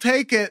that will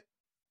take it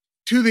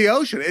to the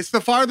ocean. It's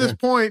the farthest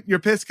point your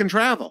piss can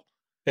travel.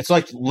 It's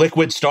like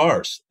liquid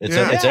stars.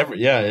 Some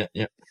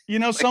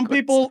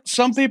people,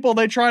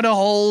 they try to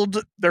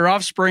hold their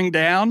offspring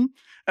down.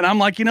 And I'm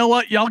like, you know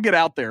what? Y'all get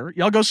out there.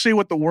 Y'all go see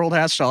what the world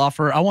has to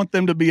offer. I want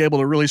them to be able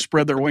to really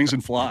spread their wings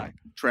and fly.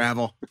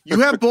 Travel. You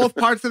have both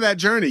parts of that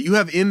journey. You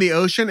have in the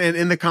ocean and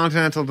in the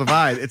Continental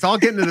Divide. It's all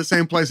getting to the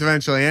same place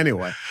eventually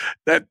anyway.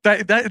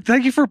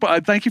 Thank you for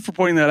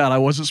pointing that out. I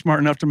wasn't smart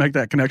enough to make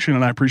that connection,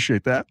 and I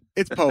appreciate that.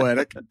 It's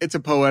poetic. It's a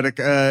poetic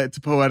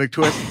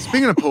twist.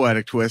 Speaking of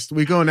poetic twist,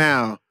 we go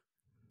now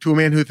to a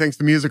man who thinks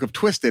the music of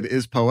Twisted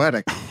is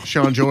poetic,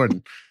 Sean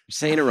Jordan. You're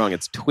saying it wrong.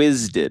 It's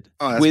Twisted.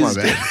 Oh, that's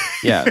my bad.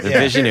 Yeah, the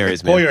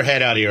visionaries, man. Pull your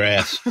head out of your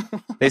ass.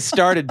 They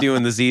started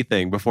doing the Z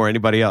thing before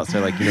anybody else.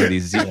 They're like,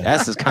 these Z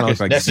S's kind of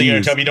look like Next thing you're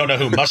going Z's. to tell me you don't know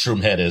who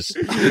Mushroom Head is.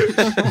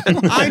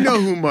 I know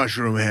who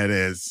Mushroom Head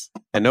is.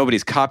 And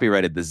nobody's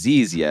copyrighted the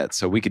Z's yet,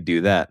 so we could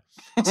do that.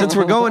 Since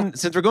we're going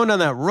down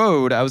that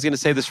road, I was going to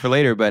say this for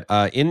later, but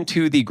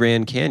into the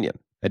Grand Canyon.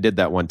 I did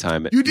that one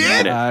time. You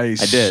did?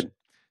 Nice. I did.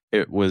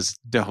 It was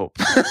dope.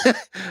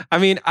 I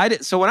mean,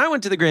 so when I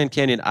went to the Grand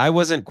Canyon, I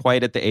wasn't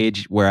quite at the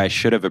age where I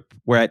should have,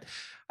 I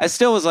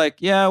still was like,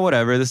 yeah,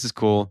 whatever, this is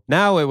cool.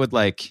 Now it would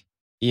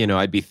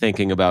I'd be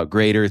thinking about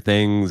greater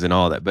things and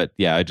all that. But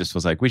yeah, I just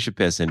was like, we should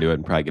piss into it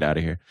and probably get out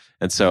of here.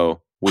 And so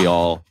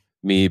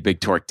me, Big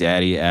Torque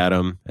Daddy,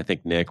 Adam, I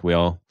think Nick, we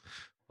all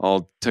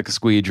took a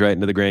squeege right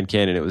into the Grand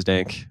Canyon. It was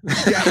dank.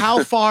 Yeah,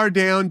 how far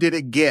down did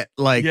it get?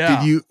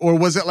 Did you, or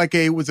was it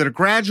was it a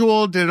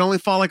gradual? Did it only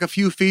fall a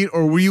few feet,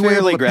 or were you Fairly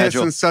able to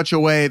gradual. piss in such a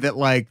way that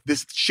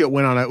this shit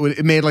went on it?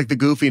 It made the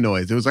goofy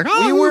noise. It was like,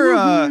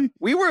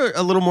 we were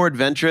a little more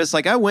adventurous.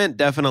 I went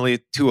definitely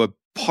to a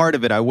part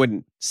of it I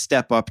wouldn't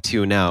step up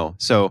to now.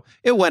 So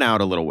it went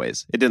out a little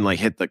ways. It didn't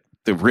hit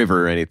the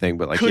river or anything,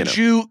 but could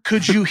you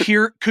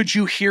hear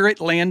it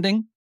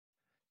landing?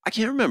 I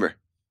can't remember.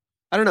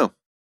 I don't know.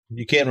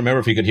 You can't remember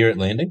if you could hear it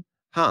landing?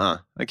 I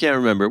can't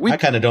remember. I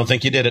kind of don't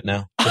think you did it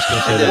now. Just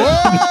gonna say that.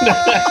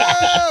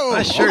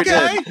 I sure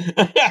did.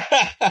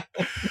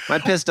 My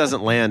piss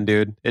doesn't land,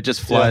 dude. It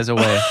just flies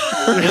away.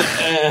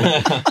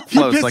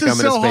 Floats like I'm in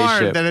a so hard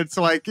spaceship. that it's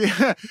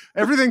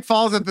everything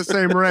falls at the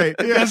same rate.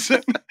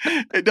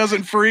 It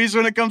doesn't freeze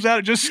when it comes out.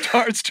 It just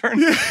starts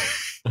turning.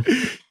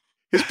 His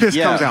piss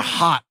comes out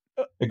hot.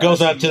 It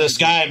goes up to the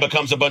sky and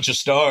becomes a bunch of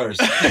stars.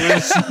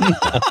 There's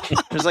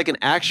an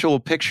actual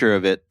picture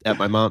of it at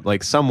my mom,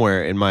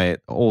 somewhere in my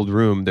old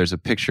room. There's a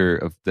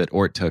picture that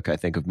Ort took, I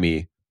think, of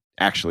me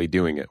actually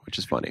doing it, which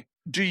is funny.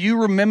 Do you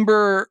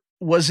remember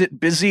it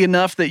busy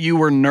enough that you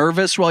were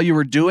nervous while you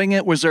were doing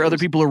it? Was there other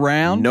people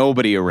around?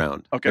 Nobody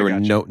around. Okay, there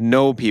were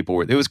no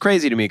people. It was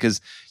crazy to me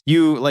because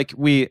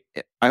we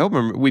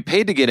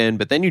paid to get in,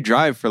 but then you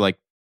drive for like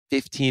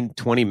 15,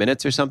 20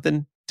 minutes or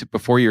something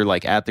before you're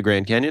like at the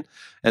Grand Canyon.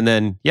 And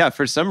then,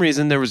 for some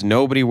reason there was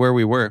nobody where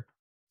we were.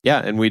 Yeah.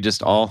 And we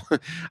just all,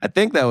 I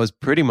think that was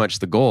pretty much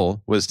the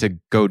goal, was to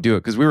go do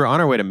it because we were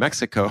on our way to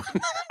Mexico.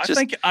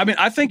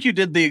 I think you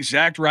did the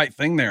exact right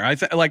thing there.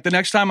 Like the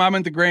next time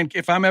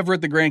if I'm ever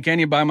at the Grand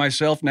Canyon by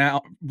myself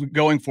now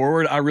going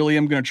forward, I really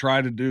am going to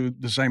try to do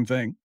the same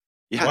thing.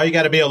 Yeah. Why you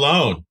got to be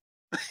alone?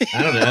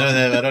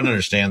 I don't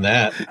understand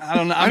that. I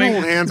don't know. I don't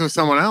hold hands with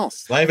someone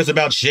else. Life is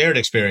about shared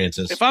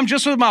experiences. If I'm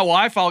just with my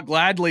wife, I'll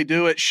gladly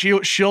do it.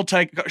 She'll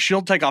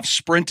take off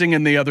sprinting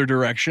in the other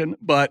direction.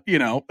 But you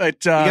got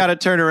to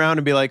turn around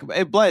and be like,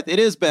 "Hey, Blythe, it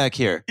is back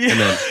here."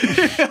 Yeah.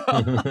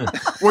 And then,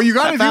 what you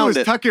got to do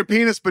is tuck your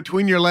penis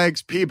between your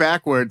legs, pee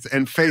backwards,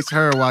 and face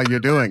her while you're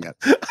doing it.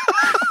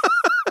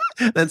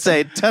 Then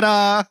say,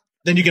 "Ta-da!"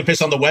 Then you can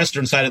piss on the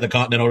western side of the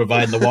continental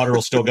divide and the water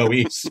will still go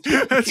east.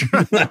 That's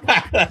right.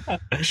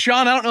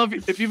 Sean, I don't know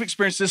if you've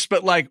experienced this,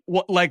 but like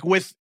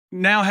with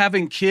now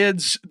having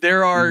kids,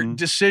 there are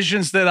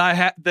decisions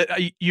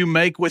that you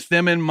make with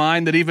them in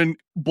mind that even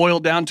boil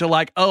down to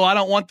like, oh, I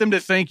don't want them to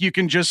think you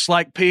can just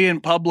like pee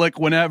in public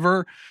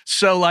whenever.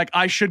 So like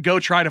I should go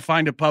try to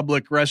find a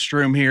public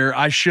restroom here.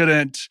 I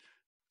shouldn't.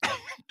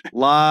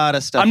 Lot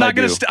of stuff. I'm not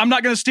going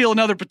to steal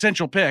another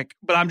potential pick,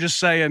 but I'm just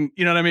saying,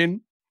 you know what I mean?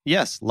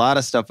 Yes, a lot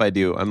of stuff I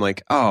do. I'm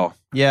like, oh,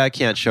 yeah, I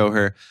can't show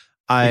her.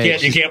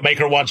 You can't make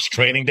her watch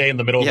Training Day in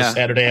the middle of a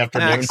Saturday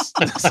afternoon.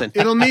 Listen,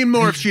 it'll mean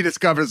more if she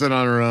discovers it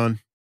on her own.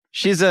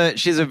 She's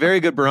a very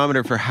good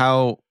barometer for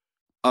how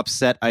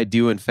upset I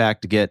do in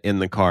fact get in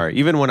the car.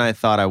 Even when I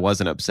thought I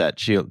wasn't upset,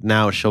 she'll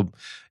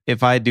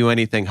if I do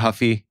anything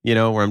huffy,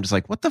 where I'm just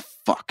like, what the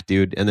fuck,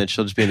 dude? And then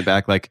she'll just be in the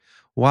back like,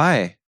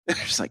 why?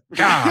 Just like,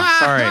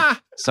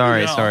 sorry.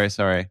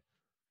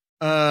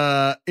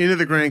 Into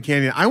the Grand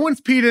Canyon. I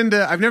once peed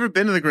I've never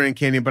been to the Grand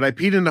Canyon, but I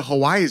peed into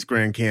Hawaii's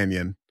Grand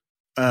Canyon,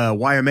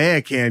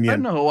 Waimea Canyon. I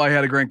didn't know Hawaii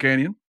had a Grand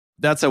Canyon.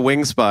 That's a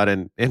wing spot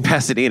in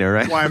Pasadena,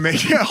 right?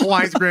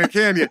 Hawaii's Grand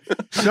Canyon.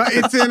 No,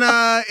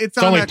 it's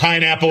only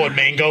pineapple and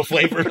mango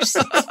flavors.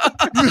 But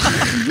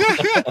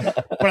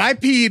I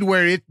peed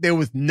where there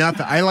was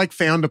nothing. I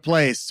found a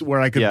place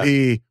where I could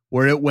pee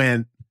where it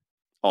went.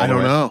 I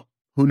don't know.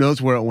 Who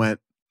knows where it went?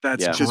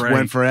 That's just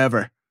went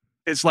forever.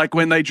 It's like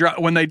when they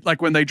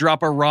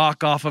drop a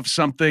rock off of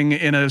something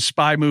in a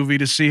spy movie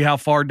to see how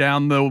far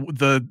down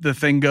the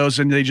thing goes,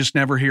 and they just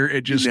never hear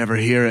it. You never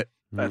hear it.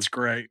 That's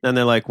great. And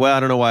they're like, "Well, I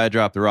don't know why I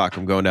dropped the rock.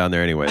 I'm going down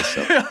there anyway."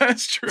 So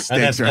that's true.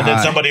 And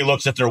then somebody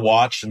looks at their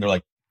watch and they're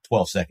like,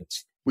 12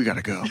 seconds. We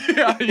gotta go.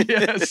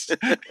 Yes.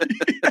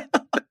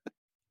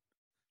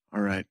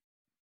 All right.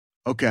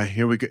 Okay,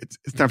 here we go.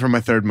 It's time for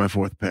my third and my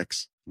fourth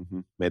picks.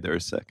 Made the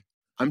earth sick.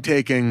 I'm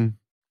taking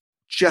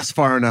just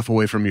far enough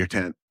away from your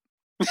tent.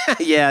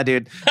 Yeah,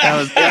 dude. That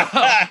was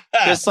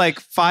just like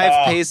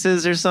 5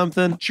 paces or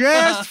something.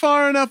 Just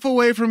far enough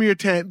away from your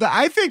tent.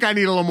 I think I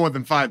need a little more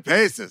than 5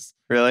 paces.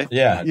 Really?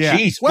 Yeah.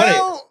 Jeez.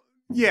 Well,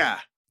 yeah.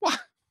 What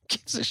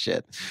gives a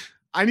shit?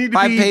 I need to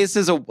 5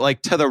 paces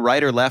like to the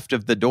right or left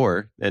of the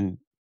door, and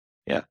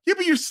yeah. Yeah,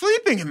 but you're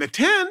sleeping in the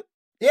tent.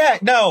 Yeah.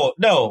 No.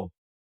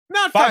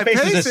 Not 5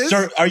 paces.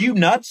 Sir, are you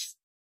nuts?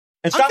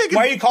 And stop.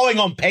 Why are you calling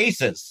them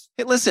paces?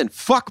 Hey, listen,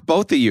 fuck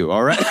both of you,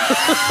 all right?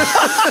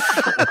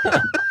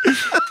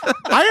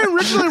 I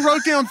originally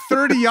wrote down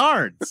 30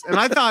 yards, and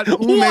I thought,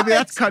 maybe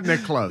that's cutting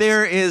it close.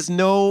 There is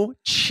no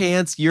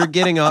chance you're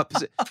getting up.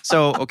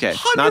 So, okay.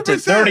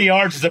 30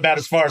 yards is about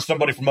as far as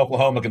somebody from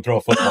Oklahoma can throw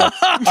a football.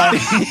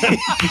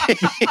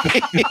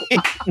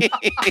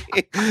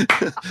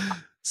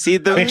 See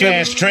the bitch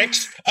ass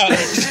tricks.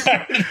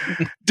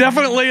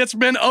 Definitely, it's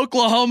been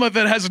Oklahoma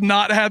that has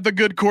not had the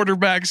good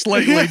quarterbacks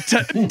lately.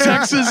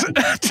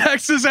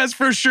 Texas has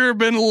for sure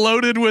been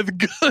loaded with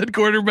good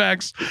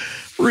quarterbacks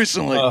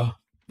recently.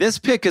 This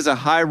pick is a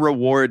high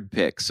reward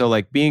pick. So,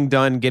 like being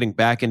done, getting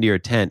back into your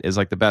tent is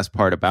like the best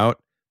part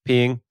about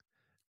peeing.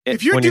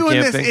 If you're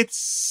doing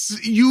this,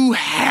 you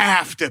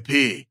have to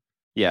pee.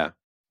 Yeah,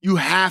 you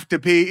have to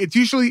pee.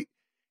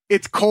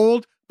 It's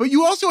cold, but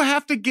you also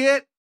have to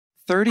get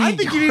 30 I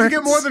think yards. You need to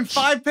get more than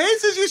 5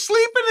 paces. You're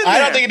sleeping in there. I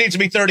don't think it needs to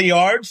be 30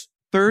 yards.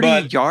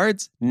 30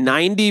 yards?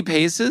 90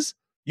 paces?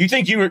 You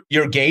think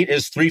your gate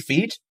is 3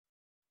 feet?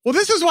 Well,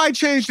 this is why I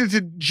changed it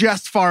to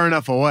just far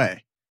enough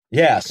away.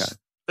 Yes. Okay.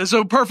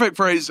 So perfect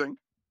phrasing.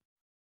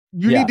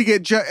 You need to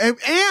get...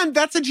 and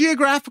that's a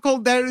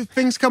geographical...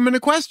 things come into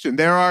question.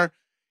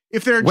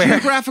 If there are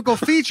geographical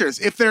features,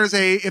 if there's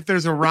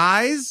a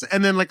rise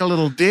and then like a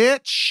little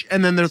ditch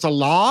and then there's a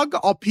log,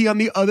 I'll pee on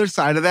the other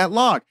side of that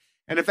log.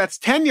 And if that's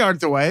 10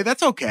 yards away,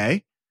 that's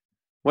okay.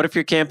 What if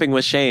you're camping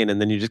with Shane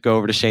and then you just go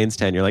over to Shane's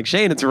tent? You're like,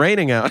 Shane, it's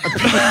raining out.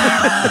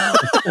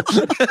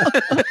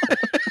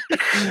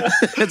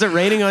 Is it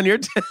raining on your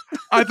tent?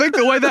 I think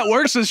the way that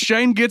works is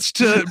Shane gets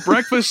to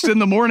breakfast in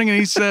the morning and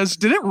he says,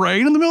 did it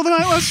rain in the middle of the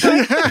night last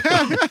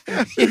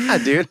night? Yeah,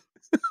 dude.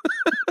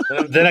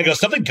 Then I go,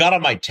 something got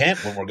on my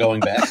tent when we're going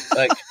back.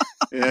 Like,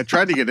 Yeah, I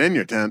tried to get in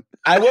your tent.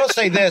 I will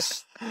say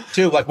this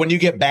too, like when you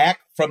get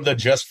back from the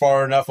just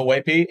far enough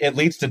away pee, it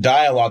leads to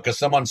dialogue because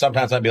someone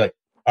sometimes I'd be like,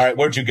 all right,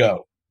 where'd you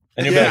go?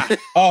 And you'll be like,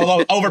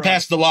 oh, over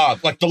past the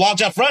log. Like the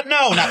log's out front?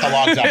 No, not the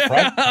log's out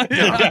front.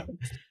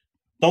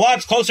 The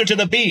log's closer to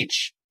the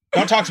beach.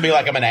 Don't talk to me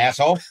like I'm an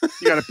asshole.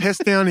 You got to piss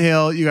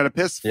downhill. You got to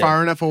piss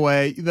far enough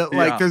away.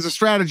 There's a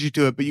strategy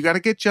to it, but you got to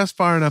get just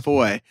far enough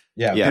away.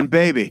 Yeah. And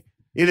baby,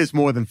 it is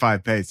more than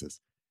 5 paces.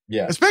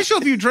 Yeah. Especially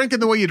if you're drinking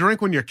the way you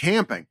drink when you're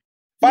camping.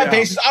 5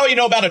 paces. Oh, you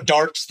know about a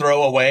dart's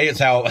throw away is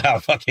how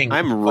fucking.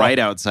 I'm right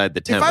outside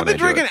the tent. If I've been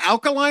drinking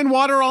alkaline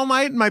water all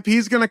night and my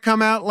pee's going to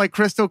come out like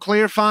crystal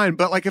clear, fine.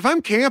 But like if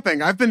I'm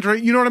camping, I've been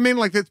drinking, you know what I mean?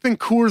 Like it's been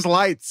Coors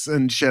Lights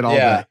and shit all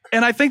day.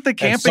 And I think the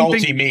camping and salty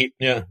thing, meat.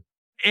 Yeah.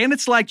 and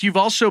it's like you've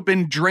also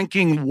been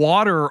drinking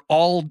water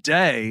all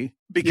day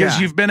because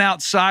you've been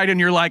outside and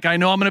you're like, I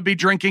know I'm going to be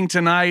drinking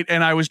tonight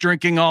and I was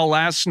drinking all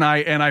last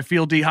night and I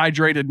feel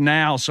dehydrated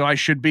now. So I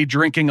should be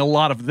drinking a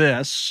lot of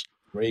this.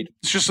 Great.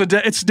 It's just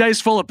it's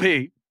days full of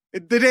pee.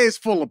 The day is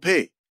full of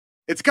pee.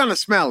 It's going to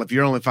smell if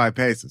you're only 5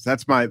 paces.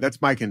 That's my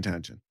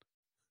contention.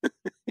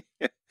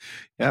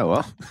 Yeah,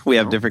 well, we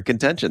have different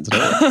contentions.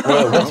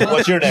 Well,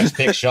 what's your next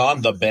pick,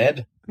 Sean? The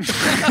bed?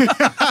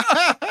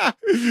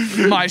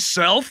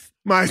 Myself?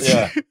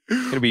 Yeah.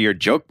 Gonna be your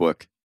joke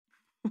book.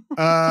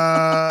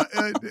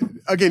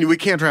 Again, we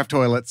can't draft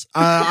toilets.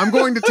 I'm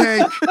going to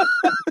take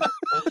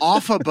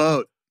off a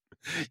boat.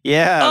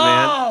 Yeah,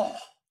 man.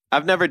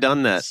 I've never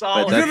done that.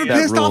 Solid. Have you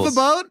ever pissed off a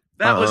boat?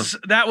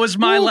 That was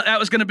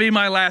going to be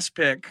my last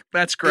pick.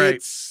 That's great.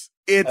 It's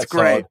That's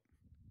great. solid.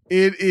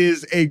 It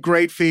is a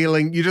great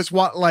feeling. You just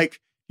want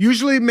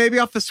usually maybe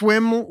off the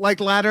swim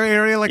ladder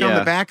area, on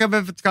the back of it,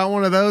 if it's got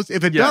one of those.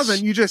 If it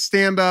doesn't, you just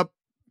stand up,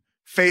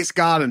 face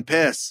God, and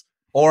piss.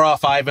 Or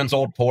off Ivan's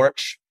old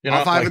porch.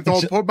 Off Ivan's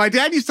old porch. My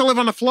dad used to live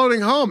on a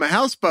floating home, a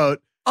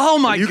houseboat. Oh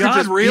my you God,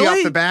 could just really? pee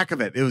off the back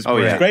of it. It was great.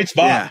 It was a great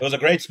spot. Yeah. It was a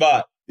great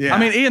spot. Yeah. I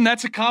mean, Ian,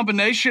 that's a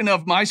combination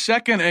of my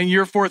second and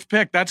your fourth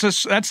pick. That's a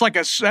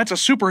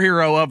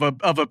superhero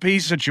of a pee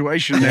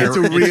situation there.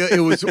 It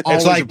was always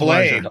It's like a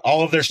pleasure. Blade.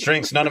 All of their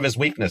strengths, none of his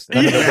weakness.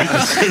 None of their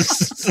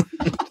weaknesses.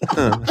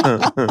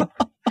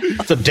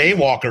 It's a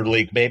daywalker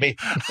league, baby.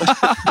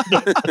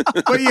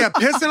 But yeah,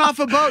 pissing off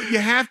a boat, you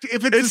have to.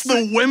 If it's the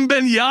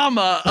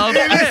Wimbenyama of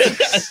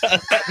piss.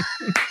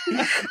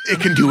 It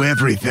can do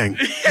everything.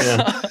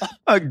 Yeah.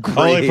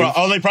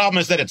 Only problem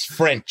is that it's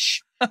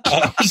French.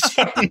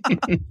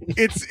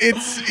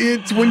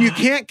 It's when you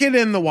can't get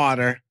in the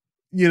water.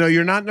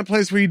 You're not in a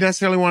place where you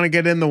necessarily want to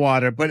get in the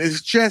water, but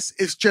it's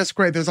just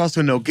great. There's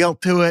also no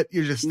guilt to it.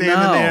 You're just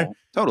standing there.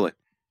 Totally.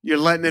 You're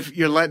letting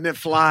it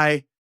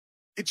fly.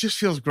 It just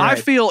feels great. I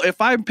feel if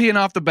I'm peeing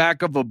off the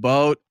back of a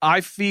boat,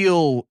 I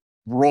feel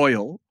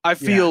royal. I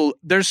feel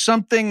there's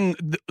something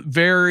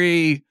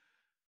very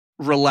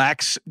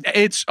relaxed.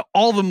 It's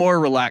all the more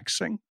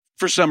relaxing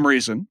for some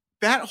reason.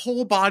 That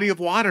whole body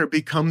of water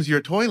becomes your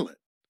toilet.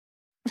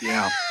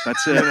 Yeah,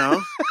 that's it.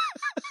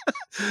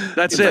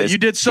 That's it. You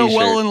did so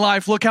well in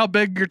life. Look how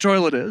big your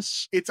toilet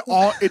is. It's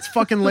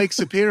fucking Lake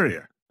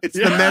Superior. It's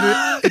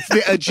it's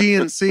the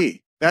Aegean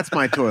Sea. That's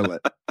my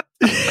toilet.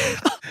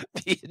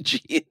 The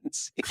Aegean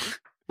Sea.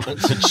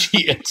 It's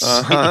Aegean Sea.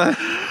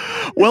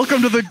 Uh-huh.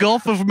 Welcome to the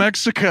Gulf of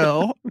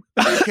Mexico,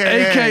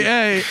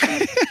 AKA.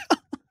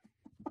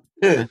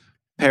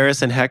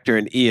 Paris and Hector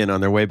and Ian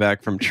on their way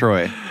back from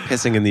Troy,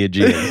 pissing in the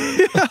Aegean.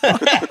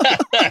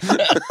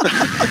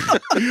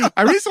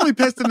 I recently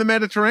pissed in the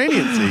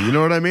Mediterranean Sea. You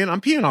know what I mean? I'm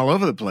peeing all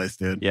over the place,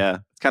 dude. Yeah.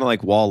 It's kind of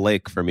like Wall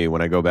Lake for me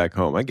when I go back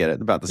home. I get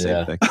it. About the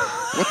same thing.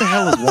 What the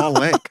hell is Wall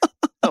Lake?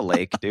 A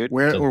lake, dude.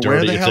 Where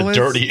the hell is?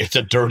 It's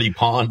a dirty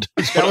pond.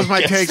 That was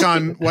my take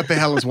on what the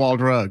hell is Wall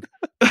Drug.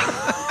 I'm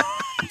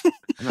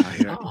out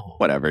here.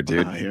 Whatever,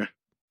 dude. I'm out here.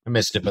 I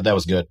missed it, but that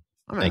was good.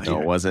 Thank you. No,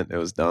 it wasn't. It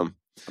was dumb.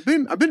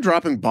 I've been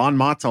dropping bon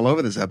mots all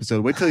over this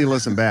episode. Wait till you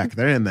listen back.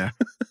 They're in there.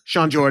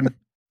 Sean Jordan,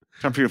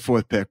 time for your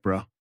fourth pick,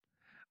 bro.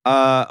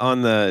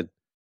 On the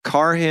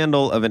car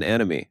handle of an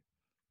enemy.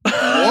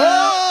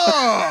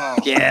 Whoa!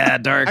 Yeah,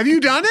 dark. Have you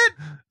done it?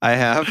 I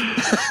have.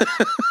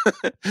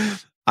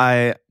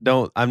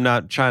 I'm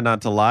not trying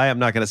not to lie. I'm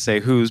not going to say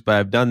whose, but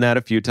I've done that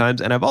a few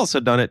times. And I've also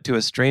done it to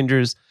a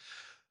stranger's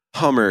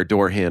Hummer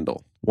door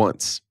handle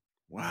once.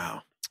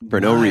 Wow. For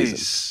no reason.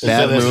 Is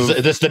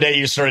this the day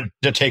you started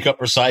to take up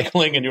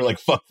recycling and you're like,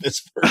 fuck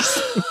this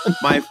person?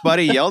 My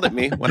buddy yelled at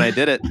me when I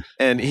did it.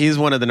 And he's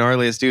one of the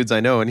gnarliest dudes I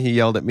know. And he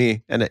yelled at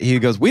me. And he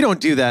goes, we don't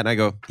do that. And I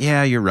go,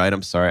 yeah, you're right.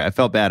 I'm sorry. I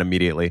felt bad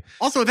immediately.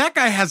 Also, that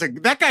guy has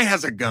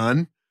a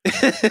gun.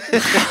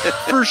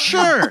 For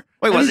sure.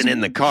 Well, he wasn't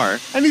in the car.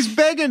 And he's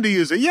begging to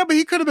use it. Yeah, but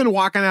he could have been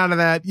walking out of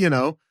that,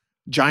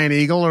 Giant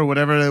Eagle or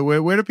whatever.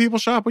 Where do people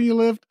shop where you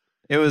lived?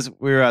 We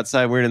were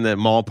outside. We were in the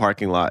mall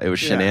parking lot. It was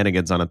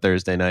shenanigans on a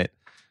Thursday night.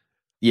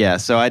 Yeah,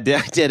 so I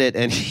did it,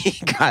 and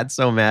he got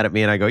so mad at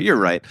me, and I go, you're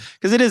right.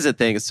 Because it is a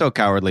thing. It's so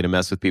cowardly to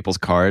mess with people's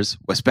cars,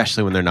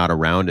 especially when they're not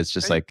around. It's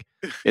just like,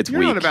 it's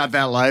You're weak. not about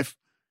that life.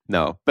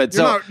 No, but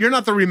You're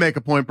not the remake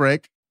of Point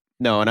Break.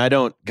 No, and I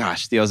don't.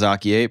 Gosh, the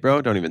Ozaki 8,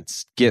 bro. Don't even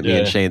get me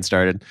and Shane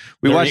started.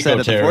 We They're watched that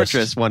at the eco-terrorists.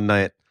 Fortress one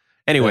night.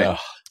 Anyway,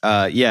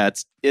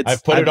 it's.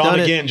 I've put it on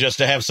again just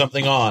to have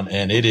something on,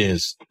 and it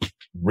is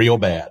real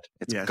bad.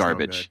 It's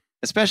garbage,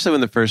 especially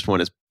when the first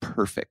one is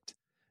perfect.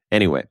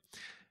 Anyway,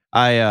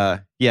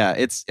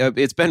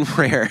 it's been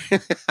rare.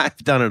 I've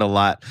done it a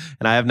lot,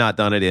 and I have not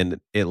done it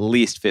in at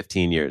least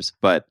 15 years.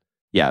 But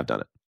yeah, I've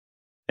done it,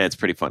 and it's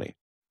pretty funny.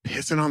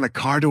 Pissing on the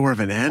car door of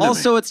an enemy.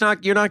 Also,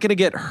 you're not going to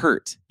get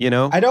hurt. You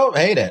know, I don't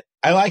hate it.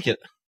 I like it.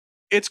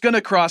 It's going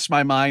to cross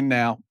my mind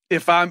now.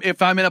 If I'm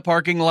in a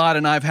parking lot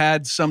and I've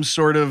had some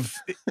sort of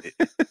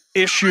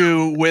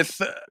issue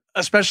with,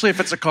 especially if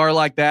it's a car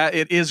like that,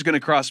 it is going to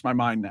cross my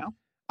mind now.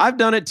 I've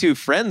done it to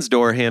friends'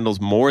 door handles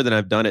more than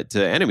I've done it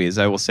to enemies.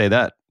 I will say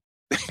that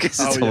because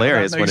it's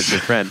hilarious when it's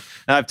your friend.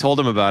 And I've told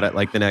him about it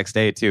like the next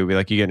day too. Be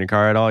like, "You get in your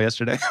car at all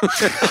yesterday?"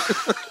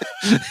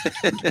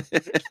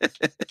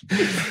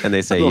 And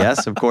they say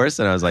yes, of course.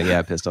 And I was like, "Yeah,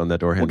 I pissed on that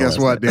door handle." Well, guess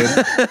what, dude?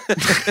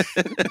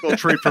 Little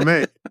treat for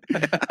me.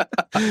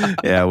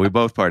 Yeah, we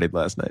both partied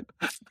last night.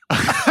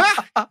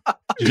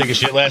 Did you take a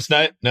shit last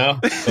night? No,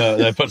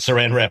 I put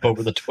Saran wrap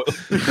over the toilet.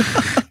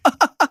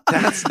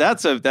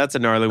 That's a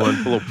gnarly one.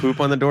 A little poop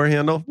on the door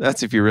handle.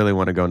 That's if you really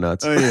want to go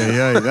nuts. Oh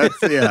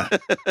yeah.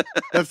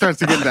 That starts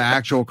to get into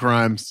actual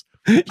crimes.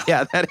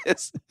 Yeah, that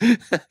is.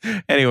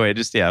 Anyway,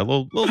 just a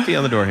little pee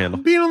on the door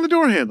handle. Being on the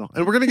door handle,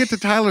 and we're gonna get to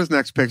Tyler's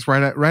next picks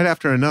right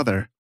after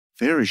another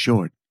very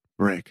short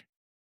break.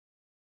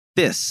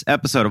 This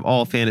episode of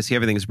All Fantasy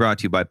Everything is brought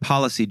to you by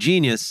Policy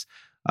Genius.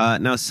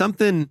 Now,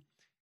 something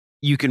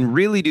you can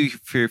really do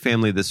for your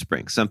family this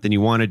spring. Something you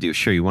want to do.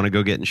 Sure, you want to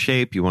go get in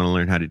shape. You want to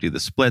learn how to do the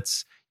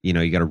splits. You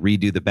got to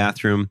redo the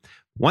bathroom.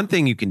 One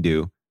thing you can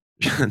do.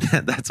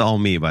 That's all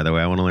me, by the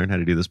way. I want to learn how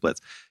to do the splits.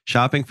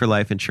 Shopping for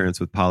life insurance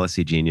with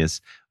Policy Genius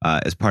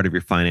as part of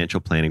your financial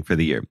planning for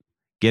the year.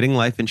 Getting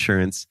life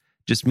insurance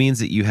just means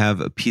that you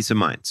have a peace of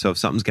mind. So if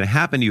something's going to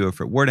happen to you,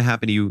 if it were to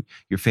happen to you,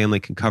 your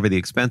family can cover the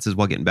expenses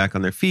while getting back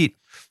on their feet.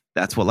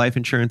 That's what life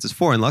insurance is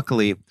for. And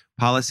luckily,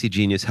 Policy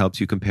Genius helps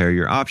you compare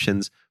your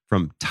options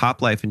from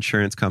top life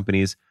insurance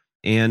companies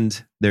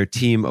and their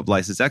team of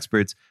licensed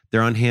experts.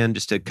 They're on hand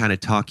just to kind of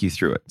talk you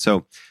through it.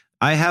 So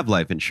I have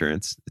life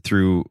insurance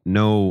through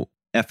no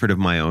effort of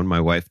my own. My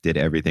wife did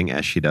everything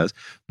as she does,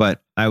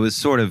 but I was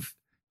sort of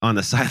on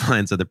the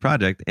sidelines of the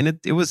project, and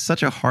it was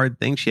such a hard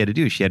thing she had to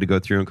do. She had to go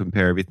through and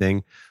compare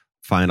everything,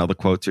 find all the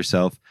quotes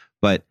herself,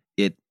 but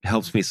it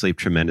helps me sleep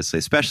tremendously,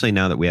 especially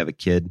now that we have a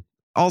kid.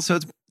 Also,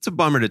 it's a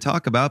bummer to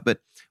talk about, but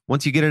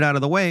once you get it out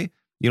of the way,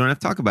 you don't have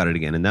to talk about it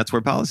again. And that's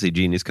where Policy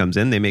Genius comes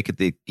in. They make it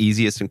the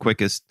easiest and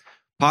quickest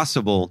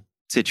possible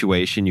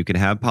situation you can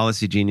have.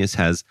 Policy Genius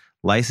has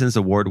licensed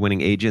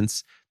award-winning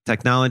agents,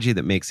 technology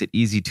that makes it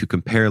easy to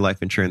compare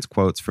life insurance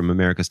quotes from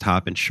America's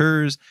top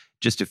insurers.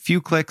 Just a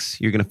few clicks,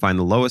 you're going to find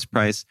the lowest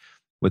price.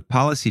 With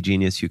Policy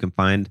Genius, you can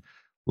find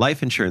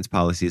life insurance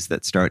policies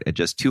that start at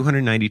just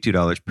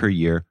 $292 per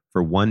year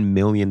for $1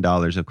 million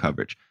of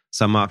coverage.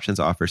 Some options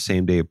offer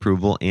same-day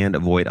approval and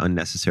avoid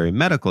unnecessary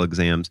medical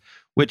exams,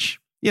 which,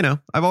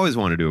 I've always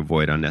wanted to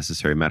avoid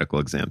unnecessary medical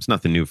exams.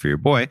 Nothing new for your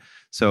boy.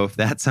 So if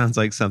that sounds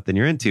like something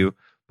you're into,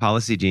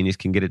 Policy Genius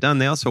can get it done.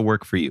 They also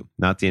work for you,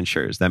 not the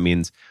insurers. That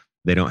means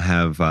they don't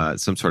have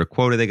some sort of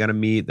quota they got to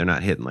meet. They're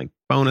not hitting like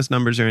bonus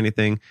numbers or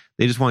anything.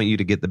 They just want you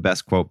to get the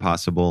best quote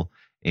possible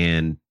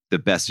and the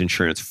best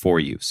insurance for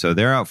you. So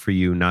they're out for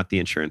you, not the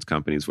insurance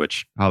companies,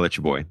 which I'll let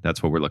your boy.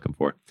 That's what we're looking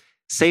for.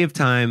 Save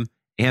time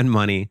and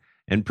money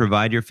and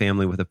provide your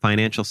family with a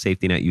financial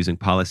safety net using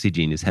Policy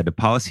Genius. Head to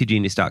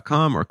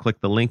policygenius.com or click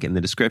the link in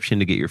the description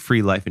to get your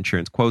free life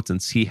insurance quotes and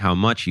see how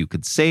much you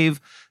could save.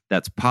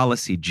 That's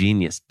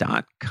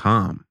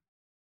policygenius.com.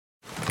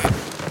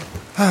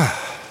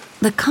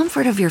 The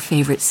comfort of your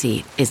favorite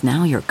seat is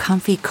now your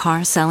comfy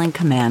car selling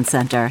command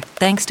center,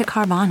 thanks to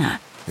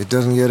Carvana. It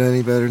doesn't get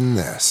any better than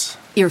this.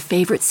 Your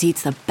favorite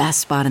seat's the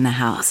best spot in the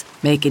house.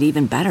 Make it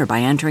even better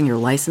by entering your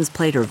license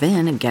plate or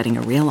VIN and getting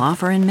a real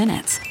offer in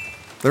minutes.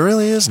 There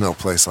really is no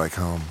place like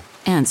home.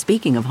 And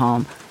speaking of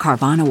home,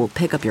 Carvana will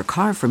pick up your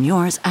car from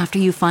yours after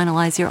you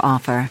finalize your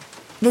offer.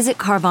 Visit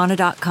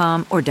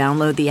Carvana.com or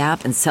download the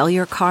app and sell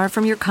your car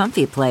from your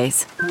comfy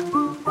place.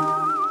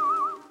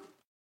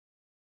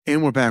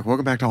 And we're back.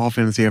 Welcome back to All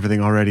Fantasy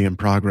Everything already in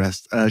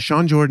progress.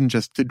 Sean Jordan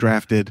just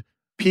drafted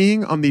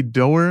peeing on the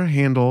door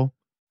handle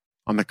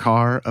on the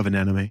car of an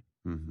enemy.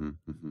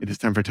 It is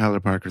time for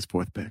Tyler Parker's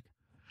fourth pick.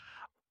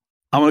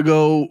 I'm going to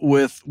go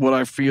with what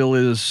I feel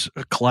is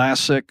a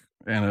classic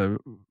and a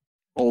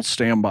old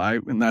standby,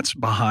 and that's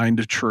behind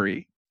a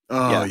tree.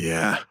 Oh,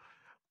 yeah.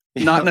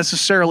 Not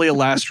necessarily a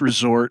last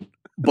resort,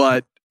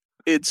 but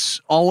it's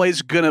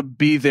always going to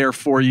be there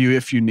for you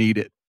if you need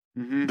it.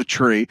 The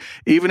tree.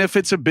 Even if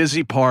it's a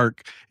busy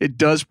park, it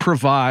does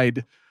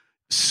provide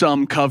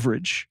some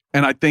coverage.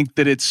 And I think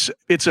that it's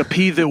a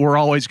pee that we're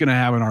always going to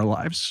have in our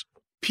lives.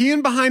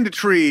 Peeing behind a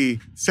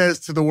tree says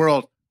to the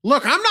world,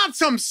 Look, I'm not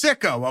some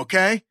sicko,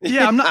 okay?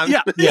 Yeah, I'm not.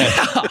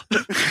 Yeah.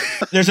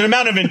 There's an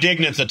amount of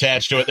indignance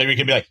attached to it that you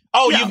can be like,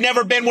 "Oh, you've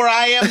never been where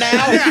I am now."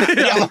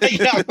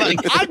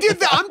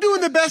 I'm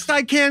doing the best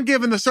I can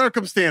given the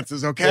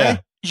circumstances. Okay. Yeah.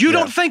 You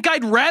don't think I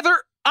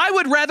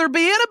would rather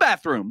be in a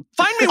bathroom.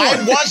 Find me one.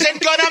 I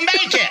wasn't gonna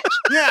make it.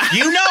 Yeah.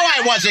 You know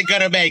I wasn't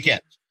gonna make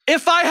it.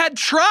 If I had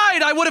tried,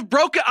 I would have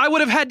broken. I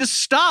would have had to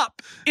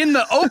stop in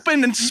the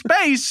open and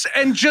space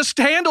and just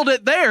handled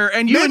it there.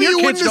 And you and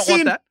your kids don't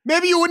want that.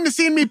 Maybe you wouldn't have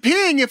seen me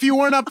peeing if you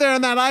weren't up there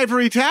in that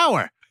ivory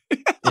tower.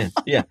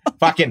 Yeah.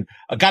 Fucking,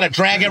 I gotta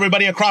drag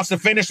everybody across the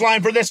finish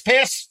line for this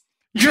piss.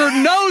 Your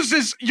nose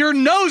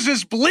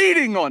is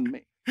bleeding on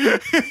me.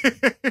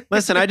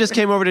 Listen, I just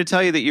came over to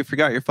tell you that you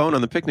forgot your phone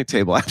on the picnic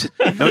table.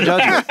 No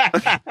judgment.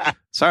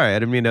 Sorry, I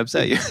didn't mean to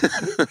upset you.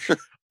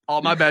 Oh,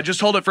 my bad. Just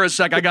hold it for a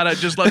sec. I gotta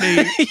just let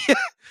me.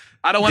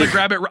 I don't want to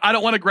grab it. I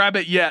don't want to grab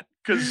it yet.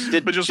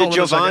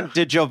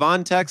 Did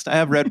Jovan text? I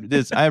have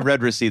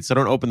read receipts, so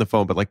don't open the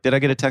phone. But did I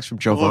get a text from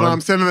Jovan? Hold on,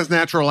 I'm sending this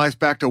natural ice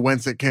back to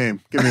whence it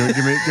came. Give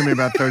me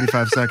about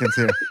 35 seconds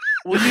here.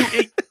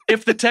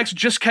 If the text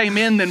just came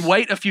in, then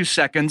wait a few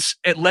seconds,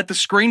 let the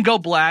screen go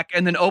black,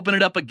 and then open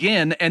it up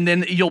again, and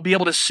then you'll be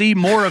able to see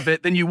more of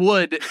it than you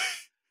would.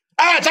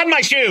 Ah, it's on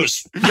my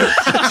shoes.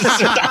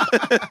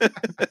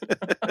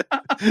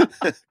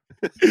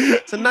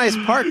 It's a nice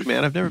park,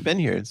 man. I've never been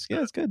here. It's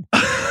good.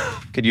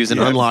 Could use an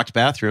unlocked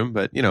bathroom,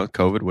 but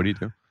COVID. What do you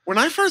do? When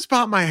I first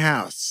bought my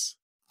house,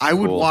 I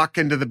would walk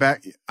into the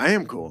back. I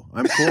am cool.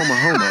 I'm cool. I'm a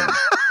homeowner.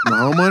 I'm a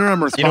homeowner.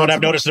 I'm responsible. You know what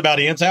I've noticed about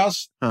Ian's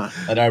house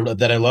that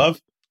I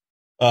love?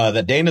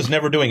 That Dana's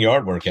never doing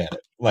yard work at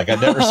it. I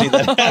never see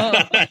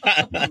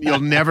that.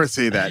 You'll never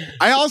see that.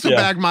 I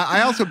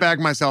also bag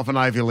myself an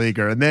Ivy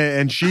Leaguer,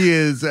 and she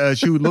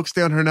looks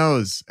down her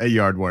nose at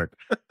yard work.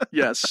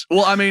 Yes.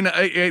 Well, I mean,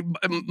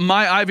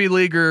 my Ivy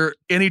Leaguer,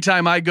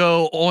 anytime I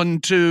go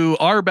onto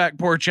our back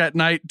porch at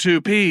night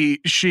to pee,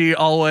 she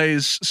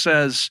always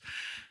says,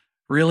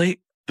 "Really?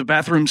 The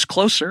bathroom's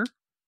closer.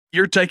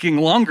 You're taking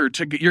longer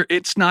to get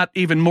it's not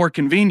even more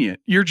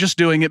convenient. You're just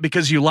doing it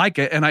because you like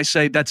it." And I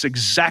say, that's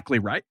exactly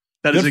right.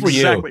 That is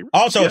exactly right.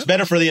 Also, it's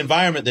better for the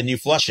environment than you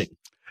flushing.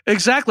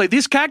 Exactly.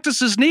 These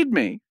cactuses need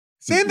me.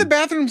 Saying the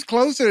bathroom's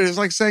closer is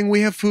like saying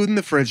we have food in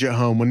the fridge at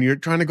home when you're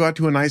trying to go out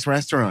to a nice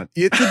restaurant.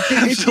 You're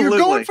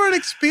going for an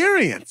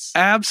experience.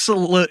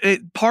 Absolutely.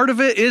 Part of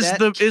it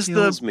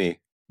is me.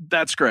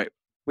 That's great.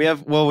 We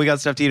got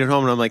stuff to eat at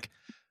home, and I'm like,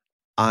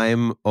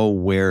 I'm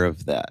aware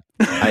of that.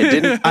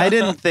 I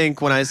didn't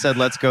think when I said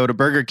let's go to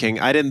Burger King,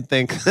 I didn't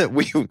think that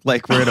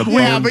we're in a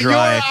bone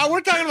dry.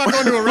 We're talking about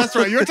going to a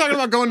restaurant. You're talking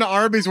about going to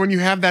Arby's when you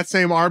have that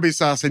same Arby's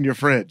sauce in your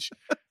fridge.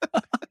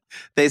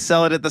 They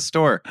sell it at the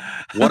store.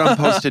 What I'm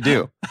supposed to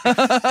do?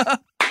 I'm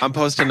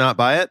supposed to not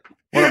buy it?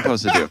 What I'm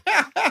supposed to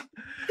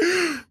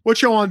do?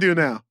 What you want to do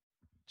now?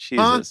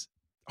 Jesus.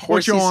 Huh?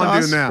 What you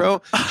want to do now?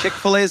 Bro.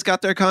 Chick-fil-A's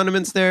got their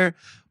condiments there.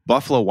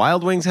 Buffalo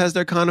Wild Wings has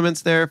their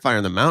condiments there. Fire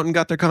in the Mountain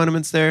got their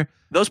condiments there.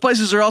 Those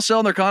places are all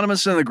selling their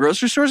condiments in the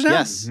grocery stores now?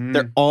 Yes. Mm-hmm.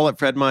 They're all at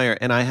Fred Meyer,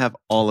 and I have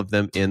all of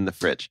them in the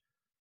fridge.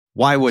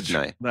 Why wouldn't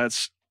I?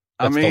 That's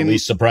the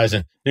least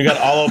surprising. You got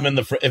all of them in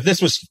the fridge. If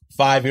this was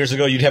 5 years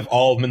ago, you'd have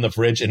all of them in the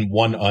fridge and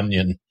one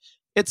onion.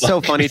 It's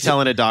so funny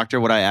telling a doctor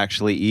what I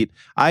actually eat.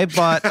 I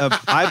bought a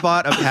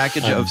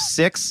package of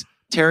 6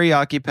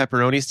 teriyaki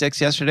pepperoni sticks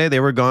yesterday. They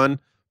were gone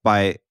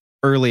by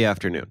early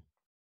afternoon.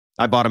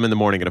 I bought them in the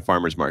morning at a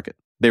farmer's market.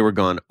 They were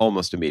gone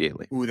almost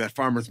immediately. Ooh, that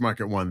farmer's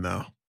market one,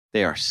 though.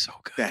 They are so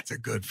good. That's a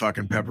good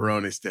fucking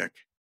pepperoni stick.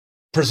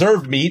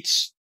 Preserved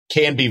meats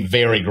can be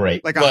very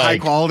great. Like a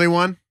high-quality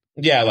one?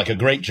 Yeah, like a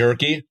great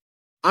jerky.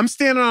 I'm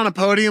standing on a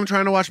podium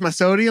trying to watch my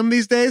sodium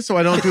these days, so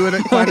I don't do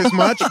it quite as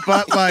much,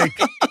 but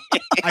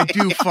I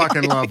do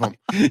fucking love them.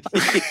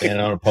 Standing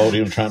on a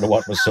podium trying to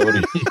watch my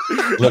sodium.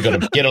 Look at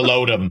him. Get a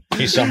load of him.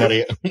 He's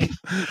somebody.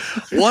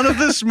 One of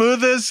the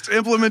smoothest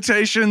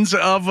implementations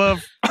of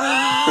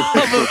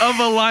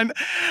a line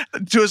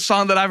to a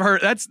song that I've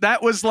heard.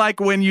 That was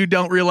like when you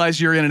don't realize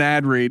you're in an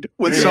ad read.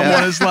 When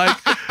someone is like,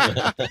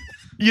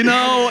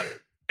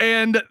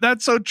 and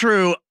that's so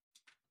true.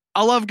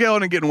 I love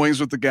going and getting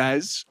wings with the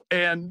guys,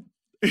 and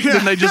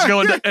then they just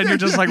go into, and you're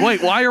just like, wait,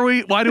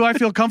 why do I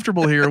feel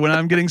comfortable here when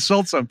I'm getting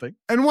sold something?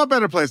 And what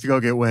better place to go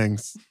get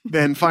wings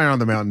than Fire on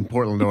the Mountain,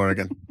 Portland,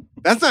 Oregon?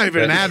 That's not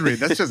even an ad read.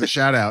 That's just a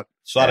shout out.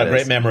 It's a lot of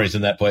great memories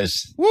in that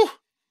place. Woo.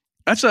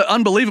 That's an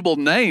unbelievable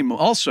name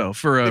also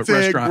for a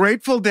restaurant. It's a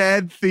Grateful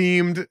Dead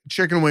themed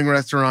chicken wing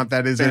restaurant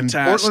that is in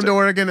Portland,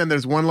 Oregon, and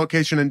there's one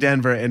location in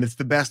Denver, and it's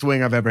the best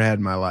wing I've ever had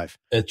in my life.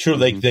 It's true.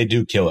 They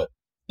do kill it.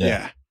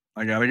 Yeah.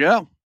 I gotta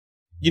go.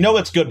 You know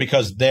it's good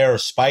because their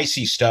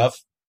spicy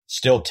stuff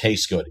still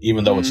tastes good,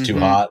 even though it's too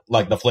hot.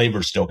 Like the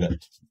flavor's still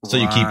good. So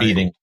you keep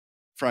eating.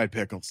 Fried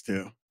pickles,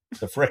 too.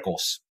 The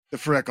frickles. The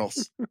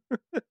frickles.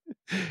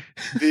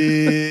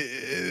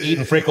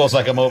 Eating frickles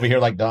like I'm over here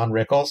like Don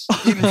Rickles.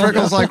 Eating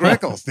frickles like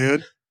Rickles,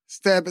 dude.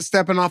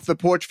 Stepping off the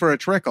porch for a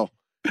trickle.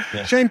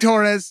 Yeah. Shane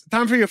Torres,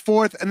 time for your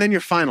fourth and then your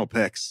final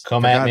picks.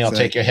 Come at me, I'll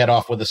take your head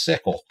off with a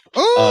sickle.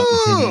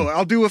 Ooh,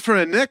 I'll do it for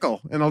a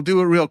nickel, and I'll do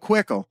it real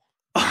quickle.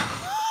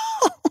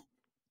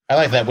 I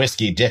like that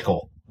whiskey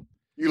Dickel.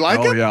 You like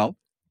it? Yeah.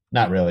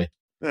 Not really.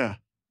 Yeah.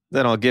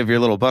 Then I'll give your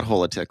little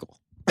butthole a tickle.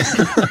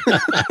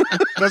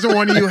 Doesn't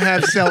one of you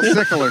have cell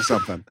sickle or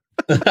something?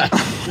 I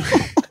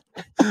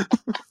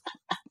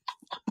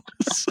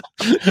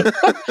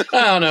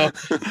don't know.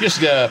 Just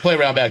play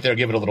around back there,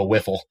 give it a little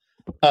whiffle.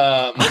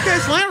 Okay,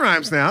 slant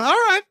rhymes now. All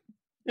right.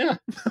 Yeah.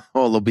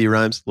 Oh, little B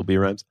rhymes.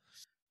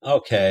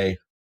 Okay.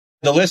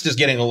 The list is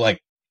getting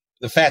like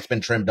the fat's been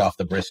trimmed off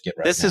the brisket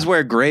right This now. is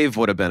where Grave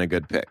would have been a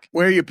good pick.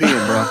 Where are you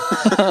peeing,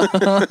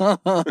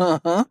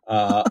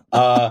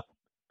 bro?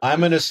 I'm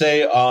going to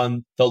say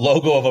on the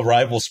logo of a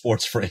rival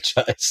sports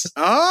franchise.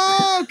 Okay.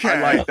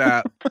 I like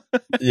that.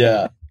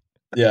 Yeah.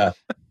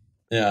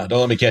 Don't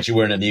let me catch you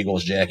wearing an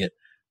Eagles jacket.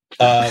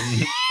 Are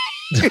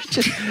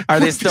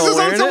they still this is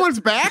wearing on someone's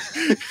it? back?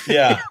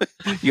 Yeah.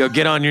 You go,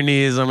 get on your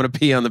knees. I'm going to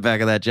pee on the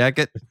back of that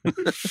jacket.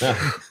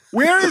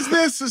 Where is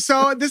this?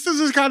 So this is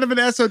just kind of an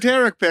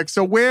esoteric pick.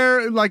 So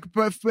where, like,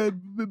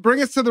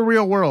 bring us to the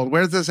real world.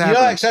 Where's this happening?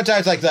 You know, like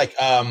sometimes like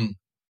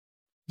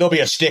there'll be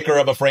a sticker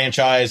of a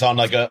franchise on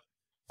like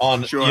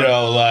Sure. you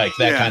know, like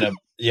that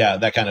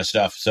kind of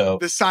stuff. So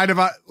the side of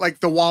like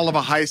the wall of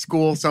a high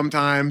school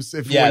sometimes.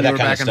 When you were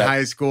back in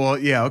high school.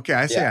 Yeah. Okay.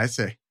 I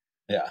see.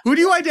 Yeah. Who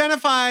do you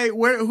identify?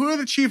 Who are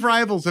the chief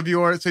rivals of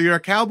yours? So you're a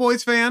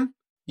Cowboys fan?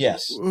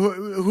 Yes.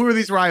 Who are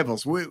these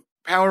rivals?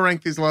 Power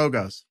rank these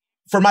logos.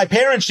 For my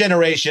parents'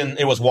 generation,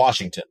 it was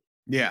Washington.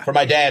 Yeah. For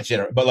my dad's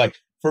generation, but like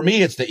for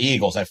me, it's the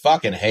Eagles. I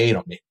fucking hate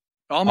them.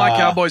 All my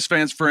Cowboys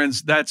fans,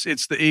 friends,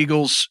 it's the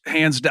Eagles,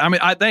 hands down. I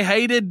mean, they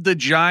hated the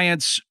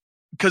Giants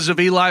because of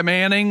Eli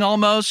Manning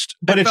almost.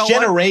 But it's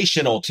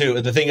generational, too.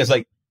 The thing is,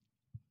 like,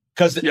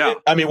 because,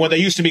 I mean, when they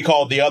used to be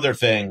called the other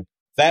thing,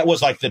 that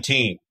was like the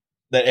team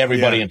that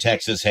everybody in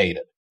Texas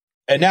hated.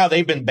 And now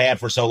they've been bad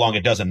for so long,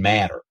 it doesn't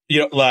matter.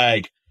 You know,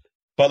 like,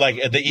 but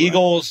like the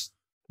Eagles,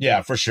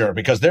 yeah, for sure,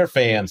 because their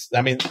fans,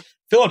 I mean,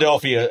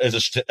 Philadelphia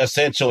is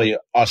essentially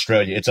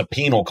Australia. It's a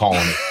penal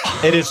colony.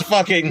 It is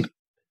fucking,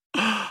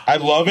 I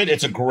love it.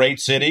 It's a great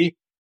city,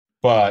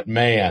 but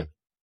man,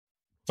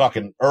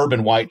 fucking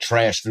urban white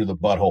trash through the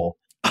butthole.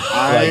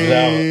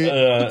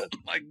 Oh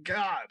my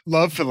God.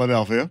 Love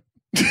Philadelphia.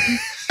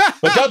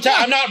 But don't tell,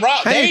 I'm not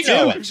wrong. They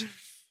know it.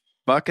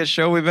 Fuckest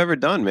show we've ever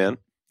done, man.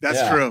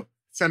 That's true.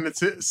 Send it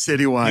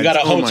citywide. You got a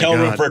hotel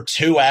room for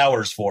 2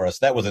 hours for us.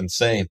 That was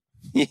insane.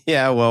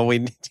 Yeah, well,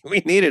 we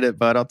needed it,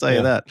 bud. I'll tell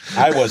you that.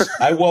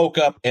 I woke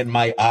up and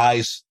my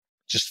eyes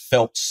just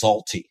felt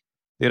salty.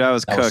 Dude, I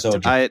was cooked.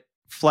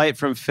 Flight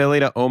from Philly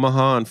to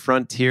Omaha on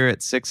Frontier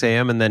at 6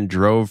 a.m. and then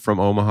drove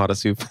from Omaha to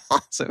Sioux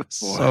Falls. It was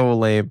so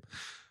lame.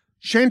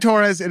 Shane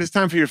Torres, it is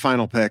time for your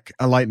final pick,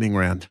 a lightning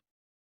round.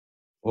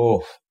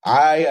 Oh,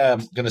 I am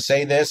going to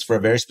say this for a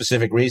very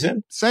specific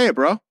reason. Say it,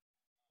 bro.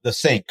 The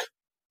sink.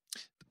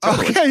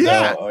 Okay,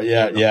 yeah.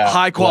 Yeah.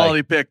 High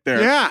quality pick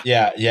there.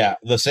 Yeah.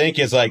 The sink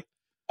is like,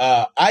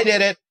 I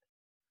did it.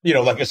 You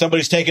know, like if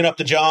somebody's taking up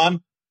the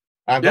John,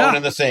 I'm going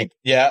in the sink.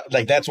 Yeah,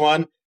 like that's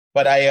one.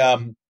 But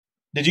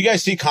did you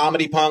guys see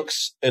Comedy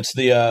Punks? It's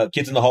the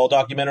Kids in the Hall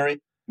documentary.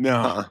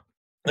 No.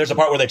 There's a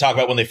part where they talk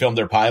about when they filmed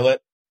their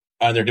pilot,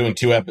 and they're doing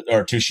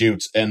two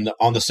shoots. And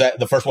on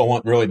the first one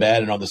went really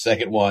bad, and on the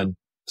second one,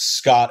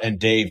 Scott and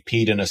Dave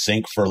peed in a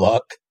sink for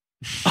luck.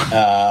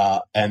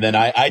 And then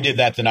I did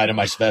that the night of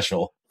my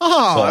special.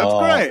 Oh, so, that's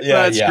great.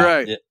 That's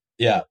great.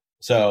 Yeah.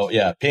 So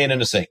peeing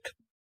in a sink.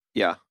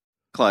 Yeah.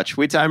 Clutch.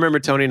 I remember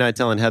Tony and I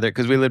telling Heather,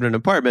 because we lived in an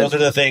apartment. Those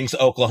are the things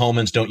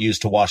Oklahomans don't use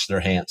to wash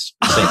their hands.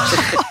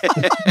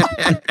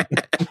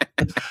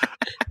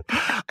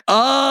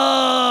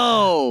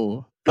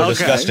 Oh, they're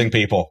disgusting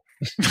people.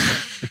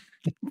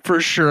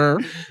 For sure.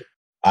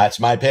 That's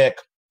my pick,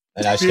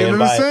 and I stand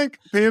by it.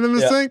 Peeing in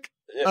the sink.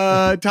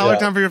 Tyler,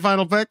 time for your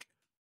final pick.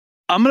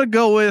 I'm gonna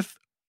go with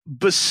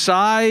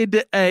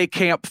beside a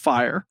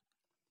campfire.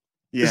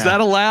 Yeah. Is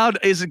that allowed?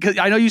 Is it? 'Cause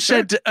I know you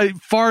said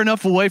far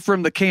enough away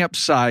from the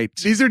campsite.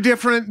 These are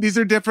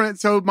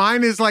different. So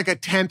mine is like a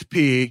tent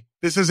pee.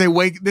 This is a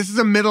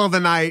middle of the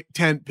night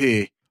tent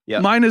pee. Yeah.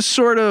 Mine is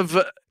sort of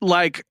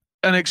like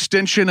an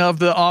extension of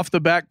the off the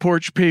back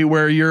porch pee,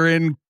 where you're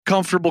in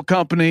comfortable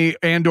company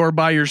and or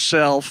by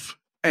yourself,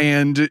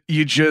 and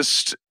you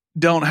just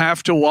don't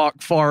have to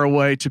walk far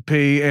away to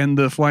pee, and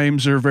the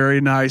flames are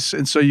very nice,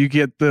 and so you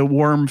get the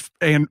warmth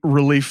and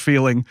relief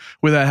feeling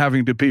without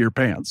having to pee your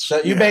pants. So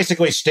you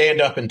basically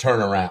stand up and turn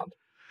around.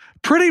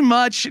 Pretty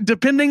much,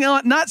 depending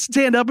on, not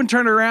stand up and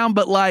turn around,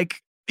 but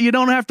like you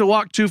don't have to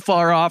walk too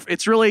far off.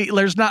 It's really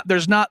there's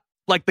not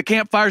like the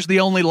campfire's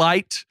the only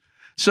light,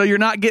 so you're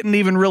not getting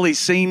even really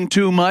seen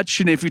too much.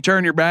 And if you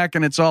turn your back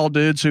and it's all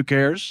dudes, who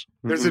cares?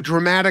 There's a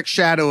dramatic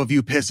shadow of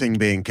you pissing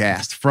being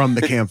cast from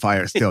the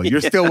campfire still.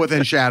 You're still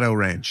within shadow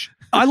range.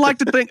 I like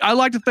to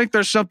think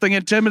there's something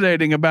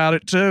intimidating about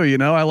it too. You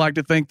know, I like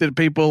to think that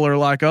people are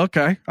like,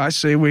 okay, I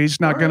see. He's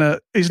not gonna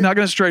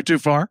stray too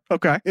far.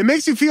 Okay. It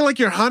makes you feel like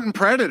you're hunting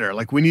predator.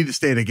 Like we need to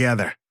stay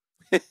together.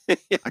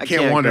 I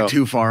can't wander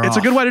too far It's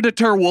off. a good way to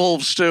deter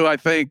wolves too, I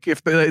think,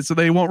 so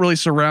they won't really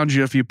surround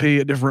you if you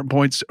pee at different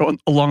points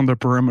along the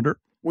perimeter.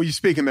 Well, you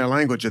speak in their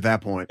language at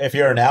that point. If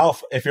you're an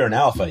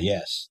alpha,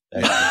 yes.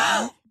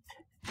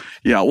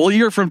 Yeah, well,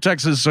 you're from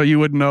Texas, so you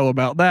wouldn't know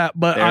about that.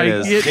 But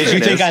Did you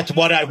think that's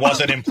what I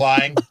wasn't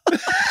implying?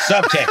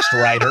 Subtext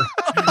writer.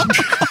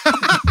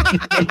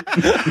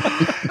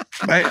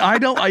 I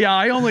don't. Yeah,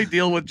 I only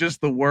deal with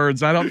just the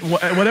words. I don't.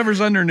 Whatever's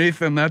underneath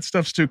them, that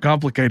stuff's too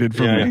complicated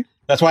for me.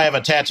 That's why I have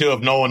a tattoo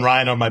of Nolan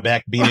Ryan on my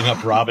back beating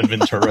up Robin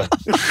Ventura.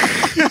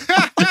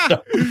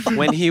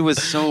 When he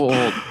was so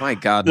old. My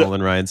God,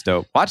 Nolan Ryan's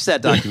dope. Watch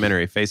that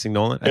documentary, Facing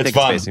Nolan. I think It's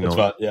fun. Facing It's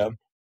Nolan. fun, yeah.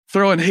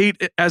 Throwing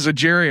heat as a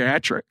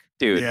geriatric.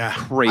 Dude,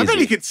 crazy. I bet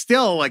he could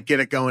still like get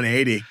it going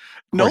 80.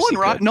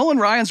 Nolan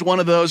Ryan's one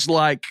of those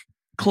like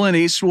Clint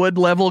Eastwood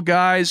level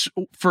guys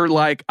for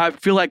like, I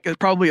feel like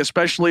probably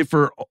especially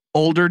for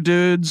older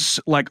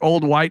dudes, like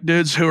old white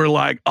dudes who are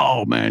like,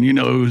 oh man, you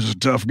know who's a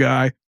tough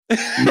guy?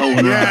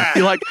 Nolan Ryan.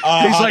 He's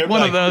like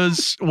one of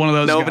those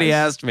Nobody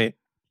guys. asked me.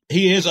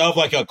 He is of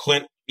like a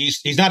Clint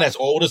East. He's not as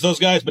old as those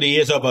guys, but he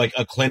is of like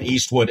a Clint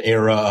Eastwood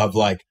era of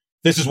like,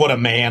 this is what a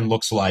man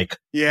looks like.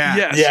 Yeah.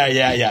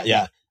 Yes.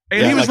 Yeah.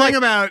 And he was thinking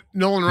about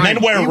Nolan Ryan.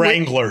 Men wear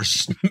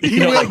Wranglers.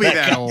 He will be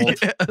that old.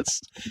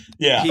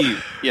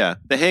 Yes. Yeah.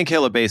 The Hank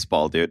Hill of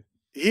baseball, dude.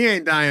 He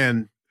ain't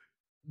dying.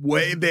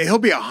 He'll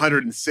be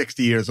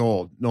 160 years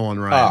old, Nolan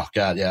Ryan. Oh,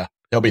 God, yeah.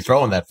 He'll be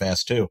throwing that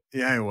fast, too.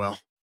 Yeah, he will.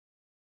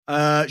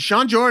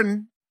 Sean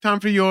Jordan, time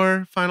for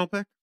your final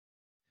pick.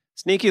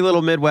 Sneaky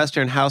little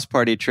Midwestern house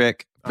party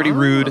trick. Pretty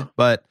rude,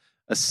 but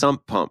a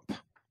sump pump.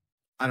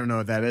 I don't know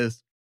what that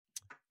is.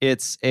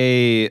 It's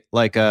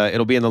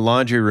it'll be in the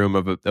laundry room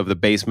of the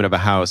basement of a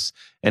house,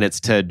 and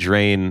it's to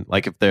drain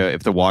like if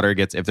there's water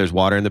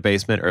in the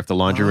basement or if the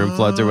laundry room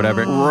floods or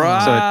whatever.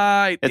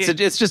 Right. So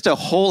it's just a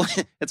hole.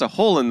 It's a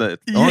hole in the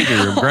laundry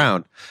room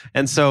ground.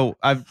 And so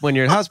when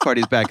you're at house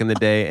parties back in the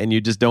day and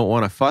you just don't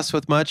want to fuss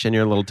with much and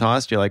you're a little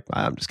tossed, you're like,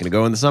 I'm just going to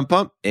go in the sump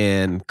pump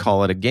and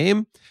call it a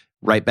game.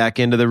 Right back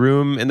into the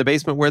room in the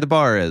basement where the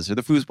bar is or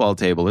the foosball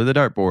table or the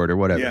dartboard or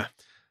whatever. Yeah.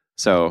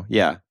 So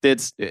yeah,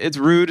 it's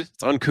rude,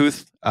 it's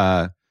uncouth,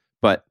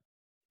 but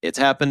it's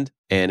happened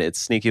and it's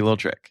a sneaky little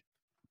trick,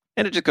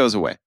 and it just goes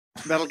away.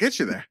 That'll get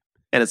you there,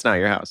 and it's not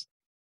your house.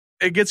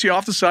 It gets you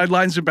off the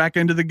sidelines and back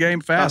into the game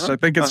fast. I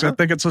think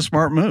it's a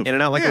smart move. In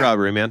and out like a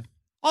robbery, man.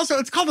 Also,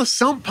 it's called a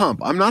sump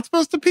pump. I'm not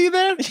supposed to pee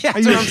there. Yeah,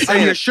 are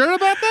you sure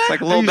about that? It's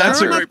like a little. Are you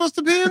sure I'm not supposed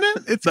to pee in it?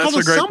 It's called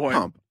a sump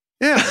pump.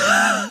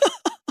 Yeah.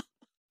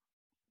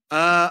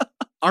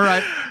 All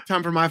right.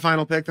 Time for my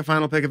final pick. The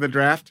final pick of the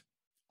draft.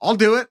 I'll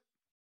do it.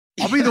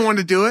 I'll be the one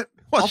to do it.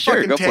 Well, I'll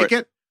sure, fucking take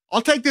it.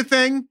 I'll take the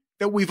thing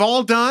that we've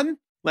all done.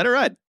 Let it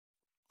ride.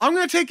 I'm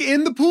going to take it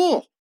in the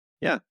pool.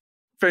 Yeah.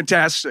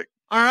 Fantastic.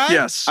 All right.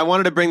 Yes. I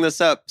wanted to bring this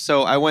up.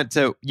 So I went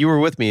to, you were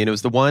with me, and it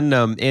was the one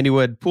Andy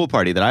Wood pool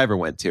party that I ever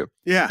went to.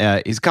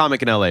 Yeah. He's a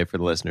comic in LA for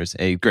the listeners.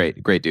 A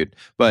great dude.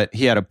 But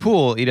he had a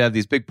pool. He'd have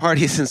these big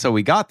parties. And so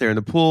we got there and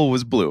the pool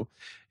was blue.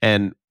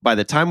 And by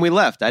the time we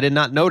left, I did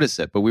not notice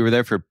it, but we were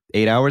there for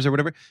 8 hours or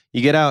whatever.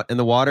 You get out and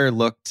the water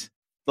looked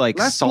like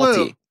Less salty.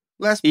 blue.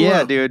 Less blue.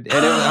 Yeah, dude.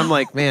 And I'm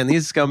like, man,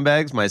 these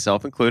scumbags,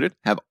 myself included,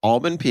 have all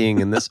been peeing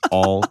in this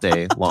all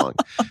day long.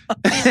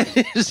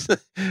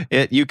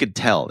 You could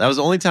tell. That was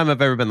the only time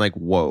I've ever been like,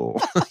 whoa.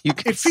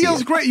 It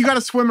feels great. You got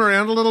to swim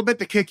around a little bit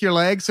to kick your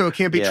leg so it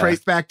can't be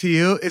traced back to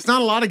you. It's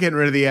not a lot of getting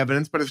rid of the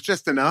evidence, but it's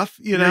just enough,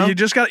 you know? You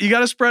got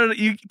to spread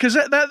it because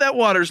that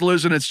water's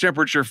losing its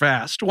temperature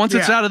fast. Once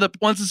it's out of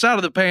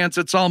the pants,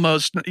 it's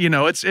almost,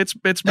 it's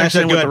mixed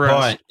in with the rest.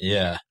 Point.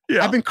 Yeah.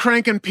 I've been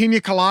cranking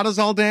pina coladas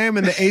all day. I'm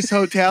in the Ace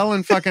Hotel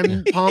in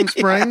fucking Palm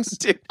Springs.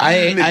 I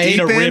ate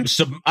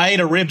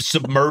a rib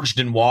submerged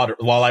in water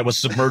while I was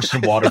submerged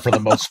in water for the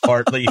most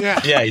part.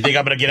 Yeah, you think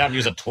I'm going to get out and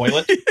use a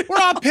toilet? We're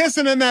all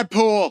pissing in that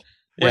pool.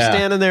 We're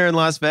standing there in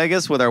Las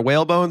Vegas with our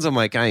whale bones. I'm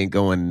like, I ain't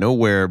going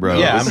nowhere, bro.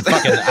 Yeah,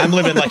 I'm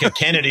living like a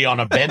Kennedy on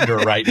a bender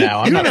right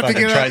now. I'm not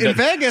fucking trying to. In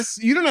Vegas,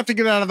 you don't have to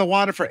get out of the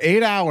water for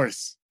 8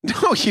 hours.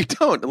 No, you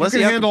don't. Unless you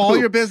can have handle to poop. all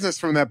your business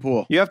from that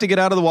pool. You have to get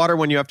out of the water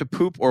when you have to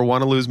poop or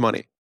want to lose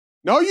money.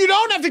 No, you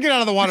don't have to get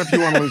out of the water if you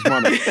want to lose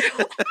money.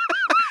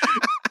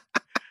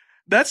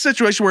 That's a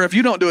situation where if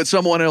you don't do it,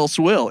 someone else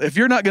will. If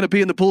you're not going to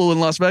pee in the pool in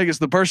Las Vegas,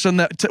 the person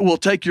that will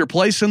take your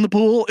place in the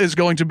pool is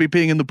going to be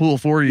peeing in the pool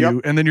for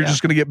you, and then you're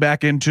just going to get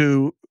back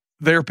into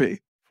their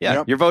pee.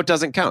 Yeah, your vote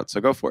doesn't count,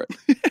 so go for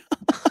it.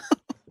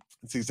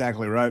 That's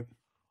exactly right.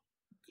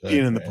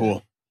 Peeing in the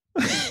pool.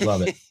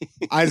 Love it.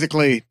 Isaac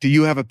Lee, do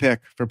you have a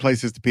pick for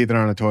places to pee that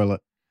aren't a toilet?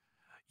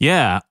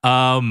 Yeah.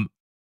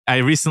 I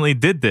recently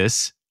did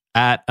this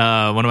at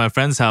one of my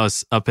friend's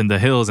house up in the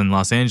hills in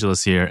Los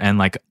Angeles here, and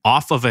like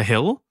off of a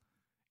hill,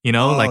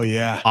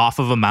 off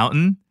of a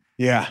mountain.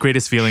 Yeah.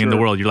 Greatest feeling in the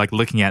world. You're like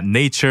looking at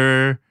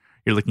nature.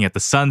 You're looking at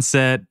the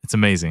sunset. It's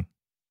amazing.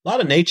 A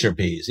lot of nature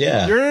peas.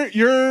 Yeah.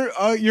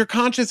 You're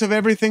conscious of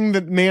everything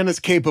that man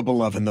is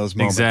capable of in those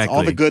moments. Exactly.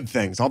 All the good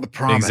things, all the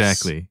promise.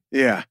 Exactly.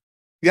 Yeah.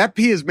 That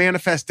pee is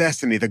manifest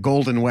destiny, the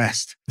Golden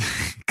West.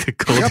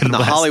 Up in the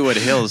Hollywood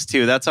Hills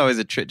too. That's always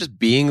a trip. Just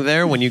being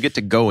there when you get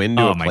to go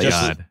into a place.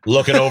 God.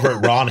 Looking over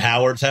at Ron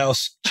Howard's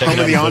house. Home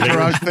of the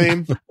Entourage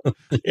theme.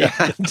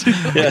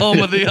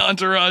 Home of the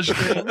Entourage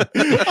theme.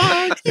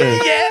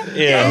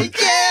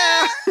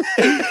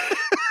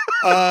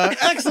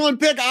 Excellent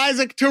pick,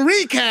 Isaac. To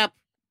recap,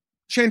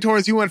 Shane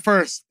Torres, you went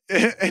first,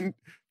 and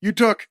you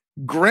took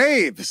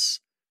Graves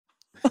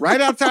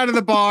right outside of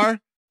the bar,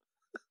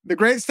 the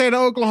great state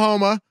of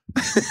Oklahoma,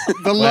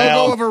 the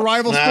logo of a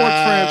rival sports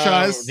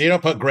franchise. You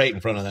don't put great in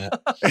front of that.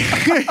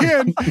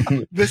 And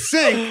the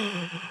Sink,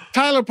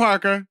 Tyler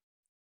Parker,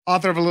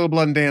 author of A Little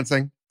Blood and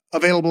Dancing,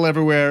 available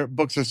everywhere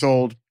books are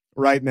sold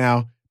right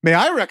now. May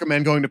I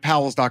recommend going to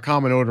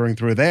powells.com and ordering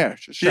through there?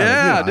 Just do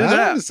that.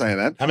 I'm just saying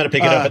that. I'm going to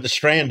pick it up at the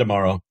Strand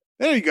tomorrow.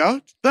 There you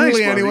go. Thanks,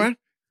 really anywhere.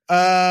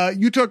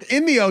 You took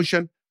In the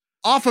Ocean,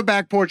 Off a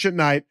Back Porch at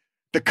Night,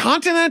 The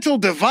Continental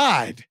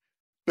Divide,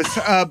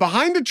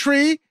 Behind a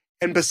Tree,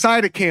 and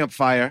Beside a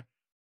Campfire.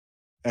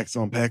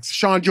 Excellent picks.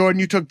 Sean Jordan,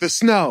 you took The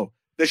Snow,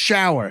 The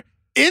Shower,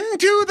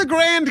 Into the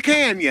Grand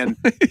Canyon,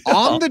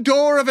 On the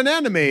Door of an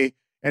Enemy,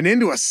 and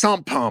Into a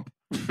Sump Pump.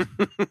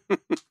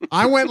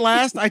 I went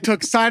last. I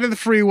took Side of the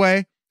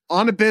Freeway,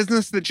 On a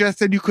Business that just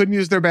said you couldn't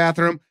use their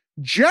bathroom,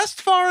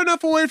 just far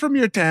enough away from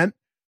your tent,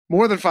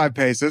 more than 5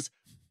 paces,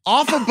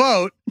 Off a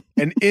Boat,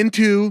 and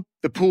Into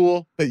the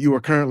Pool that you are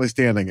currently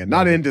standing in.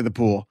 Not into the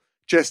pool,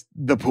 just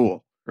the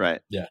pool. Right.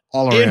 Yeah.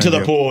 All around Into the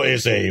you. pool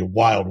is a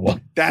wild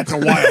one. That's a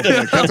wild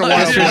pick. That's a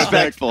wild boy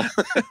Disrespectful. pick.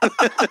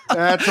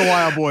 That's a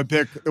wild boy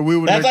pick. We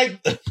would I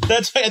think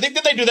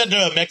that they do that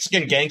to a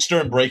Mexican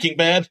gangster in Breaking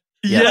Bad.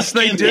 Yes,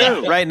 they do.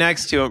 Yeah, right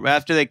next to him.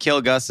 After they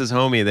kill Gus's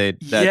homie, that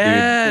dude.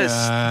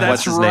 That's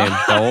what's his name?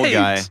 The old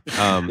guy.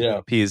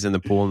 Yeah. Pees in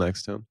the pool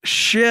next to him.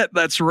 Shit,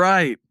 that's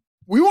right.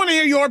 We want to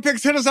hear your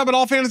picks. Hit us up at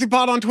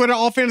allfantasypod on Twitter,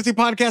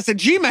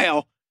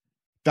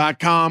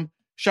 allfantasypodcast@gmail.com.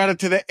 Shout out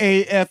to the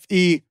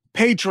AFE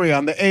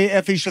Patreon, the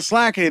AFE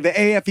Shaslackity, the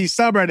AFE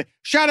subreddit.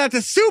 Shout out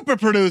to super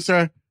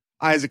producer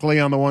Isaac Lee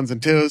on the ones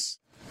and twos.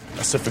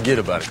 I said forget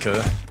about it,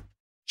 cuz.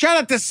 Shout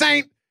out to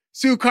Saint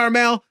Sue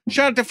Carmel.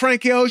 Shout out to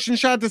Frankie Ocean.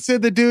 Shout out to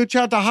Sid the Dude.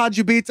 Shout out to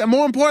Haji Beats. And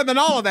more important than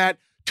all of that,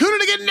 tune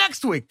in again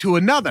next week to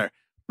another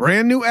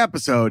brand new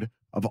episode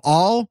of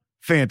All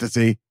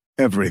Fantasy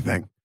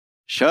Everything.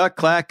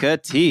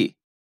 Shaklackity.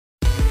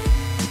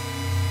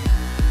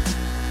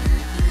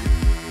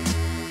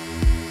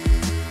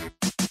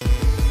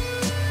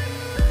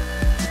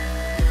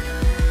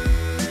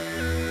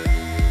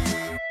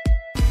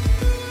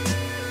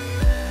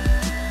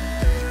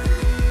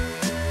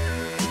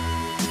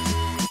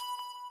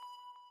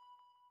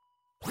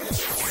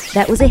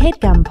 That was a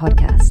HeadGum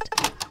podcast.